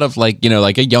there's a lot of like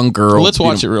like a young girl. Let's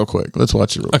watch it real quick. Let's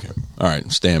watch it real quick. All right,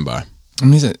 stand by. I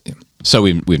mean, So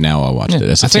we've now all watched it.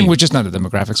 As a I think team. we're just not the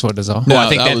demographics for it is all. Well, I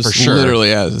think that was for sure.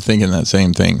 Literally, I was thinking that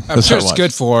same thing. I'm That's sure what I it's watched.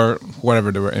 good for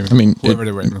whatever they were aiming. I mean, whoever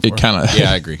they were aiming for. it kind of.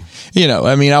 Yeah, I agree.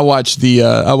 I mean, I watched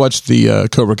the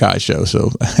Cobra Kai show, so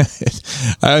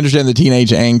I understand the teenage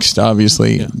angst.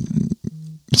 Obviously,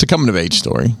 it's a coming of age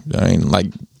story. I mean, like,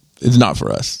 it's not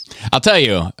for us. I'll tell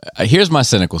you. Here's my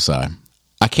cynical side.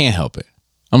 I can't help it.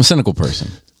 I'm a cynical person.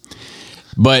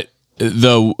 But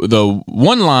the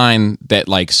one line that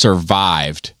like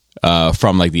survived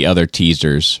from like the other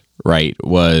teasers, right,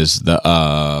 was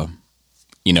the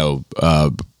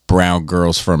brown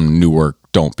girls from Newark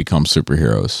don't become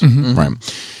superheroes, right?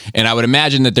 And I would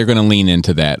imagine that they're going to lean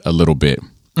into that a little bit.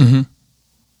 And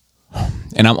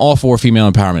I'm all for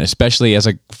female empowerment, especially as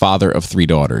a father of 3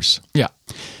 daughters. Yeah.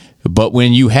 But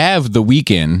when you have The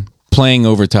Weeknd playing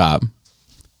over top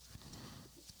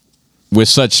with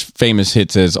such famous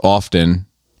hits as Often,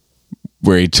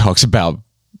 where he talks about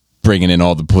bringing in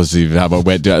all the pussy, how about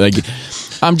wet, like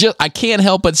I can't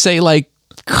help but say, like,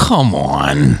 come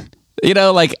on.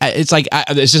 Like it's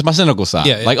just my cynical side.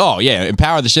 Yeah, yeah. Like, oh yeah,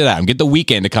 empower the shit out of them. Get The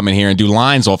Weeknd to come in here and do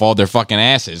lines off all their fucking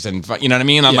asses, and you know what I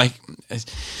mean. I'm like,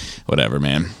 whatever,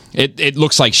 man. It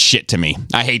looks like shit to me.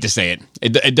 I hate to say it.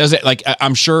 It doesn't, like,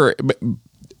 I'm sure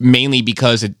mainly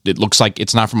because it looks like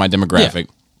it's not for my demographic.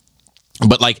 Yeah.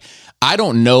 But like, I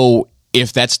don't know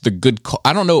if that's the good call.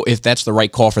 I don't know if that's the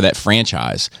right call for that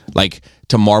franchise. Like,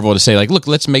 to Marvel to say, like, look,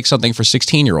 let's make something for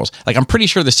 16-year-olds. Like, I'm pretty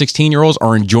sure the 16-year-olds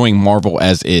are enjoying Marvel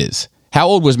as is. How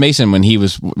old was Mason when he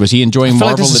was he enjoying feel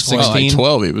like Marvel at this is 16? Like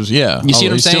 12, it was, yeah. You see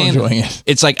what I'm he's still saying? enjoying it.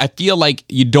 It's like, I feel like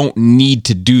you don't need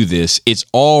to do this. It's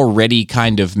already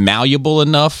kind of malleable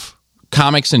enough,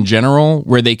 comics in general,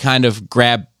 where they kind of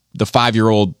grab the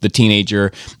 5-year-old, the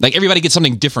teenager. Like, everybody gets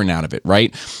something different out of it,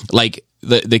 right? Like,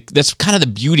 that's kind of the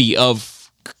beauty of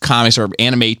comics, or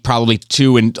anime probably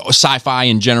too, and sci-fi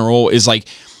in general, is like,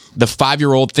 the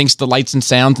 5-year-old thinks the lights and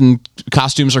sounds and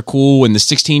costumes are cool, and the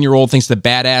 16-year-old thinks the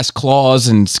badass claws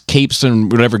and capes and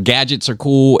whatever gadgets are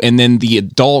cool, and then the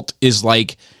adult is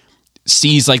like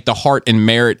sees like the heart and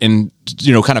merit and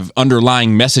kind of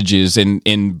underlying messages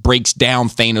and breaks down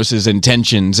Thanos's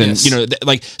intentions and so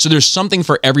there's something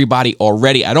for everybody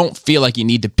already. I don't feel like you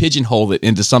need to pigeonhole it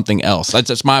into something else.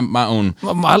 That's my own.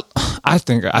 I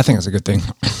think it's a good thing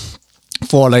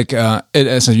for like it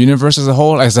as a universe as a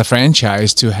whole, as a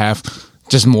franchise, to have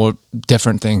just more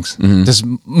different things, just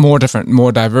more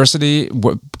diversity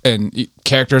in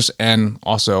characters and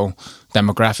also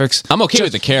demographics. I'm okay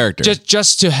with the character,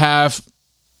 just to have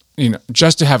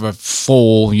a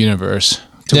full universe.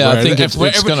 I think it's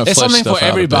going to flesh something stuff for out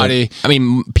a everybody. bit. I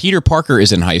mean, Peter Parker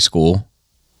is in high school.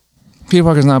 Peter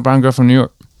Parker's not a brown girl from New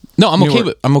York. No, I'm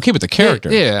okay with the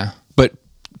character. Yeah. But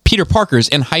Peter Parker is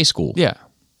in high school. Yeah.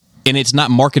 And it's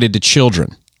not marketed to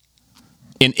children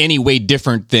in any way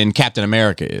different than Captain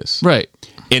America is. Right.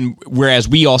 And whereas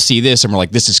we all see this and we're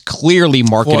like, this is clearly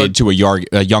marketed to a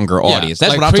younger audience.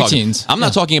 That's like what I'm preteens. talking. I'm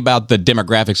not talking about the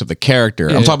demographics of the character.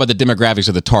 I'm talking about the demographics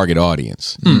of the target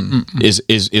audience.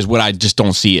 Is what I just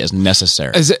don't see as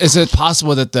necessary. Is it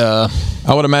possible that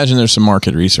I would imagine there's some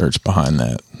market research behind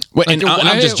that. Well, and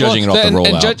I'm just judging it off the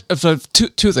rollout.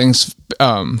 And two things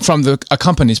from a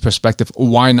company's perspective.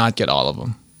 Why not get all of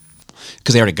them?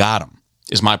 Because they already got them,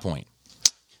 is my point.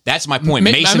 That's my point.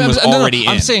 Mason was already in.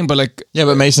 I'm saying, but like... Yeah,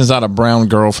 but Mason's not a brown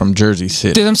girl from Jersey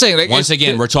City. I'm saying... Like, once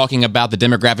again, we're talking about the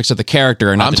demographics of the character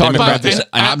and not I'm the talking about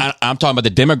demographics. I'm talking about the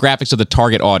demographics of the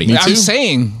target audience. I'm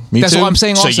saying... Me that's too. what I'm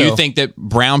saying also. So you think that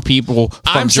brown people from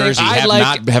I'm saying Jersey I have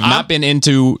like- not been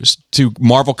into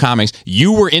Marvel Comics?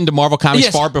 You were into Marvel Comics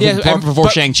far before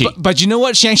Shang-Chi. But you know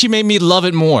what? Shang-Chi made me love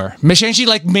it more. Shang-Chi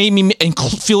like made me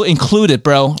feel included,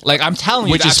 bro. Like I'm telling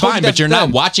you, Which is I told fine, you but you're that-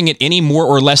 not watching it any more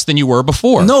or less than you were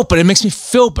before. No, but it makes me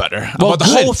feel better about the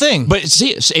good. whole thing. But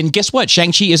see, and guess what?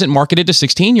 Shang-Chi isn't marketed to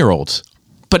 16-year-olds.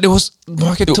 But it was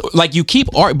marketed to... Like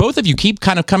both of you keep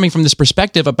kind of coming from this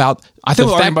perspective about. I think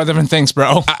we're arguing about different things,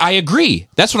 bro. I agree.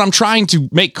 That's what I'm trying to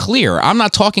make clear. I'm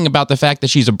not talking about the fact that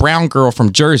she's a brown girl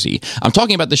from Jersey. I'm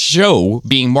talking about the show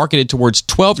being marketed towards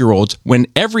 12-year-olds when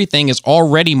everything is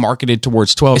already marketed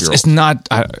towards 12-year-olds. It's not.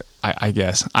 I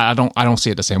guess I don't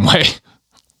see it the same way.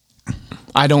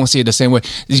 I don't see it the same way.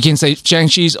 You can say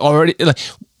Shang-Chi's already like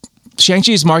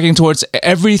Shang-Chi is marketing towards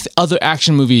every other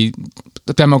action movie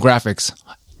demographics.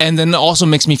 And then it also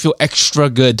makes me feel extra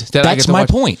good. That's my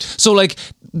point. So like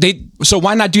So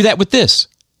why not do that with this?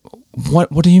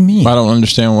 What do you mean? I don't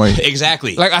understand why.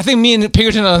 Exactly. Like I think me and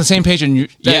Pinkerton are on the same page. And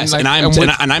yes, like,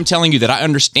 and I'm telling you that I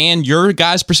understand your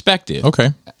guys' perspective.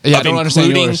 Okay. Yeah, I don't understand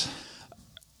including yours.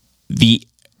 the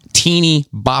teeny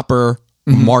bopper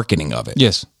marketing of it.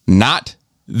 Yes. Not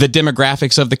the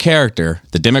demographics of the character,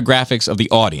 the demographics of the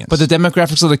audience. But the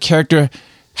demographics of the character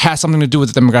has something to do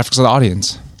with the demographics of the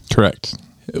audience. Correct.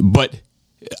 But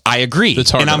I agree.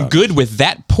 And I'm good with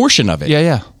that portion of it.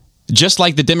 Yeah. Just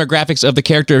like the demographics of the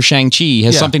character of Shang-Chi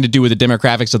has something to do with the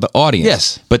demographics of the audience.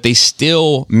 Yes. But they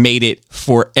still made it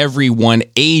for everyone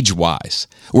age-wise.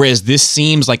 Whereas this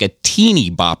seems like a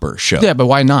teeny bopper show. Yeah, but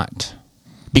why not?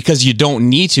 Because you don't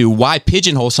need to. Why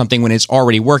pigeonhole something when it's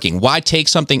already working? Why take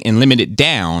something and limit it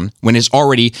down when it's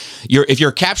already... If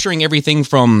you're capturing everything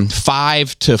from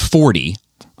 5 to 40...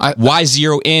 why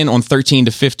zero in on 13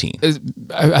 to 15?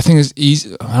 I think it's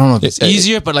easy. I don't know if it's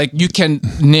easier, but like you can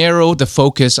narrow the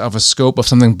focus of a scope of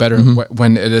something better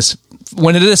when it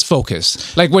is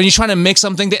focused. Like when you're trying to make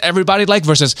something that everybody like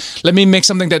versus let me make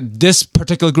something that this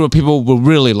particular group of people will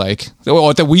really like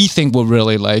or that we think will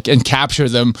really like and capture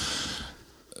them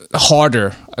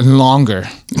harder and longer.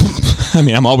 I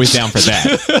mean, I'm always down for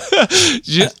that.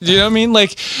 Do you know what I mean?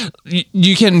 Like,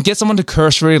 you can get someone to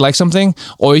curse really like something,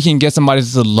 or you can get somebody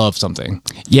to love something.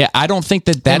 Yeah, I don't think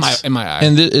that's... in my eye.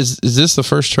 And is this the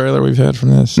first trailer we've had from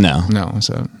this? No.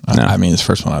 So I mean, it's the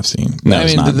first one I've seen. No, I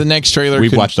it's mean, not. the next trailer.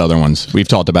 We've watched other ones. We've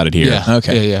talked about it here. yeah,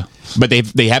 Okay. yeah. But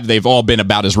they've all been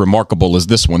about as remarkable as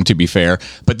this one, to be fair.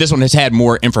 But this one has had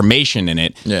more information in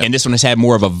it, and this one has had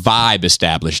more of a vibe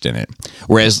established in it.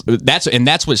 Whereas that's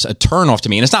what's a turnoff to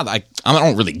me. And it's not like I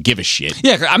don't really give a shit.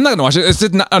 Yeah, I'm not gonna watch it.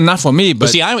 It's not for me. But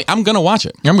See, I'm gonna watch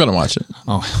it. I'm gonna watch it.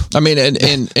 Oh, I mean,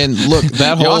 and look,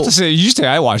 that you whole have to say you say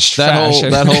I watch that trash.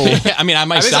 whole I mean, I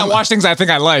might. At least I watch things I think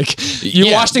I like. You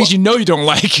Yeah, watch things you know you don't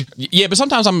like. Yeah, but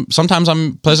sometimes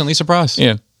I'm pleasantly surprised.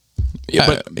 Yeah.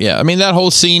 but yeah, I mean that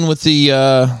whole scene with the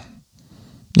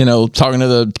talking to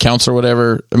the counselor or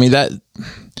whatever. I mean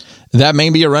that may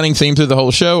be a running theme through the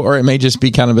whole show, or it may just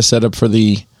be kind of a setup for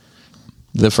the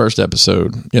first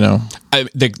episode. I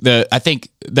think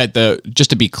that just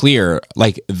to be clear,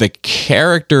 like the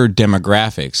character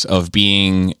demographics of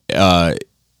being of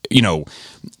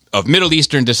Middle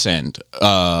Eastern descent,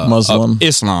 Muslim, of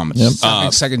Islam,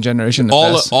 Second generation.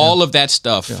 all of that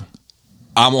stuff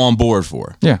I'm on board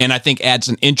for. Yeah. And I think adds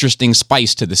an interesting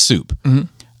spice to the soup.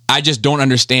 I just don't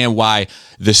understand why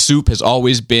the soup has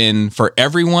always been for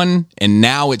everyone, and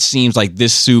now it seems like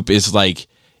this soup is like,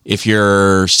 if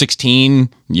you're 16,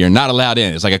 you're not allowed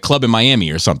in. It's like a club in Miami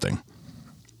or something.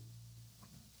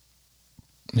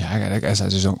 Yeah, I guess I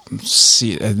just don't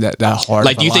see it that hard.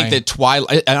 Like, do you think that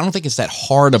Twilight? I don't think it's that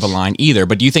hard of a line either.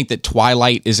 But do you think that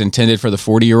Twilight is intended for the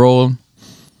 40-year-old,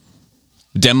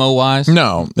 demo wise?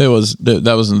 No, that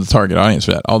wasn't the target audience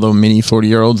for that. Although many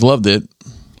 40-year-olds loved it.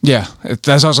 Yeah,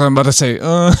 that's what I'm about to say.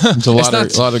 There's a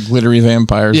lot of glittery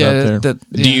vampires out there.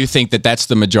 Do you think that that's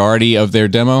the majority of their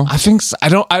demo? I think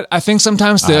I think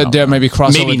sometimes there may be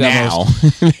crossover Maybe demos. now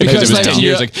because it was like, 10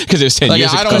 years ago. Because it was 10 Like,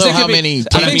 years I ago. don't know how many.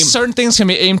 I think certain things can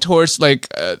be aimed towards like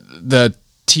the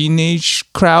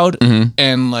teenage crowd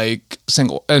and like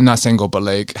not single, but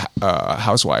like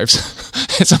housewives.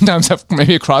 Sometimes have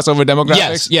maybe crossover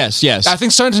demographics. Yes. I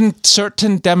think certain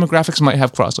demographics might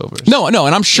have crossovers. No,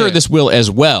 and I'm sure this will as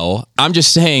well. I'm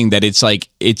just saying that it's like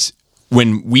it's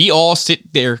when we all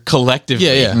sit there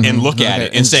collectively and look at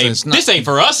it and say, "This ain't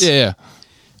for us." Yeah.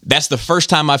 That's the first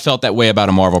time I felt that way about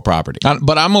a Marvel property.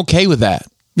 But I'm okay with that.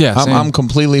 Yeah, I'm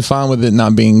completely fine with it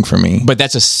not being for me. But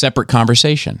that's a separate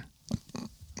conversation.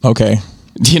 Okay.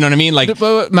 Do you know what I mean? Like,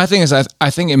 but my thing is, I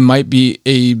think it might be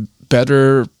a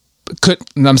better.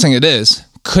 I'm saying it is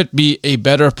could be a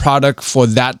better product for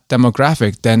that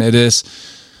demographic than it is.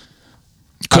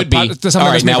 Could be. All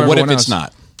right, now what if it's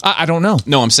not? I don't know.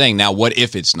 No, I'm saying now what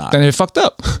if it's not? Then it fucked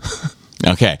up.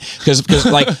 Okay, because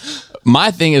like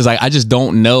my thing is like I just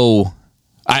don't know.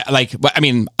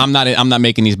 I'm not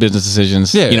making these business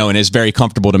decisions, and it's very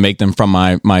comfortable to make them from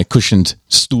my cushioned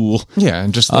stool. Yeah,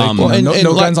 and just like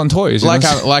no guns on toys.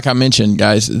 Like I mentioned,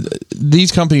 guys,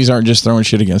 these companies aren't just throwing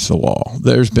shit against the wall.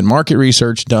 There's been market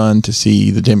research done to see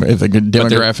if a good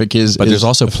demographic is. But there's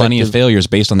also plenty of failures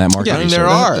based on that market research. There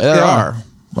are.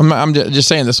 I'm just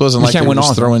saying this wasn't like they were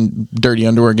just throwing dirty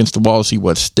underwear against the wall to see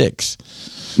what sticks.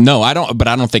 No, I don't. But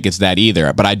I don't think it's that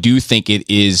either. But I do think it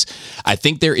is. I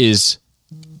think there is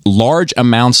large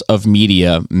amounts of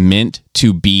media meant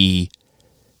to be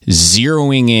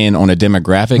zeroing in on a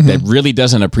demographic that really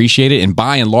doesn't appreciate it, and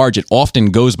by and large it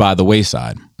often goes by the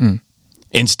wayside.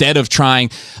 Instead of trying,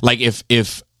 like,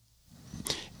 if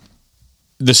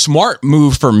the smart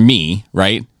move for me,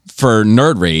 right, for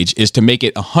Nerd Rage is to make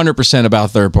it 100% about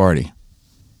third party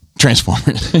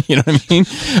Transformers. You know what I mean?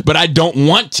 But I don't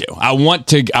want to. I want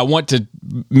to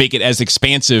make it as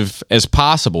expansive as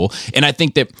possible. And I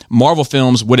think that Marvel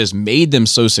films, what has made them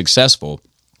so successful,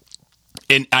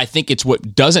 and I think it's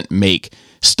what doesn't make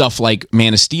stuff like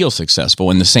Man of Steel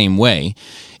successful in the same way,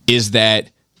 is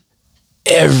that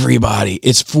everybody,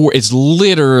 it's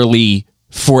literally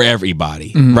for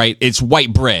everybody, right? It's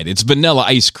white bread, it's vanilla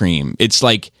ice cream. It's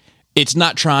like, it's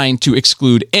not trying to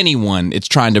exclude anyone. It's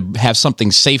trying to have something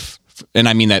safe. And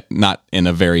I mean that not in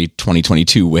a very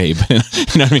 2022 way, but you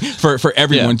know what I mean? For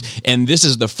everyone. Yeah. And this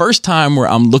is the first time where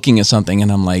I'm looking at something and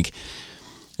I'm like,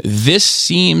 this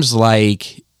seems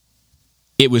like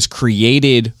it was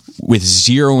created with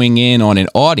zeroing in on an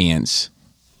audience.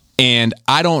 And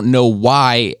I don't know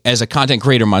why, as a content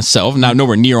creator myself, now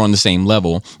nowhere near on the same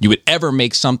level, you would ever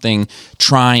make something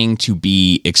trying to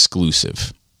be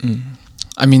exclusive.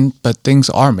 I mean, but things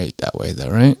are made that way, though,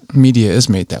 right? Media is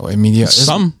made that way. Media is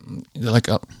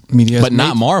media, but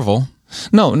not Marvel.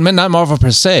 No, not Marvel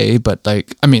per se. But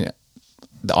like, I mean,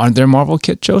 aren't there Marvel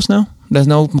kid shows now? There's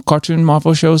no cartoon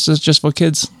Marvel shows that's just for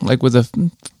kids, like with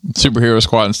the Superhero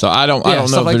Squad and stuff. I don't know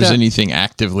if there's anything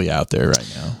actively out there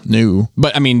right now new.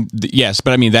 But I mean, yes,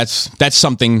 but I mean that's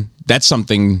something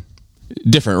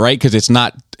different, right? Because it's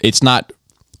not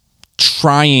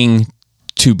trying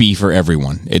to be for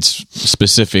everyone. It's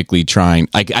specifically trying.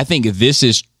 Like, I think this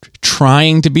is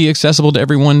trying to be accessible to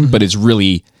everyone, but it's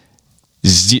really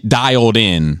dialed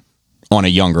in on a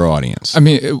younger audience. I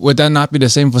mean, would that not be the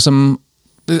same for some?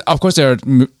 Of course, there are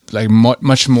like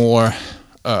much more.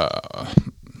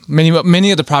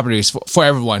 Many of the properties for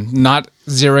everyone, not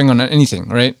zeroing on anything,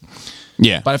 right?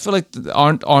 Yeah, but I feel like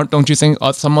don't you think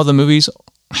some of the movies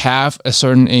have a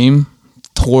certain aim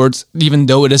towards, even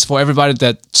though it is for everybody,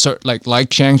 that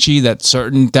like Shang-Chi, that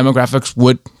certain demographics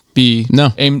would be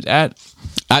aimed at?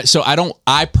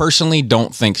 I personally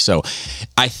don't think so.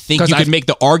 I think you could make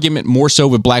the argument more so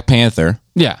with Black Panther.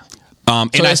 Yeah.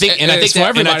 And I think for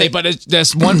everybody, but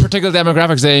there's one particular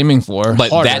demographic they're aiming for.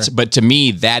 But to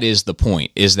me, that is the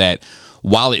point, is that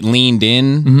while it leaned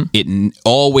in, it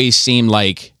always seemed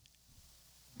like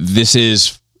this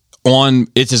is on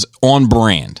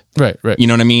brand. Right. You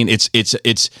know what I mean?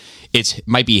 it's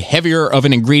might be heavier of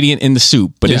an ingredient in the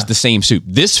soup, but it's Yeah. the same soup.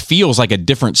 This feels like a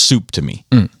different soup to me.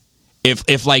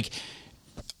 If like,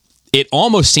 it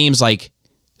almost seems like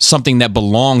something that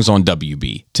belongs on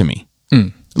WB to me.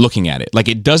 Looking at it, like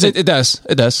it doesn't. It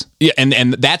does. Yeah,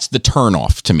 and that's the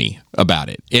turnoff to me about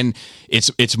it. And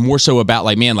it's more so about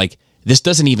like, man, like this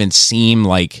doesn't even seem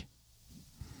like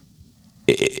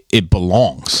it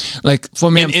belongs. Like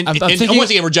for me, And I'm once thinking.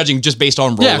 again, we're judging just based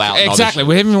on rollout. Yeah, and all this exactly. shit.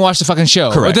 We haven't even watched the fucking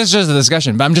show. Correct. This is just a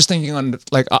discussion. But I'm just thinking on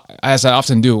like as I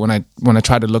often do when I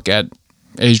try to look at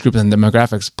age groups and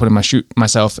demographics, putting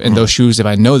myself in those shoes if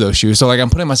I know those shoes. So like I'm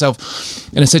putting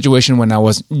myself in a situation when I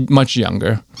was much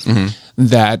younger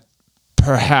that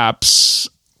perhaps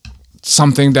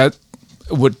something that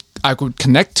I could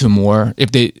connect to more if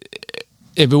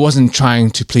it wasn't trying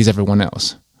to please everyone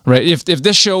else, right? If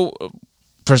this show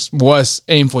was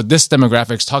aimed for this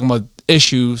demographics, talking about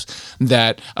issues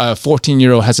that a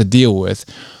 14-year-old has to deal with,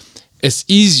 it's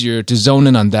easier to zone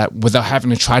in on that without having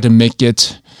to try to make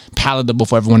it palatable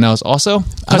for everyone else also.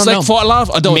 Because like know. for a lot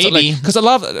of adults, Maybe. because a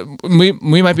lot of we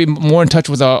might be more in touch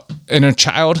with our inner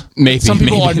child. Maybe, some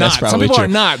people maybe. are That's not. probably Some people true. are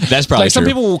not. That's probably like some true.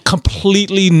 people will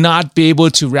completely not be able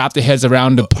to wrap their heads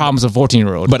around the problems of a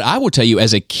 14-year-old. But I will tell you,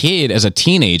 as a kid, as a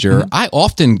teenager, I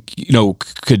often,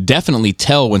 could definitely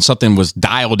tell when something was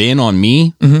dialed in on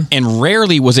me, and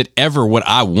rarely was it ever what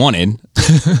I wanted.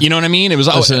 You know what I mean? It was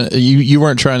always. Listen, you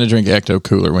weren't trying to drink Ecto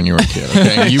Cooler when you were a kid.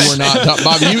 Okay, you were not,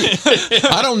 Bobby.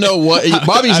 I don't know what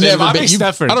Bobby's never Bobby's been.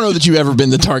 different. I don't know that you've ever been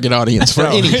the target audience for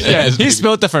anything. yeah, he's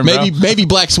built different. Maybe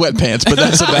black sweatpants, but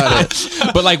that's about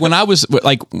it. But like when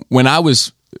I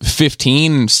was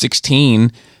 15,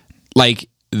 16, like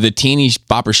the teenage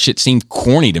bopper shit seemed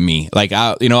corny to me. Like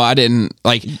I didn't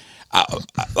like,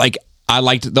 I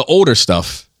liked the older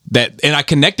stuff and I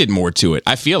connected more to it.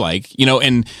 I feel like,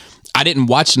 and I didn't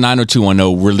watch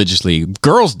 90210 religiously.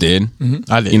 Girls did.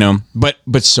 I did.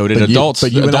 But so did adults.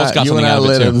 But you adults and got I something out of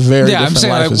led it a too. very yeah, I'm different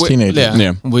saying life like as teenagers.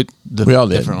 Yeah. We all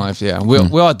did. different lives. Yeah, we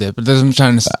all did. But I'm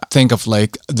trying to think of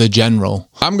like the general.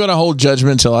 I'm going to hold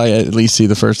judgment until I at least see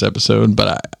the first episode,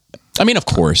 but I mean, of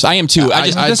course, I am too.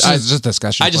 This is just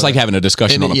discussion. I just like having a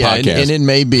discussion on a podcast. and it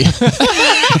may be.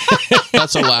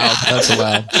 That's allowed.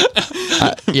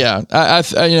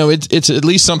 It's at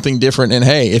least something different. And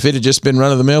hey, if it had just been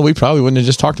run of the mill, we probably wouldn't have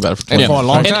just talked about it for 20 for a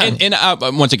long minutes. time.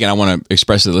 And once again, I want to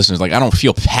express to the listeners, like I don't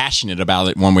feel passionate about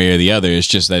it one way or the other. It's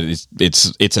just that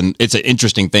it's an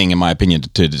interesting thing in my opinion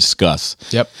to discuss.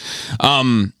 Yep.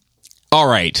 All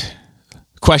right,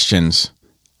 questions.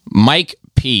 Mike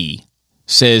P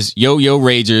says, "Yo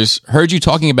Ragers, heard you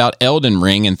talking about Elden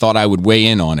Ring and thought I would weigh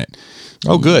in on it.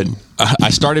 Oh, good.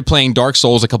 I started playing Dark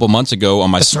Souls a couple months ago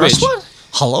on my Switch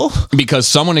Hello. because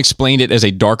someone explained it as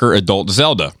a darker adult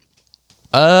Zelda."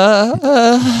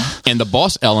 And the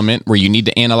boss element where you need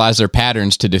to analyze their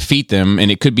patterns to defeat them,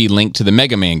 and it could be linked to the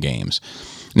Mega Man games.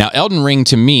 Now, Elden Ring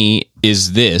to me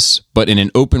is this, but in an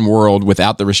open world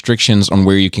without the restrictions on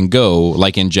where you can go,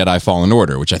 like in Jedi Fallen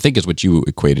Order, which I think is what you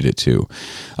equated it to.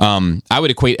 I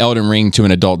would equate Elden Ring to an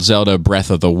adult Zelda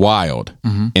Breath of the Wild.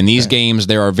 In these games,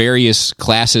 there are various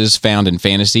classes found in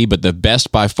fantasy, but the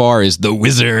best by far is the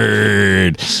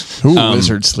wizard. Ooh,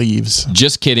 wizard sleeves.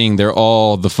 Just kidding. They're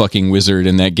all the fucking wizard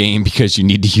in that game because you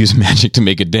need to use magic to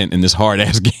make a dent in this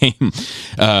hard-ass game.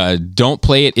 Don't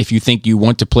play it if you think you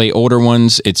want to play older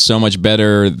ones. It's so much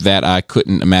better that I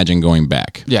couldn't imagine going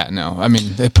back. Yeah, no. I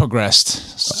mean, they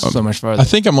progressed so much further. I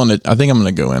think I'm going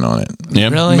to go in on it. Yeah.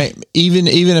 Really? Even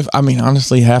if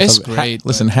honestly It's of it, great,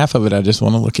 listen, half of it I just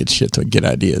want to look at shit to get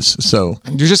ideas. So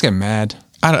You just get mad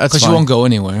that's because you fine. won't go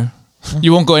anywhere.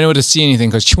 You won't go anywhere to see anything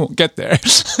because you won't get there.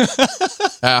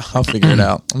 I'll figure it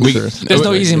out. I'm sure. There's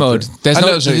no easy mode. There's I no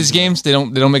know there's no these easy games. They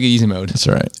don't make it easy mode. That's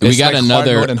all right. We got like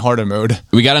another- hard mode and harder mode.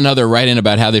 We got another write-in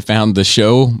about how they found the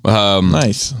show.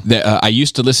 Nice. I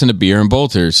used to listen to Beer and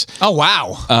Bolters. Oh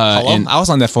wow! Hello? and- I was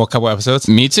on that for a couple episodes.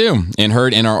 Me too. And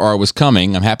heard NRR was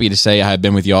coming. I'm happy to say I have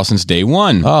been with y'all since day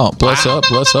one. Oh, bless up.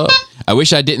 I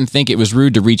wish I didn't think it was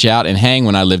rude to reach out and hang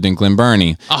when I lived in Glen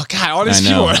Burnie. Oh god, all I this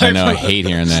know. humor. I know. I hate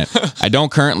hearing that. I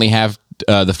don't currently have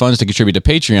the funds to contribute to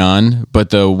Patreon, but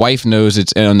the wife knows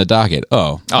it's on the docket.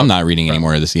 Oh, I'm not reading any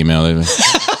more of this email.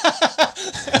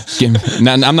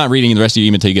 I'm not reading the rest of your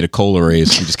email until you get a cola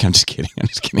raise. I'm just kidding.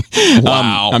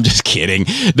 Wow. I'm just kidding.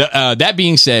 That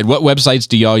being said, what websites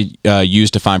do y'all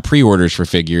use to find pre-orders for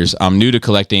figures? I'm new to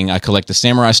collecting. I collect the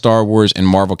Samurai, Star Wars, and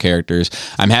Marvel characters.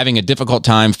 I'm having a difficult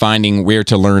time finding where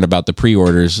to learn about the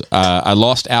pre-orders. I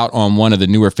lost out on one of the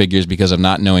newer figures because of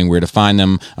not knowing where to find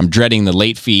them. I'm dreading the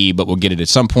late fee, but we'll get it at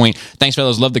some point. Thanks,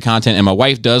 fellas. Love the content, and my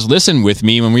wife does listen with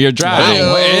me when we are driving.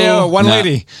 One No.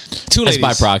 lady, two ladies.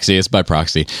 It's by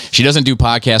proxy. She doesn't do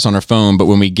podcasts on her phone, but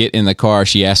when we get in the car,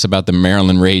 she asks about the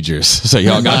Maryland Ragers. So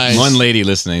y'all got Nice. one lady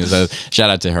listening. So shout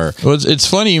out to her. Well, it's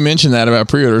funny you mentioned that about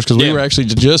pre-orders because we Yeah. were actually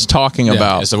just talking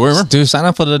about So we're Dude, sign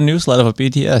up for the newsletter for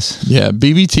BTS.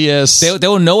 BBTS. They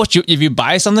will know what you, if you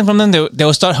buy something from them, they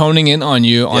will start honing in on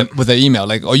you with an email.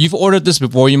 Like, oh, you've ordered this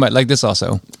before, you might like this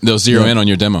also. they'll zero in on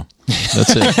your demo.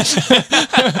 That's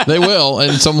it. They will,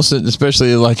 and it's almost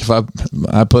especially like if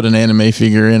I put an anime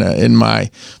figure in my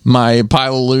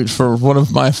pile of loot for one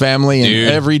of my family, and Dude.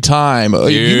 every time you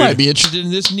Dude. might be interested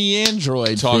in this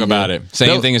Neandroid. Talk figure. about it. Same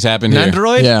They'll- thing has happened here.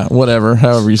 Android? Yeah, whatever,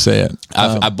 however you say it.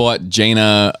 I bought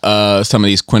Jaina some of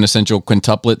these quintessential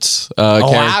quintuplets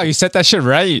Oh, wow, you said that shit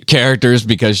right. characters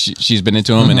because she's been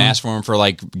into them and asked for them for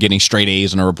like getting straight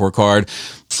A's on a report card.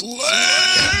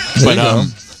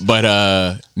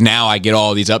 But now I get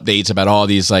all these updates about all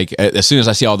these, like as soon as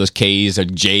I see all those K's or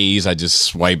J's, I just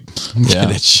swipe. Yeah.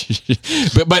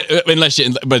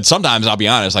 but sometimes I'll be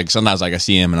honest, like sometimes like I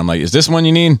see him and I'm like, is this one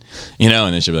you need? You know,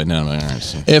 and then she'll be like, no. I'm like, all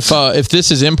right. If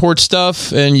this is import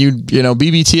stuff and you know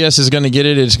BBTS is going to get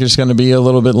it, it's just going to be a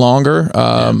little bit longer.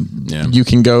 Yeah. You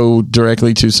can go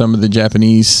directly to some of the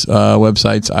Japanese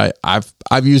websites.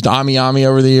 I've used AmiAmi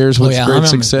over the years with yeah, great AmiAmi.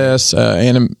 success.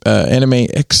 Anime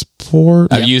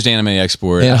Export. I've used Anime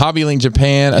Export. And Hobby Link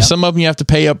Japan. Some of them you have to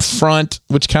pay up front,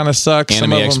 which kind of sucks. Some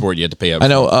Anime of them- Export, you have to pay up. I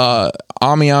know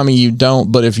AmiAmi you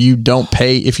don't, but if you don't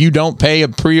pay a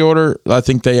pre-order, I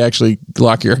think they actually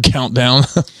lock your account down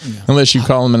unless you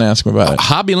call them and ask them about it.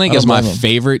 Hobby Link I is don't my blame 'em.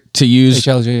 favorite to use.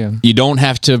 HLG, yeah. You don't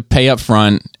have to pay up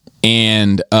front,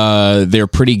 and they're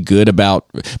pretty good about.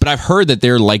 But I've heard that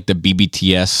they're like the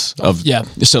BBTS of. Yeah.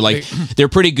 So like they're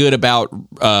pretty good about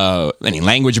any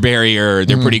language barrier.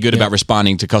 They're pretty good about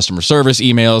responding to customer service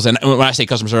emails. And when I say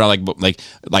customer service, I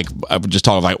like I would just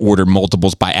talk if I ordered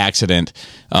multiples by accident,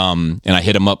 and I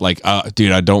hit them up like,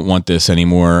 dude, I don't want this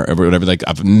anymore or whatever. Like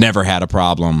I've never had a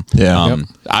problem. Yeah.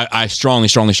 I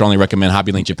strongly recommend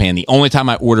Hobby Link Japan. The only time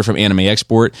I order from Anime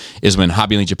Export is when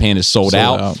Hobby Link Japan is sold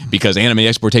out because Anime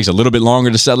Export takes a little bit longer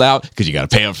to sell out because you got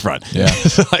to pay up front. Yeah,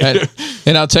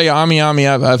 and I'll tell you, AmiAmi,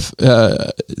 I've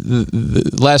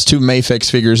the last two Mayfix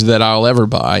figures that I'll ever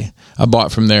buy, I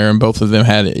bought from there, and both of them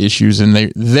had issues, and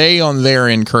they on their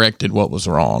end corrected what was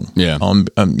wrong. Yeah.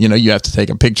 You know, you have to take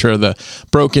a picture of the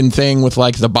broken thing with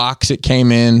like the box it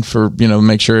came in for, you know,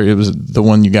 make sure it was the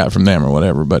one you got from them or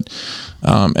whatever. But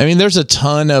I mean, there's a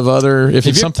ton of other if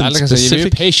it's something like I said, if you're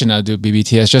specific. patient, I'll do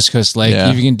BBTS just because, like,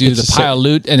 Yeah. you can do It's the a pile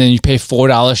loot and then you pay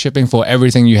 $4 shipping for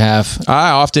everything you have.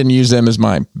 I often use them as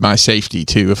my safety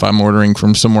too if I'm ordering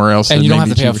from somewhere else. And that you don't may have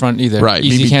be to pay up cheaper. front either. Right.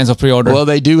 Easy cancel pre-order. Well,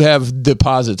 they do have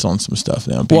deposits on some stuff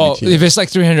now. Well, BBTS. if it's like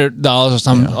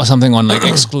 $300 or something on like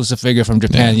exclusive figure from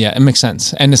Japan, yeah, it makes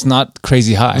sense, and it's not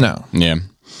crazy high. No. Yeah.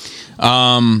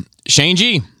 Shane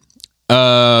G.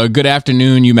 Good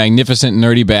afternoon, you magnificent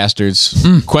nerdy bastards.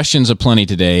 Questions aplenty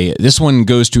today. This one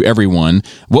goes to everyone.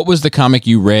 What was the comic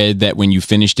you read that when you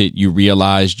finished it, you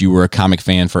realized you were a comic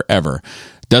fan forever?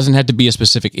 Doesn't have to be a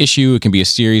specific issue. It can be a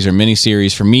series or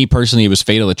miniseries. For me personally, it was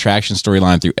Fatal Attraction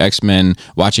storyline through X-Men.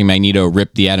 Watching Magneto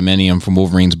rip the adamantium from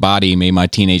Wolverine's body made my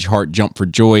teenage heart jump for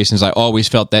joy since I always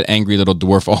felt that angry little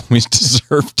dwarf always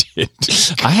deserved it.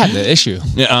 I had the issue.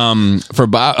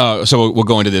 So we'll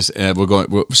go into this.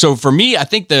 So for me, I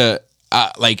think I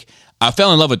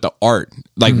fell in love with the art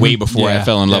like way before I Yeah.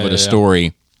 fell in love with the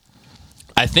story.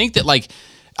 I think that like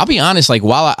I'll be honest, like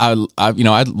while I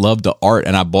loved the art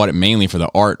and I bought it mainly for the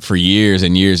art for years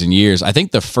and years and years. I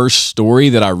think the first story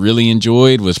that I really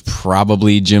enjoyed was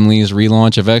probably Jim Lee's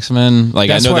relaunch of X-Men. Like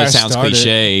That's I know where that sounds started.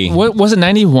 cliche. What was it,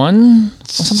 91 or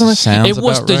something like that? Sounds It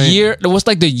was about the right. year. It was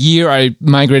like the year I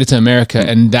migrated to America,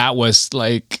 and that was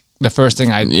like the first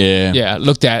thing I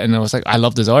looked at, and I was like, I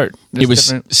love this art. It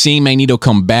was seeing Magneto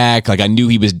come back. Like I knew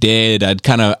he was dead.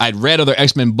 I'd read other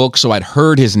X-Men books, so I'd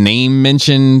heard his name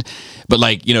mentioned. But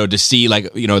like, you know, to see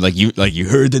like, you know, like you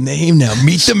heard the name, now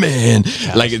meet the man.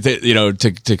 Like, you know,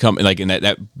 to come like in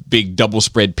that big double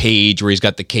spread page where he's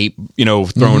got the cape, you know,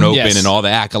 thrown open yes. and all the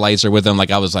acolytes are with him.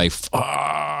 Like I was like,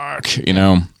 fuck, you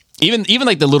know. Even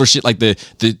like the little shit, like the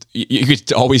you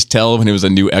could always tell when it was a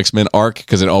new X-Men arc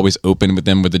because it always opened with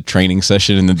them with the training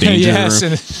session in the danger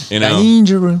room. You know,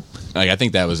 Danger room. like I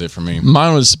think that was it for me.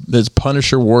 Mine was this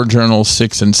Punisher War Journal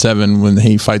 6 and 7 when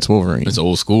he fights Wolverine. It's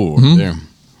old school right there.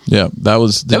 Yeah, that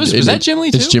was that Jim Lee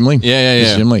It's too? Jim Lee. Yeah.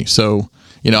 It's Jim Lee. So,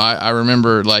 you know, I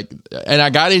remember like, and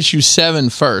I got issue 7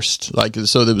 first, like,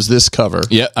 so there was this cover.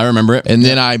 Yeah, I remember it. And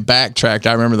then I backtracked.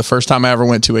 I remember the first time I ever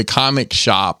went to a comic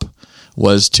shop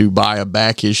was to buy a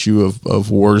back issue of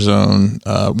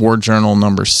Warzone, War Journal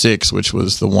number 6, which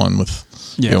was the one with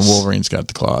Yes. Wolverine's got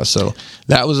the claws. So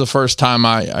that was the first time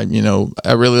I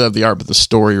really loved the art, but the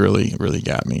story really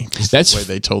got me. That's the way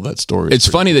they told that story. It's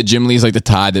funny that Jim Lee's like the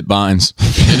tie that binds.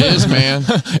 It is, man.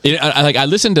 I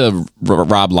listen to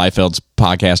Rob Liefeld's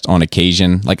podcast on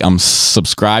occasion. Like I'm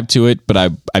subscribed to it, but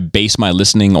I base my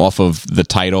listening off of the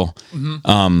title.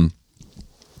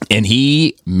 And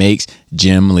he makes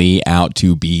Jim Lee out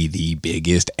to be the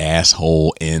biggest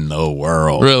asshole in the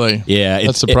world. Really? Yeah.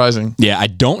 That's surprising. I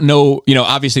don't know.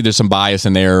 Obviously there's some bias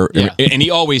in there. Yeah. And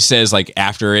he always says, like,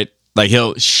 after it, like,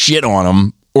 he'll shit on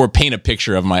him or paint a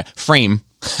picture of my frame.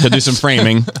 He'll do some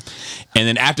framing. And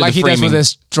then after Like the he framing. does with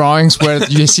his drawings where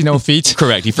you see no feet.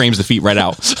 Correct. He frames the feet right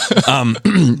out.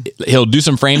 He'll do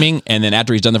some framing, and then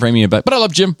after he's done the framing, but I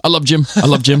love Jim. I love Jim. I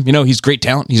love Jim. He's great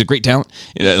talent. He's a great talent.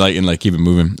 And keep it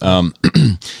moving.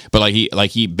 But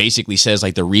he basically says,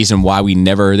 like, the reason why we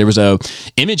never, there was a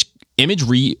Image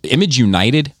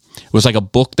United was like a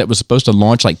book that was supposed to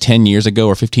launch like 10 years ago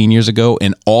or 15 years ago,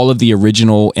 and all of the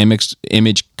original Image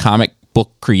comic book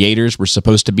creators were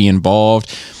supposed to be involved.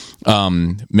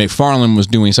 McFarlane was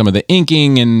doing some of the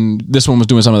inking, and this one was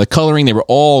doing some of the coloring. They were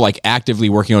all like actively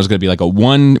working on it. Was going to be like a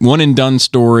one and done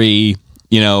story,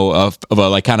 of a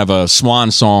like kind of a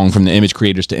swan song from the Image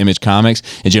creators to Image Comics.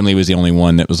 And Jim Lee was the only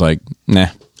one that was like, nah.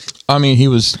 I mean, he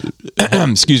was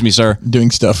Excuse me, sir. doing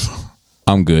stuff.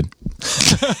 I'm good.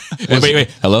 Wait.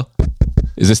 Hello?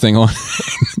 Is this thing on?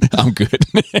 I'm good.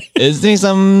 Is he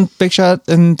some big shot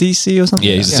in DC or something?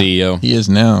 Yeah, he's the CEO. He is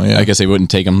now. Yeah. I guess they wouldn't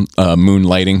take him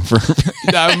moonlighting for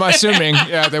I'm assuming.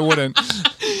 Yeah, they wouldn't.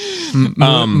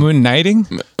 Moon knighting?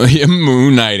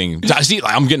 moon knighting. See,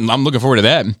 I'm looking forward to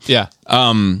that. Yeah.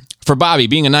 For Bobby,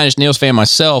 being a Nine Inch Nails fan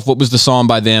myself, what was the song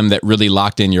by them that really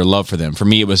locked in your love for them? For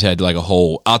me, it was Head Like a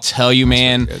Hole. I'll tell you,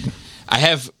 man, I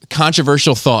have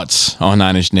controversial thoughts on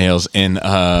Nine Inch Nails and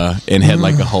Head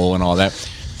Like a Hole and all that.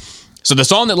 So the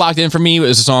song that locked in for me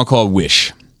was a song called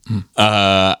Wish.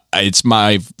 It's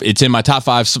in my top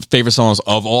 5 favorite songs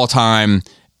of all time.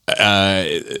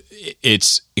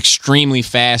 It's extremely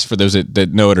fast for those that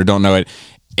know it or don't know it.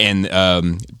 And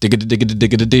and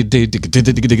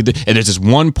there's this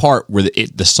one part where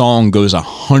the song goes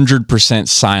 100%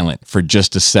 silent for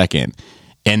just a second.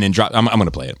 And then drop. I'm going to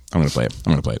play it. I'm going to play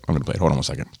it. Hold on 1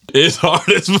 second. It's hard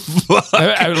as fuck.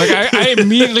 I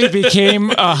immediately became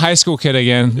a high school kid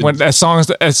again when that song.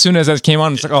 As soon as that came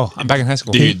on, it's like, oh, I'm back in high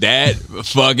school. Dude, that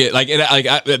fucking like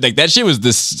that shit was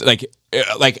this like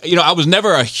I was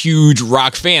never a huge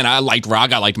rock fan. I liked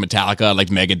rock. I liked Metallica. I liked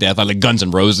Megadeth. I liked Guns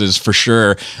N' Roses for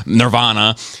sure.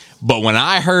 Nirvana. But when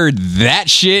I heard that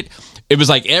shit, it was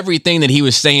like everything that he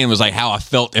was saying was like how I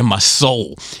felt in my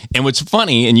soul. And what's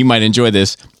funny, and you might enjoy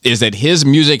this, is that his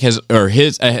music his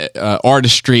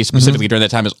artistry specifically during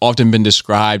that time has often been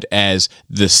described as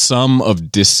the sum of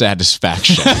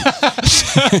dissatisfaction.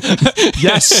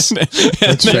 Yes.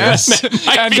 That's fair.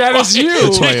 And that is you.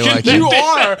 That's why you like You it.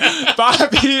 are.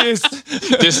 Bobby is.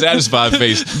 Dissatisfied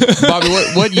face. Bobby,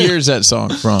 what year is that song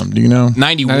from? Do you know?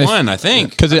 91, I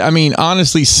think. Because I mean,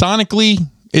 honestly, sonically,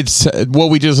 it's what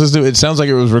we just listened to. It sounds like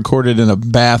it was recorded in a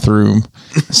bathroom.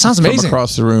 Sounds from amazing.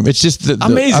 across the room. It's just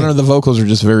Amazing. I don't know. The vocals are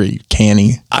just very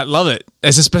canny. I love it.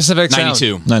 It's a specific sound.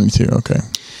 92. 92. Okay.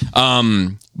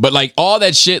 But like all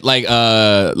that shit, build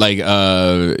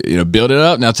it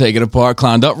up, now take it apart,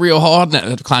 climbed up real hard,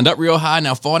 climbed up real high,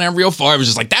 now fall down real far. It was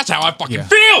just like, that's how I fucking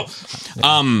feel.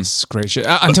 It's great shit.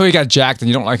 Until he got jacked and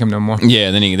you don't like him no more.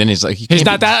 Yeah, then he's like, He's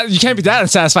not that. You can't be that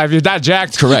unsatisfied if you're that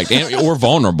jacked. correct or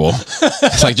vulnerable.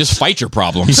 It's like, just fight your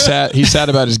problems. He's sad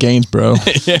about his gains, bro.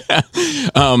 Yeah.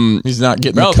 He's not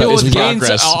getting Bro, the people cuts. with He's gains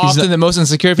not, are often the most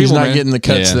insecure people. he's not man. getting the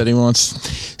cuts Yeah. that he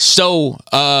wants. So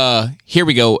here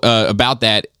we go about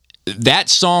that. That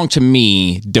song to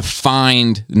me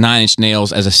defined Nine Inch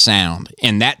Nails as a sound,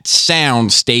 and that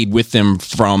sound stayed with them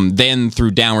from then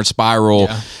through Downward Spiral,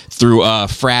 through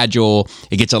Fragile.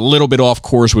 It gets a little bit off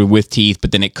course with Teeth,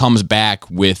 but then it comes back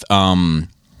with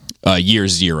Year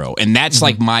Zero, and that's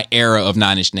like my era of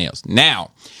Nine Inch Nails. Now,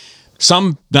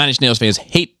 some Nine Inch Nails fans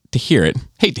hate to hear it,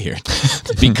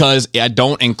 because I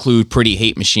don't include Pretty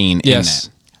Hate Machine in Yes.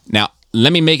 that. Now,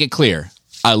 let me make it clear.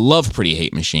 I love Pretty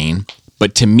Hate Machine,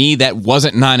 but to me, that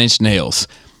wasn't Nine Inch Nails.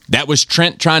 That was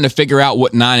Trent trying to figure out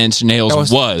what Nine Inch Nails was.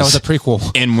 That was a prequel.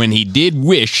 And when he did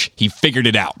Wish, he figured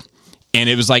it out. And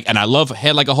it was like, and I love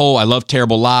Head Like a Hole. I love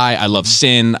Terrible Lie. I love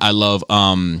Sin. I love,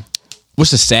 what's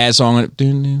the sad song? Well,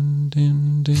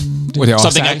 they all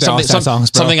Something sad- I- they all something- sad songs,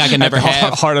 bro. something I can never At the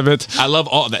have. Heart of it. I love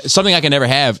all that. Something I can never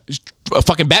have.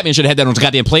 Fucking Batman should have had that on his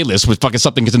goddamn playlist with fucking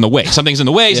something is in the way. Something's in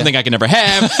the way. Something I can never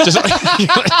have. Just,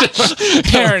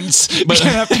 Parents. But, you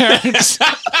can't have parents.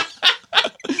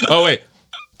 oh wait.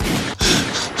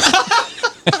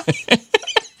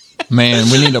 Man,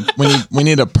 we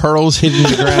need a pearls hidden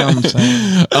in the ground.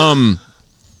 Son.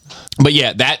 But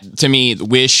yeah, that to me,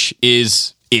 Wish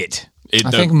is it. I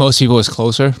think most people is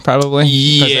Closer, probably.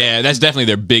 Yeah, that's definitely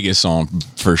their biggest song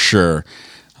for sure.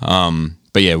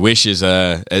 But yeah, Wish is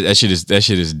that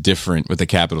shit is different with a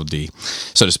capital D,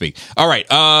 so to speak. All right,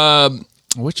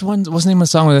 Which one? What's the name of the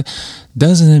song? With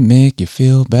Doesn't it make you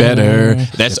feel better?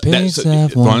 That's The pigs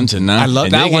have one tonight. I love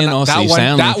And that they one. can also That one.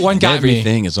 sound That like one got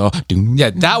everything me. is all.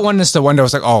 Yeah, that one is the one that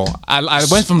was like, oh, I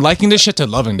went from liking this shit to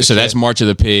loving this. So shit. that's March of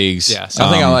the Pigs. Yeah, I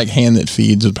think I like Hand That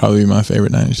Feeds would probably be my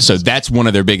favorite 90s. So that's one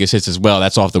of their biggest hits as well.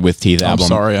 That's off the With Teeth I'm album.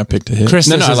 sorry I picked a hit. Chris.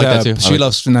 No, this I is, like that too. I She like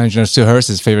loves 99 too. Hers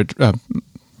is favorite.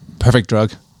 Perfect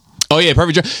Drug. Oh yeah,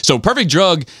 Perfect Drug. So Perfect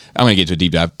Drug. I'm gonna get to a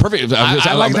deep dive. Perfect.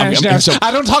 I like I'm- that. so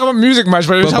I don't talk about music much,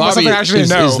 but it's Bobby, something I actually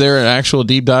know. is there an actual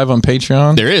deep dive on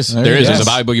Patreon? There is. There There you is. go. There's a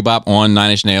Bobby Boogie Bop on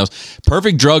Nine Inch Nails.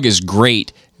 Perfect Drug is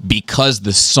great because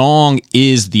the song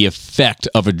is the effect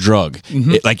of a drug.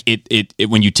 It, like it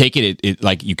when you take it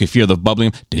like you could feel the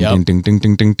bubbling ding, Yep. ding, ding,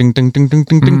 ding, ding, ding, ding, ding, ding,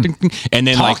 ding, ding, ding, ding. And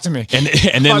then Talk like to me. and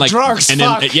then About like drugs, and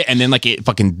then fuck. yeah, and then like it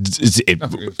fucking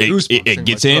it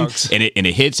gets in and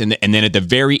it hits and then at the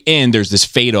very end there's this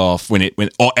fade off when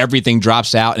everything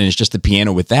drops out and it's just the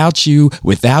piano. Without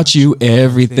you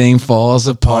everything falls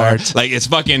apart. Like it's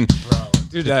fucking.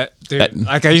 Dude,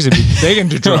 like I used to be big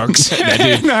into drugs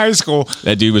in high school.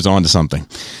 That dude was on to something.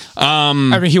 I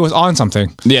mean, he was on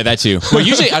something. Yeah, that too. Well,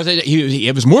 usually I would say he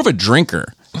was more of a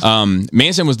drinker.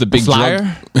 Manson was the big flyer?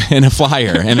 drug, and a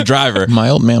flyer and a driver. My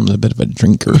old man was a bit of a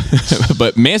drinker.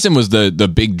 But Manson was the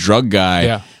big drug guy.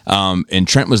 Yeah. And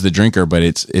Trent was the drinker. But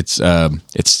it's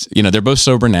they're both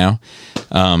sober now,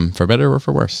 for better or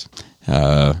for worse.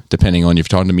 Depending on if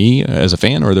you're talking to me as a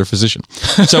fan or their physician.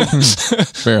 So,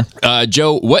 Fair.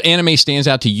 Joe, what anime stands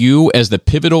out to you as the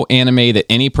pivotal anime that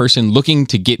any person looking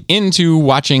to get into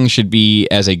watching should be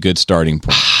as a good starting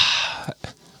point?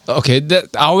 Okay,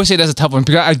 I always say that's a tough one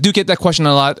because I do get that question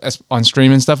a lot on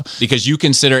stream and stuff. Because you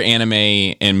consider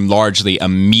anime and largely a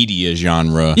media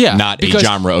genre, Yeah, not a because-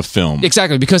 genre of film.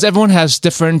 Exactly, because everyone has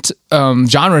different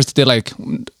genres that they like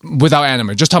without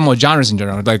anime. Just talking about genres in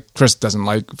general. Like Chris doesn't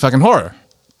like fucking horror,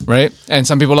 right? And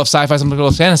some people love sci-fi, some people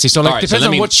love fantasy. So like All right, so depends let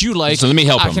on me- what you like. so let me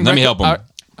help I him. can Let me help him.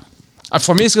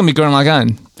 For me, it's gonna be Gurren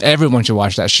Lagann. Everyone should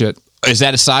watch that shit. Is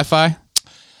that a sci-fi?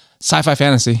 Sci-fi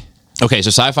fantasy. Okay, so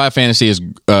sci-fi fantasy is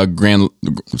Gurren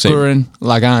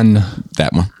Lagann,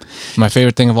 that one. my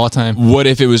favorite thing of all time. What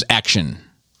if it was action?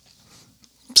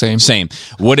 Same. Same.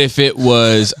 What if it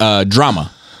was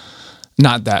drama?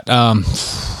 Not that.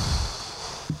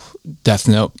 Death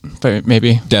Note,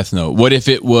 maybe. Death Note. What if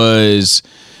it was?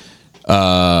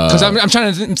 Because I'm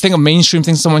trying to think of mainstream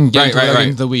things. Someone get Right.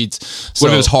 into the weeds. So, What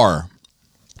if it was horror?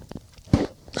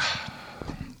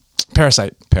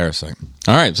 Parasite? Parasite.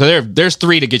 All right, so there's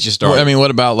three to get you started. Well, I mean, what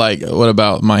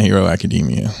about My Hero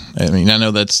Academia? I mean, I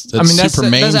know that's super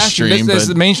mainstream, that's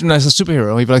the but mainstream. That's a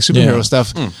superhero. If you like superhero Yeah.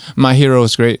 stuff, My Hero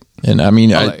is great. and I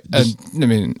mean, I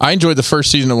mean, I enjoyed the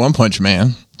first season of One Punch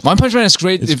Man. One Punch Man is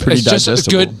great. It's pretty just a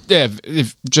digestible. good,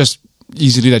 if just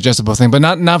easily digestible thing, but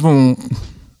not from.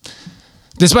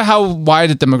 Despite how wide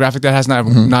the demographic that has, not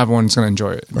everyone's going to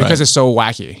enjoy it because Right. it's so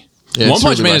wacky. Yeah, One it's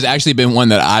Punch really Man has actually been one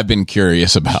that I've been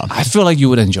curious about. I feel like you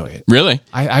would enjoy it. Really?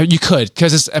 You could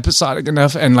because it's episodic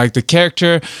enough, and like the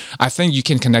character, I think you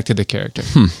can connect to the character.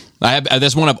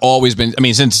 That's one I've always been. I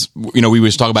mean, since we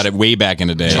was talking about it way back in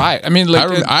the day. Right? I mean, like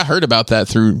I heard about that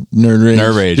through Nerd Rage.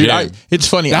 Nerd Rage, Dude, yeah. it's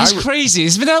funny. that's crazy.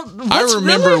 It's been out. I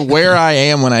remember where I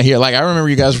am when I hear. Like, I remember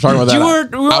you guys were talking about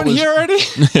that. You were here already.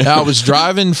 I was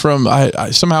driving from.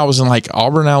 I somehow was in like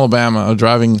Auburn, Alabama. I was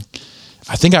driving.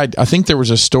 I think there was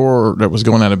a store that was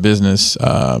going out of business.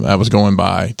 I was going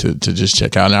by to just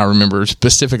check out, and I remember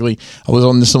specifically I was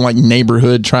on some like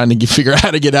neighborhood trying to figure out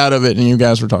how to get out of it, and you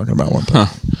guys were talking about one point.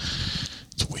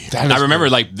 It's weird. I remember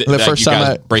like The like first you time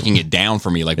guys I- breaking it down for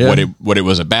me, like Yeah. what it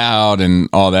was about and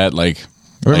all that. Like,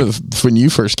 I remember when you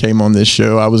first came on this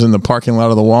show, I was in the parking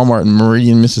lot of the Walmart in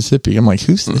Meridian, Mississippi. I'm like,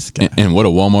 who's this guy? and what a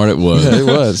Walmart it was. Yeah, it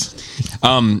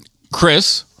was.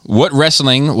 Chris, what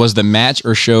wrestling was the match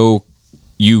or show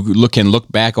you can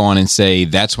look back on and say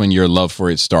that's when your love for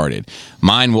it started?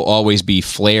 Mine will always be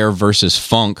Flair versus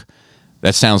Funk.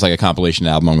 That sounds like a compilation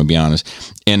album, I'm going to be honest.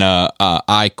 In a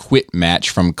I Quit match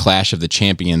from Clash of the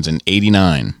Champions in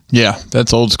 '89. Yeah,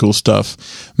 that's old school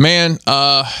stuff. Man,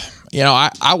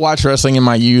 I watched wrestling in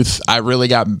my youth. I really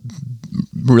got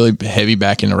really heavy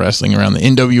back into wrestling around the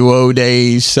NWO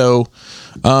days. So,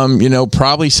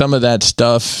 probably some of that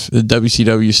stuff, the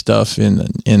WCW stuff in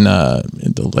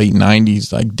the late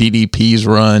 90s, like DDP's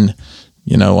run,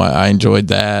 I enjoyed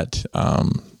that.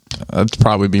 That'd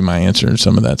probably be my answer to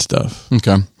some of that stuff.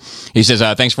 Okay. He says,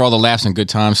 thanks for all the laughs and good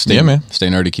times. Stay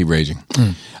nerdy, keep raging.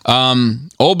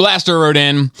 Old Blaster wrote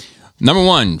in, number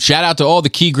 1, shout out to all the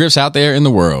key grips out there in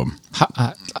the world.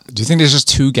 Do you think there's just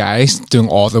 2 guys doing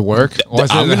all the work?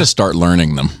 I'm going to start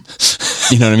learning them.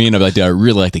 You know what I mean? I'd be like, dude, I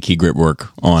really like the key grip work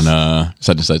on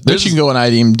such and such. But you can go on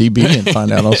IMDb and find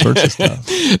out all sorts of stuff.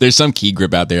 There's some key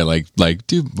grip out there, like,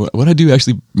 dude, what I do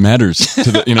actually matters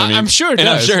to the, you know what I mean? I'm sure it and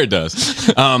does. I'm sure it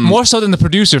does. More so than the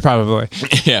producer, probably.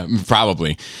 Yeah,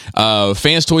 probably.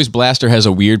 Fans Toys Blaster has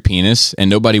a weird penis, and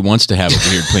nobody wants to have a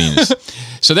weird penis.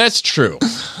 So that's true.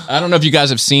 I don't know if you guys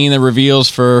have seen the reveals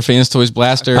for Fans Toys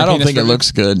Blaster. I don't think it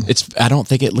looks good. I don't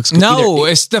think it looks good. No,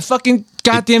 either. it's the fucking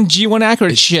goddamn G1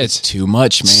 accurate shit. Too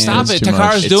much, man. Stop It's it. too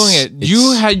Takara's much. doing it.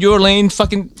 You had your lane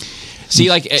fucking... See,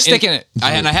 like... Stick in it.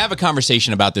 I have a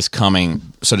conversation about this coming,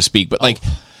 so to speak, but like...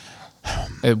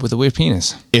 With a weird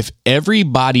penis. If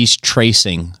everybody's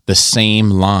tracing the same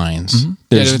lines,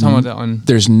 they were talking about that one.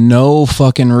 there's no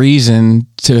fucking reason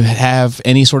to have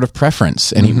any sort of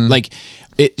preference. And like,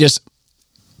 it just...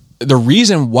 The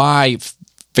reason why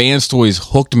Fans Toys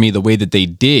hooked me the way that they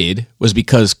did was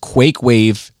because Quake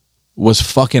Wave was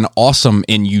fucking awesome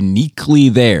and uniquely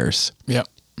theirs. Yep.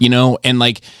 You know, and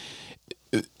like,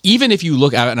 even if you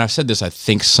look at it, and I've said this, I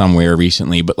think, somewhere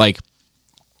recently, but like,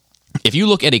 if you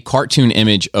look at a cartoon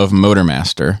image of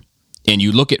Motormaster and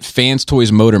you look at Fans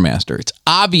Toys Motormaster, it's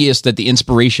obvious that the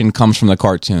inspiration comes from the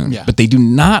cartoon, but they do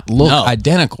not look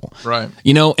identical. Right.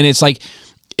 You know, and it's like,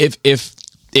 if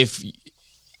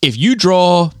you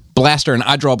draw Blaster and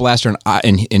I draw Blaster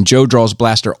and Joe draws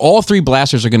Blaster, all 3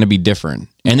 blasters are going to be different.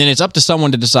 And then it's up to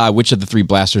someone to decide which of the 3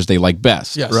 blasters they like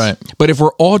best. Yes. Right. But if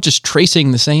we're all just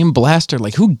tracing the same blaster,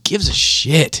 like, who gives a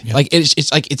shit? Like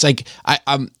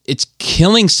it's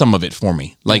killing some of it for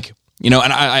me. Like, you know,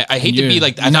 and I hate to be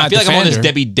like, I feel like I'm on this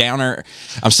Debbie Downer.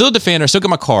 I'm still a defender. I still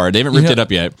got my card. They haven't ripped it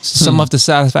up yet. Some of the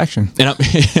satisfaction. And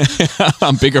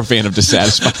I'm a bigger fan of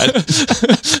Dissatisfied.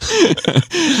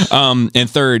 And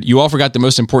third, you all forgot the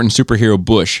most important superhero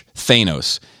bush,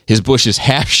 Thanos. His bush is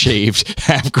half shaved,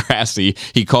 half grassy.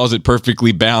 He calls it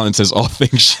perfectly balanced, as all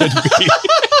things should be.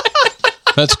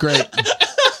 That's great.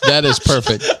 That is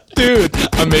perfect. Dude,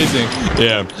 amazing.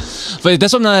 Yeah. But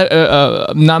that's what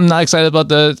I'm not excited about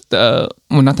the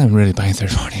well, not that I'm really buying third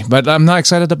party, but I'm not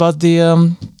excited about the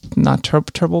not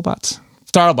Turbobots,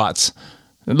 Starbots.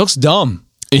 It looks dumb.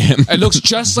 Yeah. It looks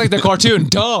just like the cartoon.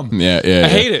 Dumb. Yeah. I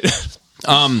hate it.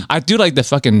 I do like the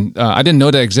fucking. I didn't know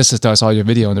that existed until I saw your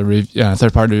video on the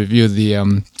third party review of the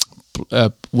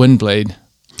Windblade.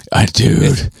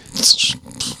 Dude,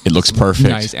 it looks perfect.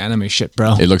 Nice anime shit,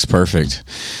 bro. It looks perfect.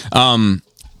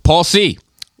 Paul C.,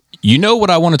 you know what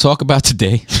I want to talk about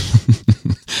today?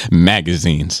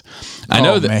 Magazines. I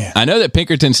know that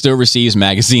Pinkerton still receives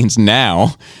magazines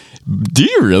now. Do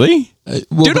you really?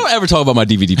 Dude, don't ever talk about my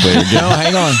DVD player again. No,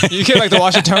 hang on. You get like the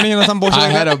Washingtonian or some bullshit. I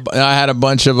had a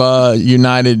bunch of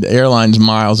United Airlines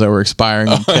miles that were expiring.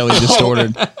 And Kelly just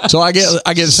ordered. So I get.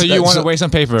 So you want to waste some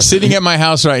paper? Sitting at my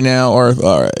house right now, or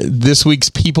this week's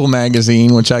People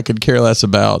magazine, which I could care less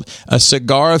about, a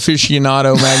cigar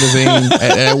aficionado magazine,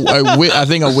 I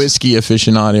think a whiskey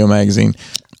aficionado magazine.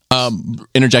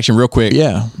 Interjection real quick.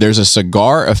 Yeah. There's a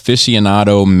Cigar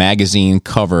Aficionado magazine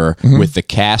cover with the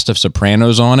cast of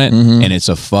Sopranos on it, and it's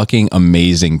a fucking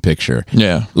amazing picture.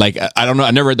 Yeah. Like, I don't know,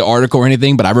 I never read the article or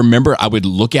anything, but I remember I would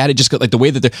look at it just like the way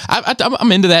that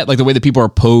I'm into that, like the way that people are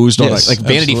posed, or Yes, like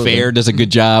Vanity absolutely. Fair does a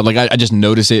good job. Like, I just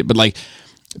notice it, but like,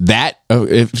 that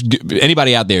if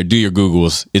anybody out there, do your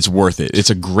Googles. It's worth it. It's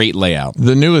a great layout.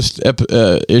 The newest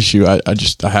issue, I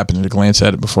happened to glance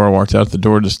at it before I walked out the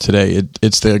door just today.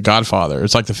 It's The Godfather.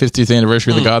 It's like the 50th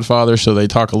anniversary of The Godfather, so they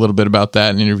talk a little bit about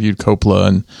that and interviewed Coppola,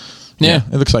 and yeah,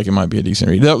 it looks like it might be a decent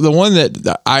read. The one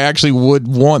that I actually would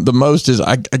want the most is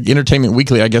Entertainment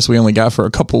Weekly. I guess we only got for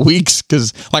a couple weeks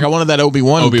because I wanted that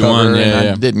Obi-Wan cover, and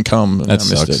it didn't come. And I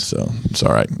missed it, so it's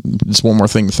all right. It's one more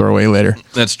thing to throw away later.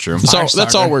 That's true.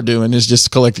 That's all we're doing is just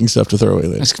collecting stuff to throw away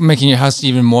later. It's making your house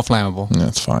even more flammable. Yeah,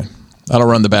 that's fine. I don't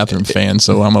run the bathroom fan,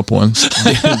 so I'm up one.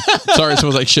 Sorry, it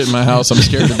smells like shit in my house. I'm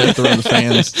scared to death to run the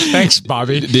fans. Thanks,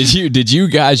 Bobby. Did you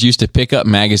guys used to pick up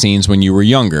magazines when you were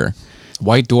younger?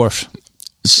 White Dwarf.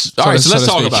 All right, so let's to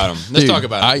talk speak. about them. Let's talk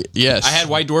about them. Yes. I had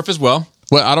White Dwarf as well.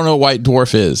 Well, I don't know what White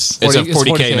Dwarf is. It's a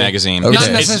 40K 40K magazine. Okay. Not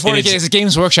It's- necessarily 40K. It's a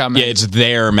Games Workshop, man. Yeah, it's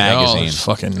their Oh, magazine. it's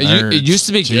fucking It nerds. used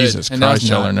to be good, Jesus and now Christ,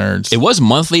 it's y'all are not. nerds. It was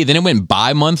monthly, then it went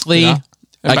bi-monthly. Yeah.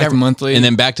 And back to monthly, and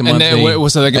then back to monthly. And then it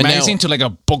was like a And now- magazine to like a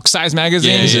book size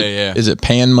magazine. Yeah. Is it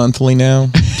Pan Monthly now?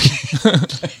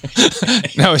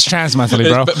 No, it's trans monthly,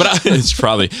 bro. But it's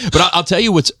probably. But I'll tell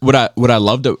you what I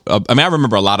loved. I mean, I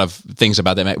remember a lot of things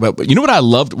about that. But you know what I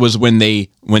loved was when they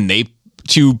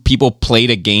two people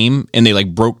played a game and they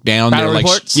like broke down Battle their like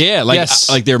reports? yes.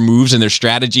 like their moves and their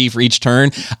strategy for each turn.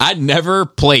 I'd never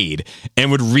played and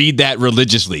would read that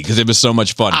religiously because it was so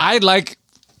much fun.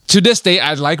 To this day,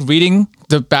 I like reading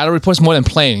the battle reports more than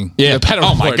playing. Yeah. The battle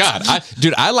oh my reports.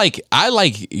 god, I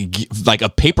like a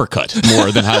paper cut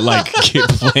more than I like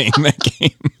playing that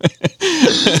game.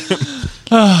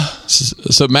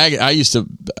 So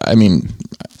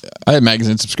I had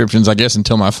magazine subscriptions, I guess,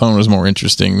 until my phone was more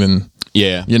interesting than.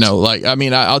 Yeah.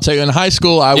 I'll tell you, in high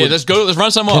school, I would. Let's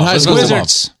run some off. In high school,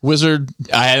 Wizards. Wizard.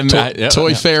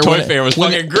 Toy Fair. Toy Fair was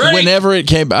fucking great. Whenever it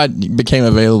became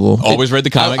available. Always read the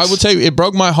comics. I will tell you, it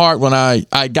broke my heart when I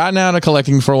gotten out of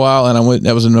collecting for a while, and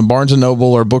I was in a Barnes &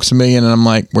 Noble or Books A Million, and I'm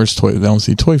like, where's I don't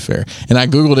see Toy Fair. And I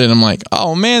Googled it, and I'm like,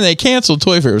 oh man, they canceled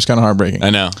Toy Fair. It was kind of heartbreaking. I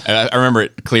know. I remember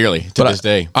it clearly to this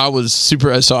day. I was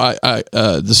super, so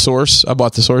The Source, I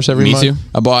bought The Source every month. Me too.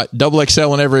 I bought XXL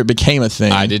whenever it became a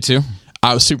thing. I did too.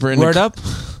 I was super into Word Up?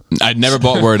 I'd never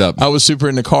bought Word Up. I was super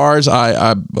into cars.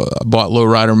 I bought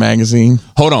Lowrider magazine.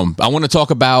 Hold on, I want to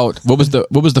talk about what was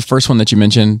the first one that you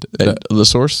mentioned? The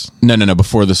Source? No,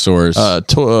 before The Source.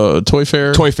 Toy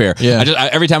Fair. Toy Fair. Yeah.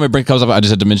 Every time it comes up, I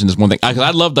just had to mention this one thing. I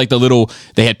loved like the little.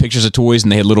 They had pictures of toys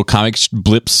and they had little comic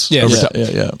blips. Yeah, over yeah, top.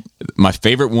 Yeah. My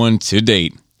favorite one to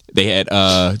date. They had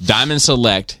Diamond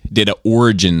Select did an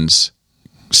Origins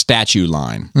statue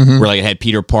line where like it had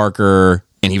Peter Parker.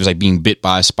 And he was like being bit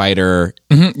by a spider,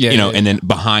 and then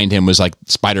behind him was like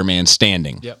Spider-Man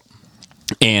standing. Yep.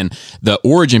 And the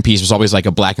origin piece was always like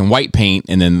a black and white paint,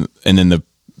 and then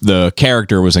the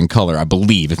character was in color, I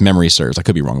believe, if memory serves. I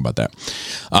could be wrong about that.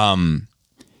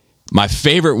 My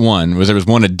favorite one was there was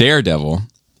one of Daredevil,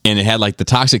 and it had like the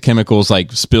toxic chemicals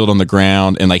like spilled on the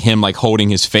ground, and like him like holding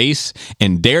his face,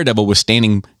 and Daredevil was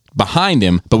standing behind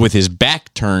him, but with his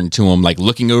back turned to him, like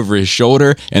looking over his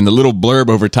shoulder, and the little blurb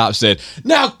over top said,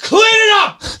 "Now clean it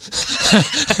up."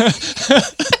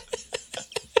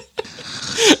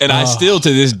 And I still, to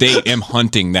this date, am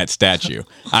hunting that statue.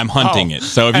 I'm hunting it.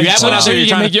 So if you have one out there, you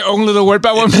can make your own little word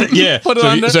by one. Yeah. Put it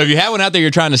under. So if you have one out there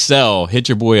you're trying to sell, hit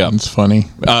your boy up. It's funny.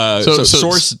 So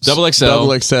Source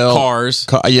XXL, Cars.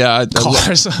 Cars.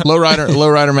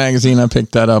 Lowrider magazine. I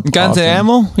picked that up. Guns often. and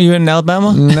Ammo? Are you in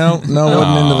Alabama? No, wasn't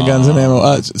into the Guns and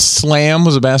Ammo. Slam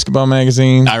was a basketball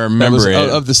magazine. I remember it.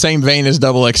 Of the same vein as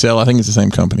XXL. I think it's the same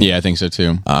company. Yeah, I think so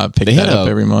too. Picked that up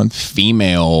every month.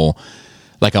 Female.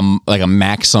 Like a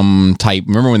Maxim type.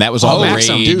 Remember when that was all the rage?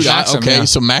 Dude,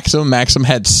 so Maxim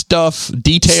had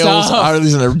details.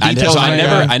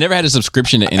 I never had a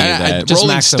subscription to any of that. Rolling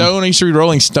Maxim. Stone. I used to read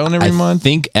Rolling Stone every month. I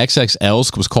think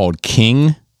XXL's was called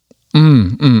King.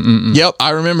 Yep,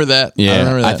 I remember that. Yeah, I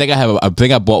remember that. I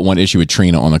think I bought one issue with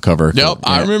Trina on the cover. Yep,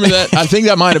 I remember that. I think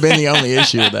that might have been the only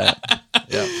issue of that.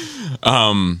 Yeah.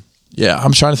 Yeah,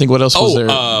 I'm trying to think what else was there.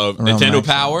 Nintendo Maxim.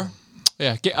 Power.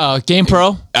 Yeah, Game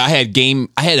Pro. I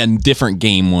had a different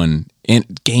game one.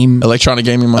 Electronic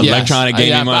Gaming Monthly. Yeah. Electronic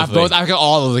Gaming Monthly. I've got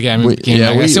all of the gaming. We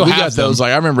got those.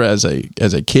 Like I remember as a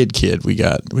kid, we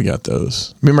got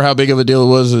those. Remember how big of a deal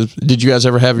it was? Did you guys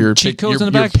ever have your cheat codes your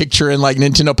in the back? Picture in like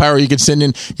Nintendo Power? You could send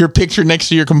in your picture next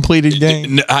to your completed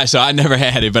game. So I never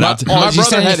had it, but my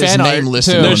brother had his name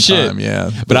listed. No shit. Time,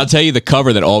 yeah. But I'll tell you the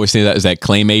cover that always stands out is that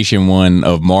claymation one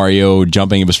of Mario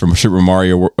jumping. It was from Super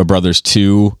Mario Brothers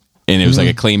 2. And it was like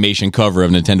a claymation cover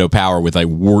of Nintendo Power with like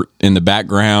Wart in the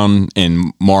background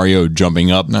and Mario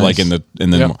jumping up like in the.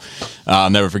 Yep. I'll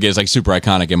never forget. It's like super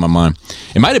iconic in my mind.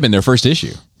 It might have been their first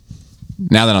issue.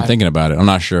 Now that I'm thinking about it, I'm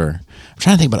not sure. I'm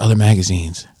trying to think about other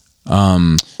magazines.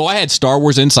 I had Star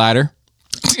Wars Insider.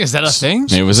 Is that a thing?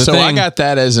 It was a thing. So I got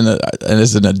that as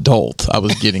an adult. I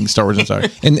was getting Star Wars Insider,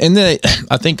 and then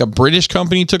I think a British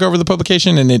company took over the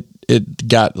publication, and it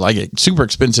got like super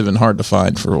expensive and hard to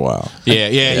find for a while.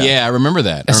 Yeah. I remember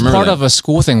that. As part of a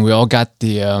school thing, we all got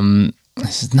the.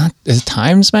 Is it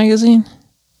Times magazine?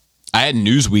 I had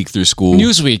Newsweek through school.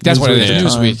 Newsweek, that's what it is. Yeah.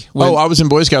 Newsweek. I was in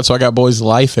Boy Scouts, so I got Boys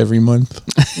Life every month.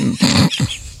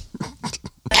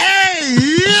 Hey,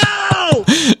 yo!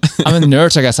 I'm a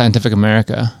nerd, so I got Scientific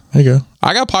America. There you go.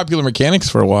 I got Popular Mechanics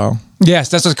for a while. Yes,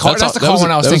 that's the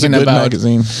one I was thinking about.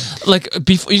 Magazine. Like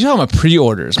before, you're talking about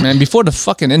pre-orders, man. Before the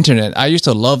fucking internet, I used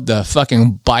to love the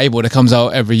fucking Bible that comes out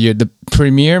every year, the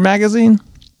Premiere magazine.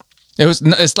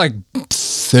 It's like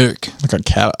thick, like a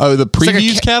the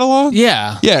previews like catalog.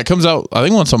 Yeah, it comes out I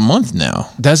think once a month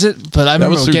now. Does it? But I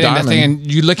remember getting that thing,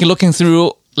 and you looking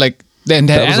through like. Then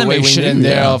that animation in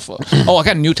there. I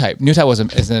got New Type. New Type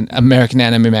is an American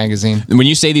anime magazine. When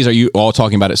you say these, are you all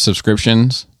talking about it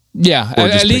subscriptions? Yeah, Or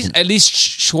just at least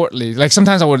shortly. Like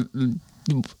sometimes I would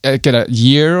get a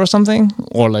year or something,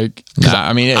 or like Nah,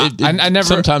 I mean, I never.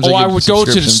 Sometimes Or I I would go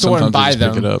to the store and buy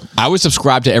them. Pick it up. I would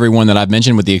subscribe to everyone that I've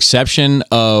mentioned, with the exception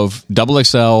of Double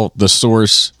XL, The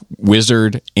Source,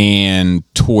 Wizard, and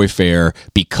Toy Fair,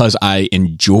 because I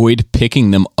enjoyed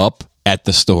picking them up at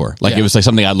the store. Like it was like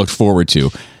something I looked forward to.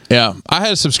 Yeah, I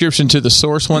had a subscription to the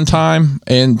Source one time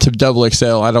and to Double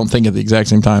XL. I don't think at the exact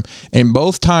same time. And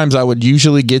both times I would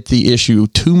usually get the issue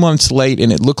 2 months late,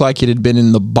 and it looked like it had been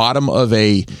in the bottom of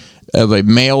a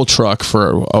mail truck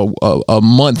for a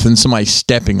month, and somebody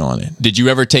stepping on it. Did you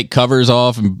ever take covers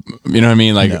off? And, you know what I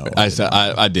mean? Like No.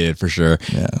 I did for sure.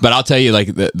 Yeah. But I'll tell you,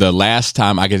 like the last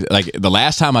time I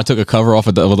took a cover off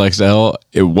of Double XL,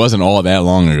 it wasn't all that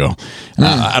long ago.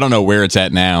 I don't know where it's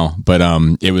at now, but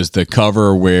it was the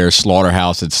cover where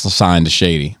Slaughterhouse had signed to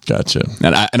Shady. Gotcha.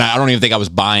 And I don't even think I was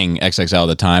buying XXL at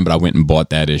the time, but I went and bought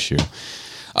that issue.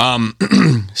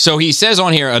 So he says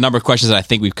on here a number of questions that I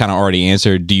think we've kind of already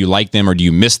answered. Do you like them or do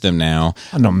you miss them now?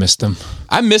 I don't miss them.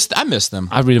 I miss them.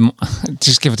 I read them.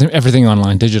 Just give it to everything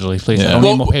online digitally, please. Yeah. I don't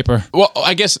need more paper. Well,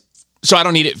 I guess so. I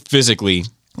don't need it physically.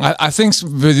 I think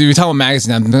when you talk about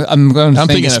magazine, I'm going to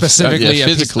think specifically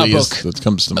physically a is book. what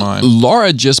comes to mind.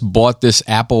 Laura just bought this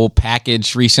Apple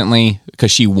package recently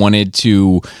because she wanted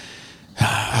to.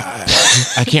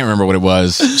 I can't remember what it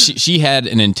was. She had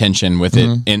an intention with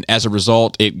it, and as a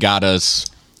result, it got us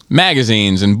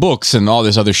magazines and books and all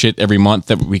this other shit every month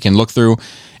that we can look through.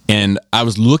 And I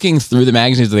was looking through the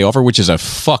magazines that they offer, which is a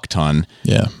fuck ton.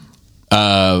 Yeah.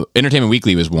 Entertainment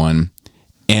Weekly was one,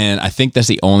 and I think that's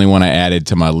the only one I added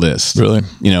to my list. Really?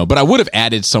 You know, but I would have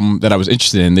added some that I was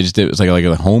interested in. They just did, it was like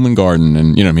a home and garden,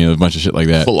 and you know what I mean, a bunch of shit like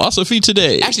that. Philosophy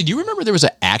Today. Actually, do you remember there was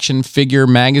an action figure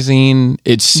magazine?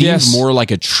 It seemed Yes. more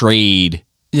like a trade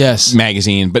Yes.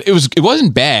 magazine, but it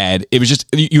wasn't bad. It was just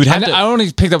you would have to I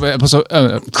only picked up an episode.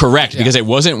 correct because it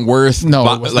wasn't worth No,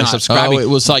 it was not. subscribing. Oh, it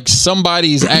was like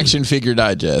somebody's action figure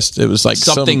digest. It was like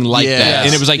Something like that, Yes.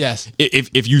 and it was like Yes.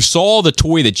 if you saw the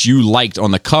toy that you liked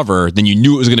on the cover, then you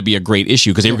knew it was going to be a great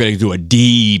issue because they were going to do a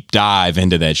deep dive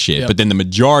into that shit. Yep. But then the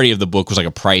majority of the book was like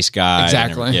a price guide.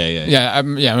 Exactly. And Yeah. I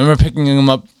remember picking them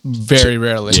up very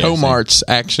rarely. Yeah. Tomart's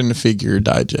action figure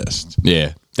digest.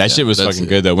 Yeah. That shit was that's fucking it.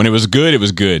 good though. When it was good, it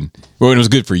was good. Well, when it was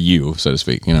good for you, so to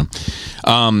speak. You know,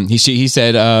 he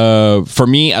said, for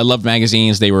me, I loved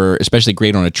magazines. They were especially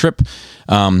great on a trip.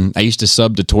 I used to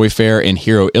sub to Toy Fair and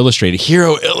Hero Illustrated.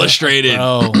 Hero Illustrated.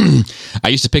 Oh, I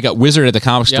used to pick up Wizard at the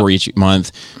comic store each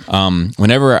month.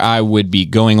 Whenever I would be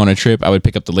going on a trip, I would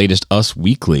pick up the latest Us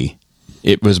Weekly.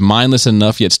 It was mindless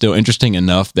enough yet still interesting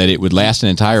enough that it would last an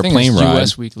entire I think plane it's ride.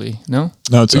 US Weekly. No,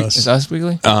 No, it's us. it's Us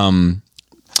Weekly.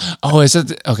 Oh, is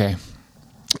it okay?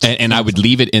 And I would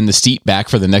leave it in the seat back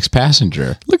for the next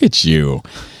passenger. Look at you.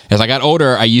 As I got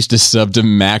older, I used to sub to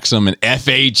Maxim and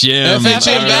FHM.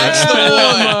 FHM, that's the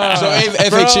one. So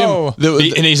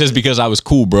FHM, And he says, because I was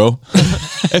cool, bro.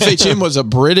 FHM was a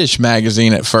British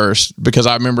magazine at first because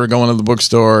I remember going to the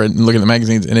bookstore and looking at the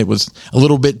magazines, and it was a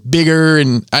little bit bigger,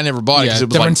 and I never bought it because Yeah, it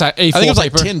was different like, size, A4 I think it was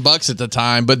like paper. $10 at the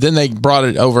time, but then they brought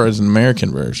it over as an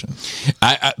American version.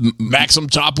 Maxim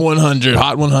Top 100,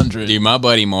 Hot 100, Dude, my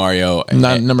buddy Mario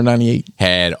number 98.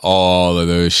 had all of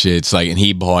those shits, like, and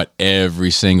he bought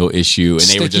every single issue, and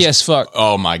they were Sticky just as fuck.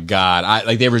 Oh my god,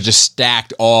 they were just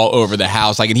stacked all over the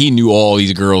house, like, and he knew all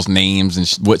these girls' names and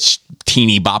what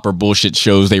teeny bopper bullshit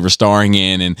shows they were starring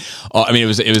in, and I mean, it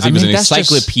was an that's just-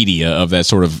 encyclopedia of that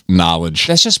sort of knowledge.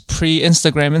 That's just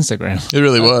pre-Instagram. Instagram. It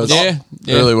really was. Yeah,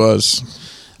 It really was.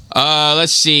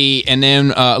 Let's see. And then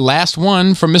last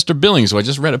one from Mr. Billings, who I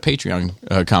just read a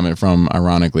Patreon comment from,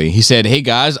 ironically. He said, hey,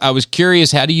 guys, I was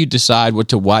curious, how do you decide what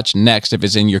to watch next, if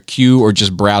it's in your queue or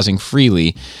just browsing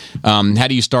freely? How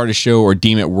do you start a show or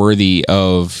deem it worthy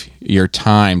of your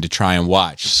time to try and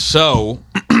watch? So,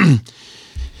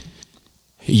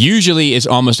 usually it's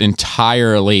almost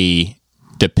entirely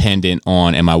dependent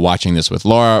on, am I watching this with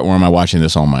Laura or am I watching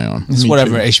this on my own? It's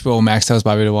whatever HBO Max tells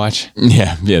Bobby to watch.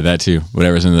 Yeah, that too.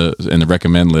 Whatever's in the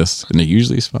recommend list, and they're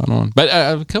usually spot on. But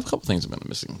a couple things have been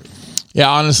missing. Yeah,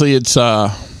 honestly, it's I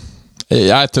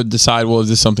have to decide, well, is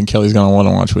this something Kelly's going to want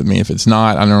to watch with me? If it's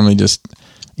not, I normally just,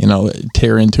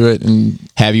 tear into it. And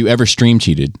Have you ever stream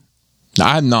cheated?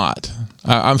 I'm not.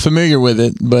 I'm familiar with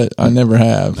it, but I never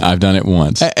have. I've done it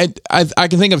once. I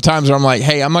can think of times where I'm like,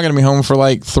 hey, I'm not going to be home for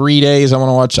like 3 days. I'm going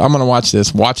to watch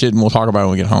this, watch it, and we'll talk about it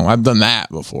when we get home. I've done that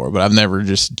before, but I've never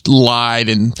just lied.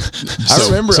 And I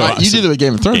remember you did it with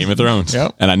Game of Thrones. Game of Thrones.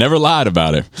 Yep. And I never lied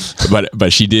about it,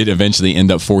 but she did eventually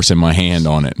end up forcing my hand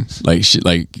on it.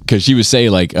 Because she would say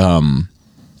have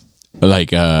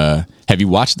you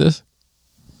watched this?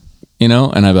 you know?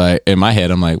 And I'm like, in my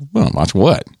head, I'm like, well, watch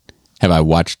what? Have I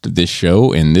watched this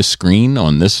show and this screen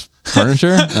on this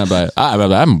furniture? And I'm like, I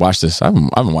haven't watched this. I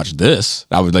haven't watched this.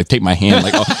 I would like take my hand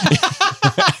like,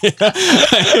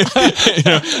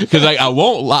 because like I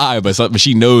won't lie, but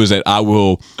she knows that I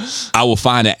will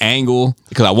find an angle,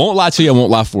 because I won't lie to you, I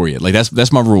won't lie for you. Like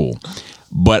that's my rule.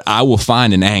 But I will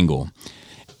find an angle.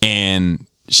 And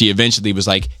she eventually was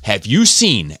like, have you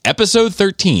seen episode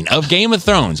 13 of Game of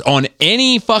Thrones on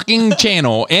any fucking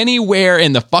channel anywhere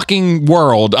in the fucking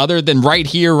world other than right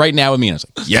here, right now with me? And I was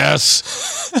like,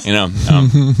 yes. You know,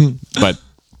 but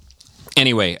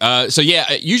anyway, so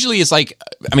yeah, usually it's like,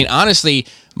 I mean, honestly,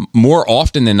 more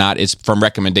often than not, it's from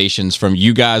recommendations from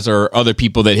you guys or other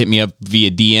people that hit me up via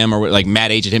DM, or like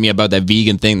Matt H had hit me about that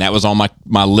vegan thing. That was on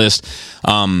my list.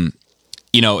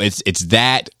 You know, it's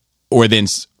that, or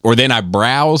then I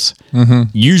browse.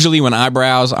 Usually when I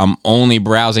browse, I'm only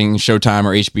browsing Showtime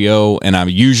or HBO, and I'm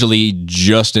usually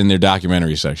just in their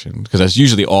documentary section, because that's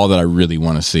usually all that I really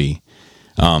want to see.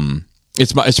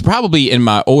 It's probably in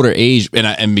my older age,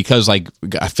 and because like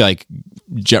I feel like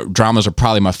dramas are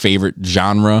probably my favorite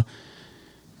genre,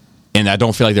 and I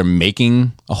don't feel like they're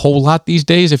making a whole lot these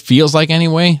days. It feels like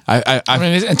anyway. I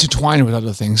mean, it's intertwined with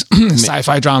other things,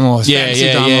 sci-fi drama, fantasy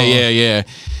drama. Yeah.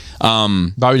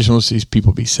 Bobby just wants to see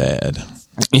people be sad.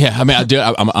 Yeah, I mean, I do.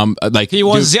 I'm like, He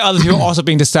wants to see other people also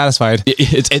being dissatisfied.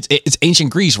 It's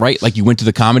ancient Greece, right? Like you went to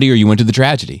the comedy or you went to the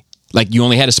tragedy. Like you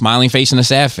only had a smiling face and a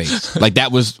sad face. Like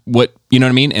that was what, you know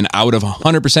what I mean? And I would have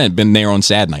 100% been there on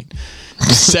sad night.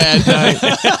 Sad night.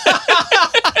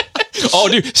 Oh,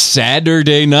 dude,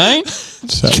 Saturday night.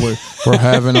 So we're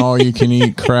having all you can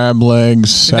eat crab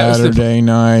legs Saturday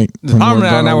night. The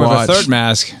problem now with a third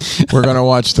mask. We're gonna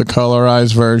watch the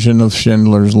colorized version of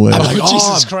Schindler's List. I'm like,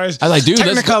 Jesus Christ! I was like, dude,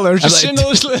 Technicolor, just I'm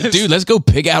Schindler's List. Dude, let's go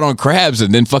pig out on crabs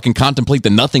and then fucking contemplate the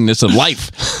nothingness of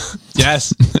life.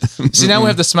 Yes. See, now we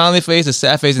have the smiley face, the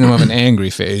sad face, and then we have an angry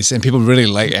face. And people really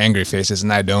like angry faces,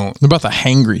 and I don't. What about the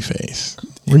hangry face,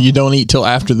 where you don't eat till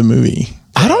after the movie?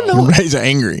 I don't know. Everybody's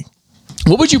angry.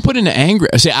 What would you put into angry?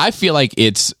 See, I feel like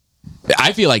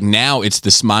now it's the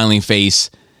smiling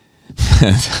face.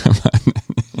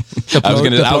 I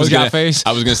was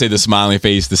gonna say the smiling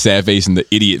face, the sad face, and the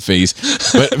idiot face,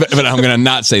 but I'm gonna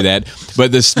not say that.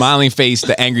 But the smiling face,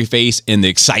 the angry face, and the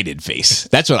excited face.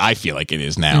 That's what I feel like it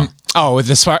is now. Oh,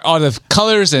 with all the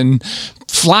colors and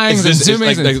flying and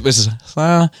zooming. This is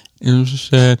sad, and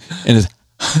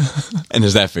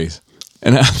there's that face.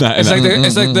 And it's like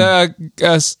the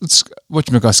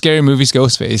whatchamacallit, Scary Movie's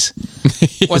ghost face.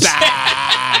 What's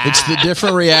that? It's the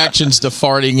different reactions to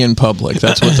farting in public.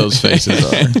 That's what those faces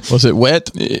are. Was it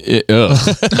wet?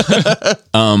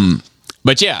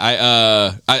 But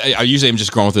yeah, I usually am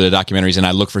just scrolling through the documentaries, and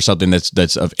I look for something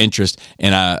that's of interest,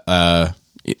 and I've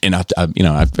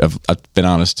been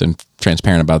honest and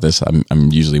transparent about this.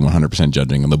 I'm usually 100%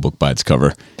 judging the book by its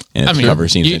cover, and its cover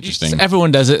seems interesting.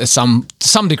 Everyone does it to some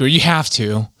degree. You have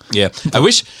to. Yeah, I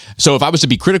wish. So if I was to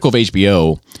be critical of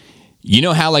HBO, you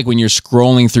know how like when you're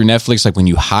scrolling through Netflix, like when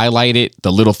you highlight it,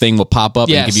 the little thing will pop up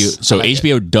and give you. So like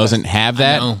HBO doesn't have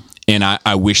that. And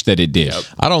I wish that it did. Yep.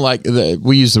 I don't like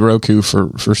we use the Roku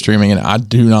for streaming, and I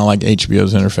do not like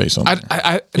HBO's interface on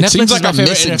there. It seems like I'm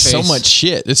missing so much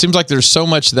shit. It seems like there's so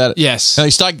much that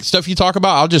stuff you talk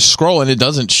about, I'll just scroll and it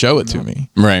doesn't show it to me.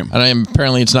 Right. And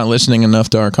apparently it's not listening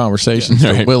enough to our conversation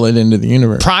to will it into the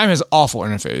universe. Prime has awful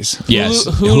interface. Yes.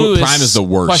 Hulu Prime is the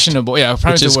worst. Questionable. Yeah,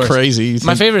 Prime is the worst. Crazy.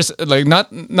 My favorite is like not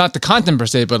the content per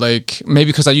se, but like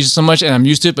maybe because I use it so much and I'm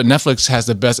used to it. But Netflix has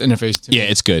the best interface too. Yeah,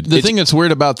 it's good. The thing that's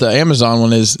weird about the Amazon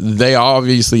one is they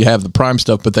obviously have the Prime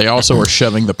stuff, but they also are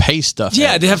shoving the pay stuff.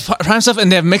 Yeah, they have Prime stuff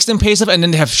and they have mixed and pay stuff, and then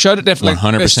they have shut it. Like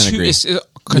 100% agree. It's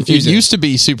confusing. It used to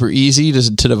be super easy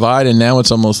to divide, and now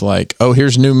it's almost like, oh,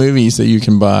 here's new movies that you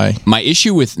can buy. My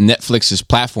issue with Netflix's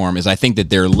platform is I think that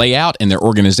their layout and their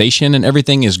organization and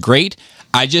everything is great.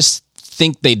 I just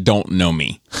think they don't know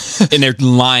me, and they're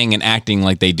lying and acting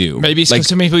like they do. Maybe it's like because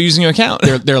too many people using your account.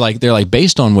 They're like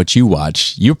based on what you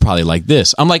watch, you're probably like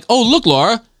this. I'm like, oh look,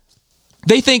 Laura.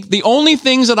 They think the only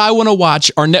things that I want to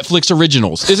watch are Netflix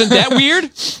originals. Isn't that weird?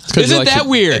 Isn't that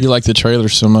weird? You like the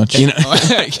trailers so much. You know,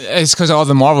 it's because of all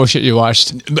the Marvel shit you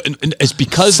watched. It's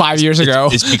because 5 years ago.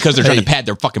 It's because they're trying to pad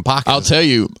their fucking pockets. I'll tell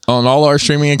you, on all our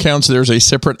streaming accounts, there's a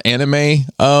separate anime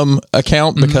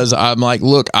account because I'm like,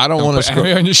 look, I don't want to scroll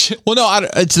on your shit. Well, no,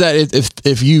 it's that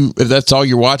if that's all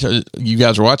you're watching, you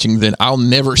guys are watching, then I'll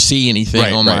never see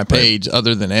anything on my page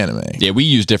other than anime. Yeah, we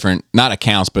use different not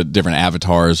accounts but different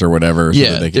avatars or whatever. her.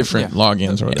 So that they can, different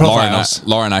logins or whatever.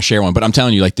 Laura and I share one, but I'm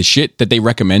telling you, like the shit that they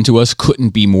recommend to us couldn't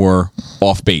be more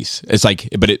off base. It's like,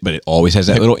 but it always has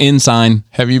that little in sign.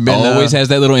 Have you been always has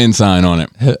that little in sign on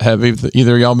it? Have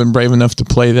either of y'all been brave enough to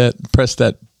press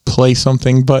that play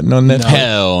something button on that? No.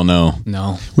 Hell no.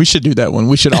 No. We should do that one.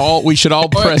 We should all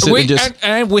press it and just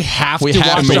and we have to we watch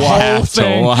have the to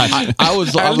whole watch. thing. I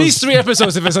was At least 3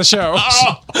 episodes if it's a show.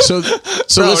 so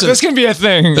Bro, listen, this can be a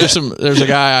thing. there's a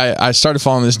guy I started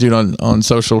following this dude on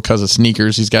social because of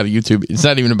sneakers. He's got a YouTube. It's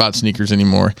not even about sneakers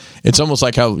anymore. It's almost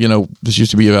like how this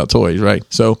used to be about toys, right?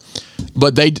 So,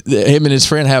 but him and his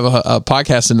friend have a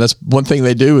podcast, and that's one thing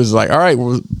they do is like, all right,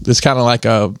 well, it's kind of like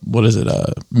a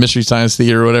Mystery Science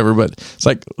Theater or whatever, but it's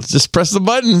like, just press the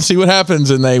button and see what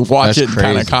happens, and they watch it and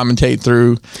kind of commentate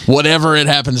through whatever it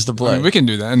happens to play. I mean, we can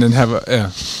do that and then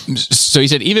have So he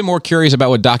said, even more curious about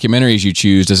what documentaries you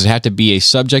choose. Does it have to be a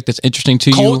subject that's interesting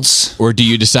to Cults. you, or do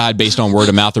you decide based on word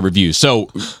of mouth or reviews? So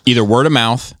either word of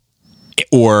mouth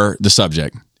or the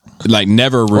subject. Like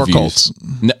never reviews. Or cults.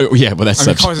 Yeah, well, that's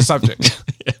cult is a subject.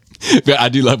 But I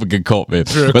do love a good cult, man.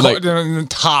 But like,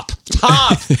 top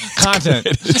content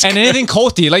and anything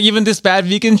culty, like even this bad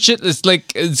vegan shit, it's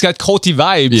got culty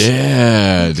vibes.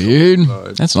 Yeah, dude,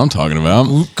 that's what I'm talking about.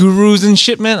 Gurus and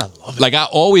shit, man. I love it. Like I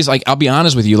always I'll be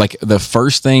honest with you. Like the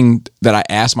first thing that I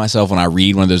ask myself when I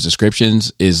read one of those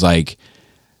descriptions is like,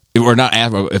 or not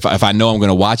ask, if I know I'm going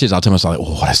to watch it, I'll tell myself like,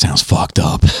 oh, that sounds fucked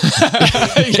up.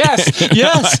 yes.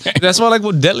 That's why I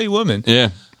like Deadly Woman. Yeah.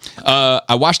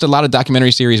 I watched a lot of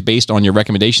documentary series based on your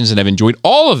recommendations and have enjoyed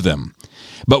all of them.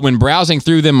 But when browsing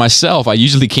through them myself, I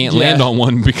usually can't land on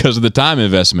one because of the time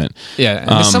investment.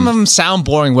 Yeah. And some of them sound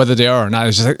boring whether they are or not.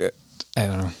 It's just like, I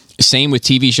don't know. Same with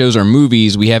TV shows or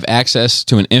movies. We have access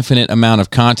to an infinite amount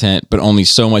of content, but only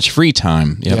so much free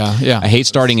time. Yep. Yeah. I hate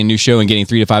starting a new show and getting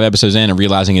 3 to 5 episodes in and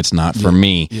realizing it's not for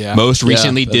me. Yeah. Most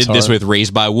recently that's did this hard. with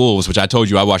Raised by Wolves, which I told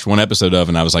you I watched one episode of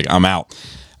and I was like, I'm out.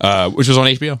 Which was on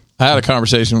HBO. I had a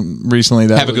conversation recently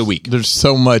that Have a good week. There's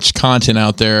so much content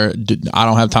out there. I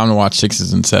don't have time to watch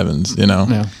 6s and 7s.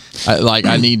 Yeah.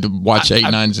 I need to watch 8,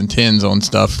 9s, and 10s on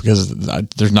stuff because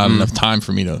there's not enough time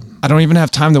for me to. I don't even have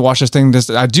time to watch this thing.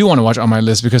 I do want to watch on my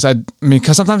list because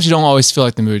because sometimes you don't always feel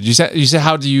like the mood. You said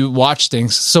how do you watch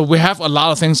things? So we have a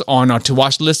lot of things on our to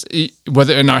watch list,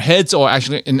 whether in our heads or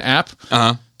actually in app.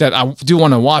 That I do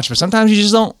want to watch, but sometimes you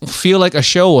just don't feel like a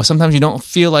show, or sometimes you don't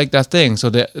feel like that thing.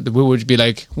 So that we would be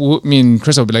like, me and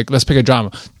Chris would be like, let's pick a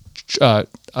drama, a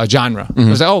genre. It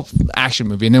was like, action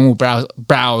movie, and then we'll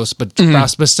browse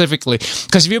specifically.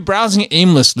 Because if you're browsing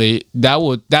aimlessly,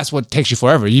 that's what takes you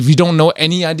forever. If you don't know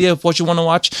any idea of what you want to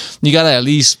watch, you gotta at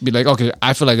least be like, okay,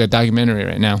 I feel like a documentary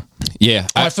right now. Yeah.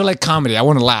 I feel like comedy. I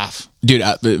want to laugh. Dude,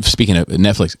 speaking of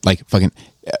Netflix, like fucking,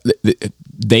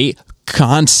 they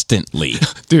constantly,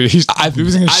 dude, he's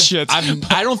losing his shit.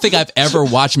 I don't think I've ever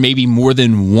watched maybe more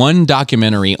than one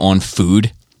documentary on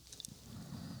food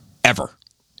ever.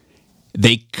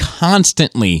 They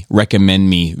constantly recommend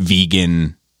me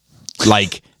vegan,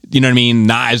 like, you know what I mean,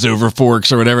 knives over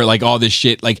forks or whatever, like all this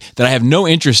shit like that I have no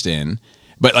interest in.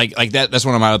 But like that's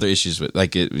one of my other issues with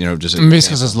just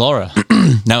because it's Laura.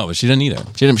 No, but she doesn't either.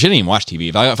 She didn't even watch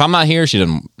TV. If I'm not here, she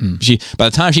doesn't. She by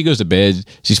the time she goes to bed,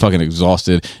 she's fucking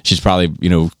exhausted. She's probably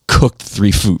cooked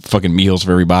 3 fucking meals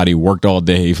for everybody, worked all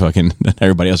day, fucking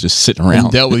everybody else just sitting around.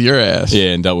 And dealt with your ass.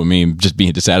 Yeah, and dealt with me just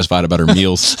being dissatisfied about her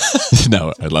meals.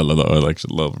 No, I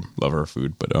love her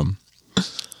food, but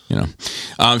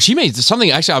she made something.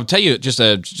 Actually, I'll tell you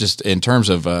just in terms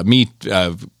of me,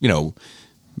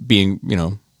 being,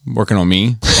 working on me.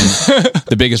 And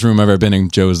the biggest room I've ever been in,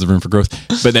 Joe, is the room for growth.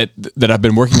 But that I've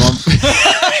been working on.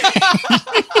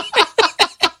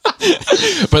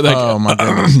 But like, oh my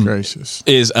goodness gracious!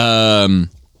 Is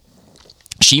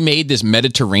she made this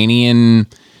Mediterranean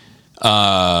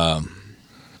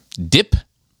dip,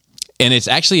 and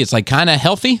it's like kind of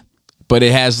healthy. But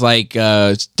it has like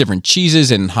different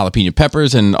cheeses and jalapeno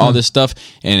peppers and all this stuff,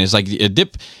 and it's like a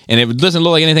dip, and it doesn't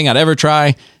look like anything I'd ever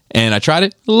try. And I tried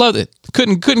it, loved it,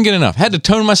 couldn't get enough. Had to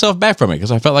tone myself back from it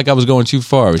because I felt like I was going too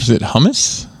far. Is it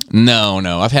hummus?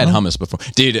 No, I've had hummus before,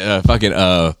 dude.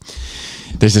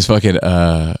 There's this fucking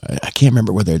I can't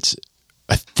remember whether it's.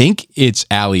 I think it's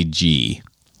Ali G.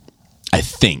 I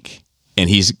think, and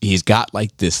he's got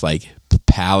like this like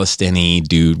Palestinian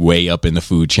dude way up in the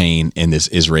food chain and this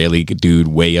Israeli dude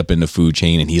way up in the food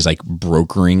chain, and he's like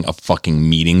brokering a fucking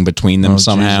meeting between them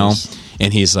somehow. Jesus.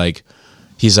 And he's like,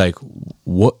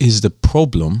 what is the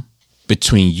problem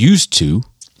between you two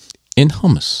and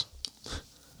hummus?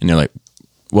 And they're like,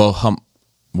 well,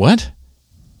 what?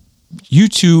 You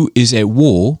two is at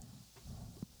war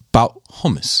about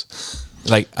hummus.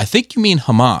 Like, I think you mean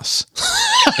Hamas.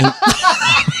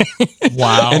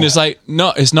 Wow. And it's like,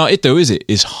 no, it's not it though, is it?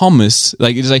 It's hummus.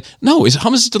 Like it's like, no, it's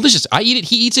hummus is delicious. I eat it.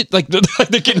 He eats it. Like they're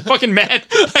getting fucking mad.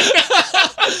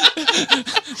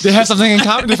 They have something in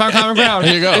common. They found common ground.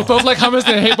 There you go. They both like hummus.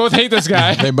 They both hate this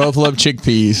guy. They both love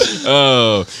chickpeas.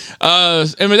 Oh,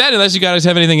 and with that, unless you guys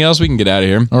have anything else, we can get out of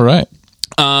here. All right.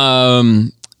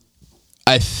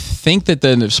 I think that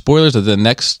the spoilers of the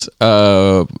next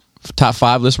top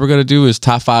 5 list we're going to do is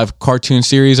top 5 cartoon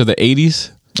series of the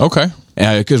 80s. Okay.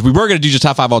 Because we were going to do just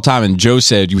top 5 all time, and Joe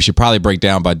said we should probably break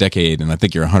down by decade, and I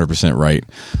think you're 100% right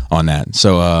on that.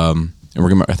 So, and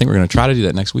I think we're going to try to do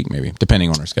that next week, maybe, depending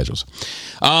on our schedules.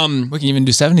 We can even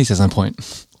do 70s at some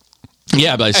point.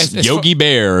 Yeah, like It's Yogi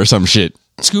Bear or some shit.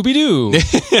 Scooby Doo,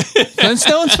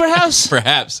 Flintstones, perhaps.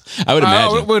 Perhaps. I would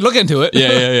imagine. We'll look into it.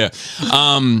 Yeah.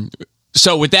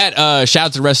 So with that, shout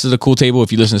out to the rest of the Cool Table.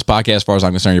 If you listen to this podcast, as far as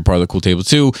I'm concerned, you're part of the Cool Table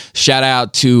too. Shout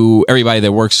out to everybody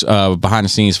that works behind the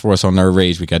scenes for us on Nerd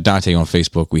Rage. We got Dante on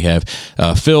Facebook. We have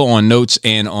Phil on Notes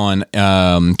and on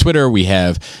Twitter. We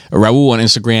have Raul on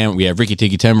Instagram. We have Ricky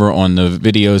Tiki Timber on the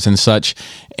videos and such.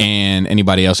 And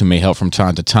anybody else who may help from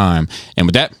time to time. And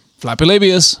with that, Flappy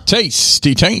labias.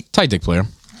 Tasty taint. tight dick player.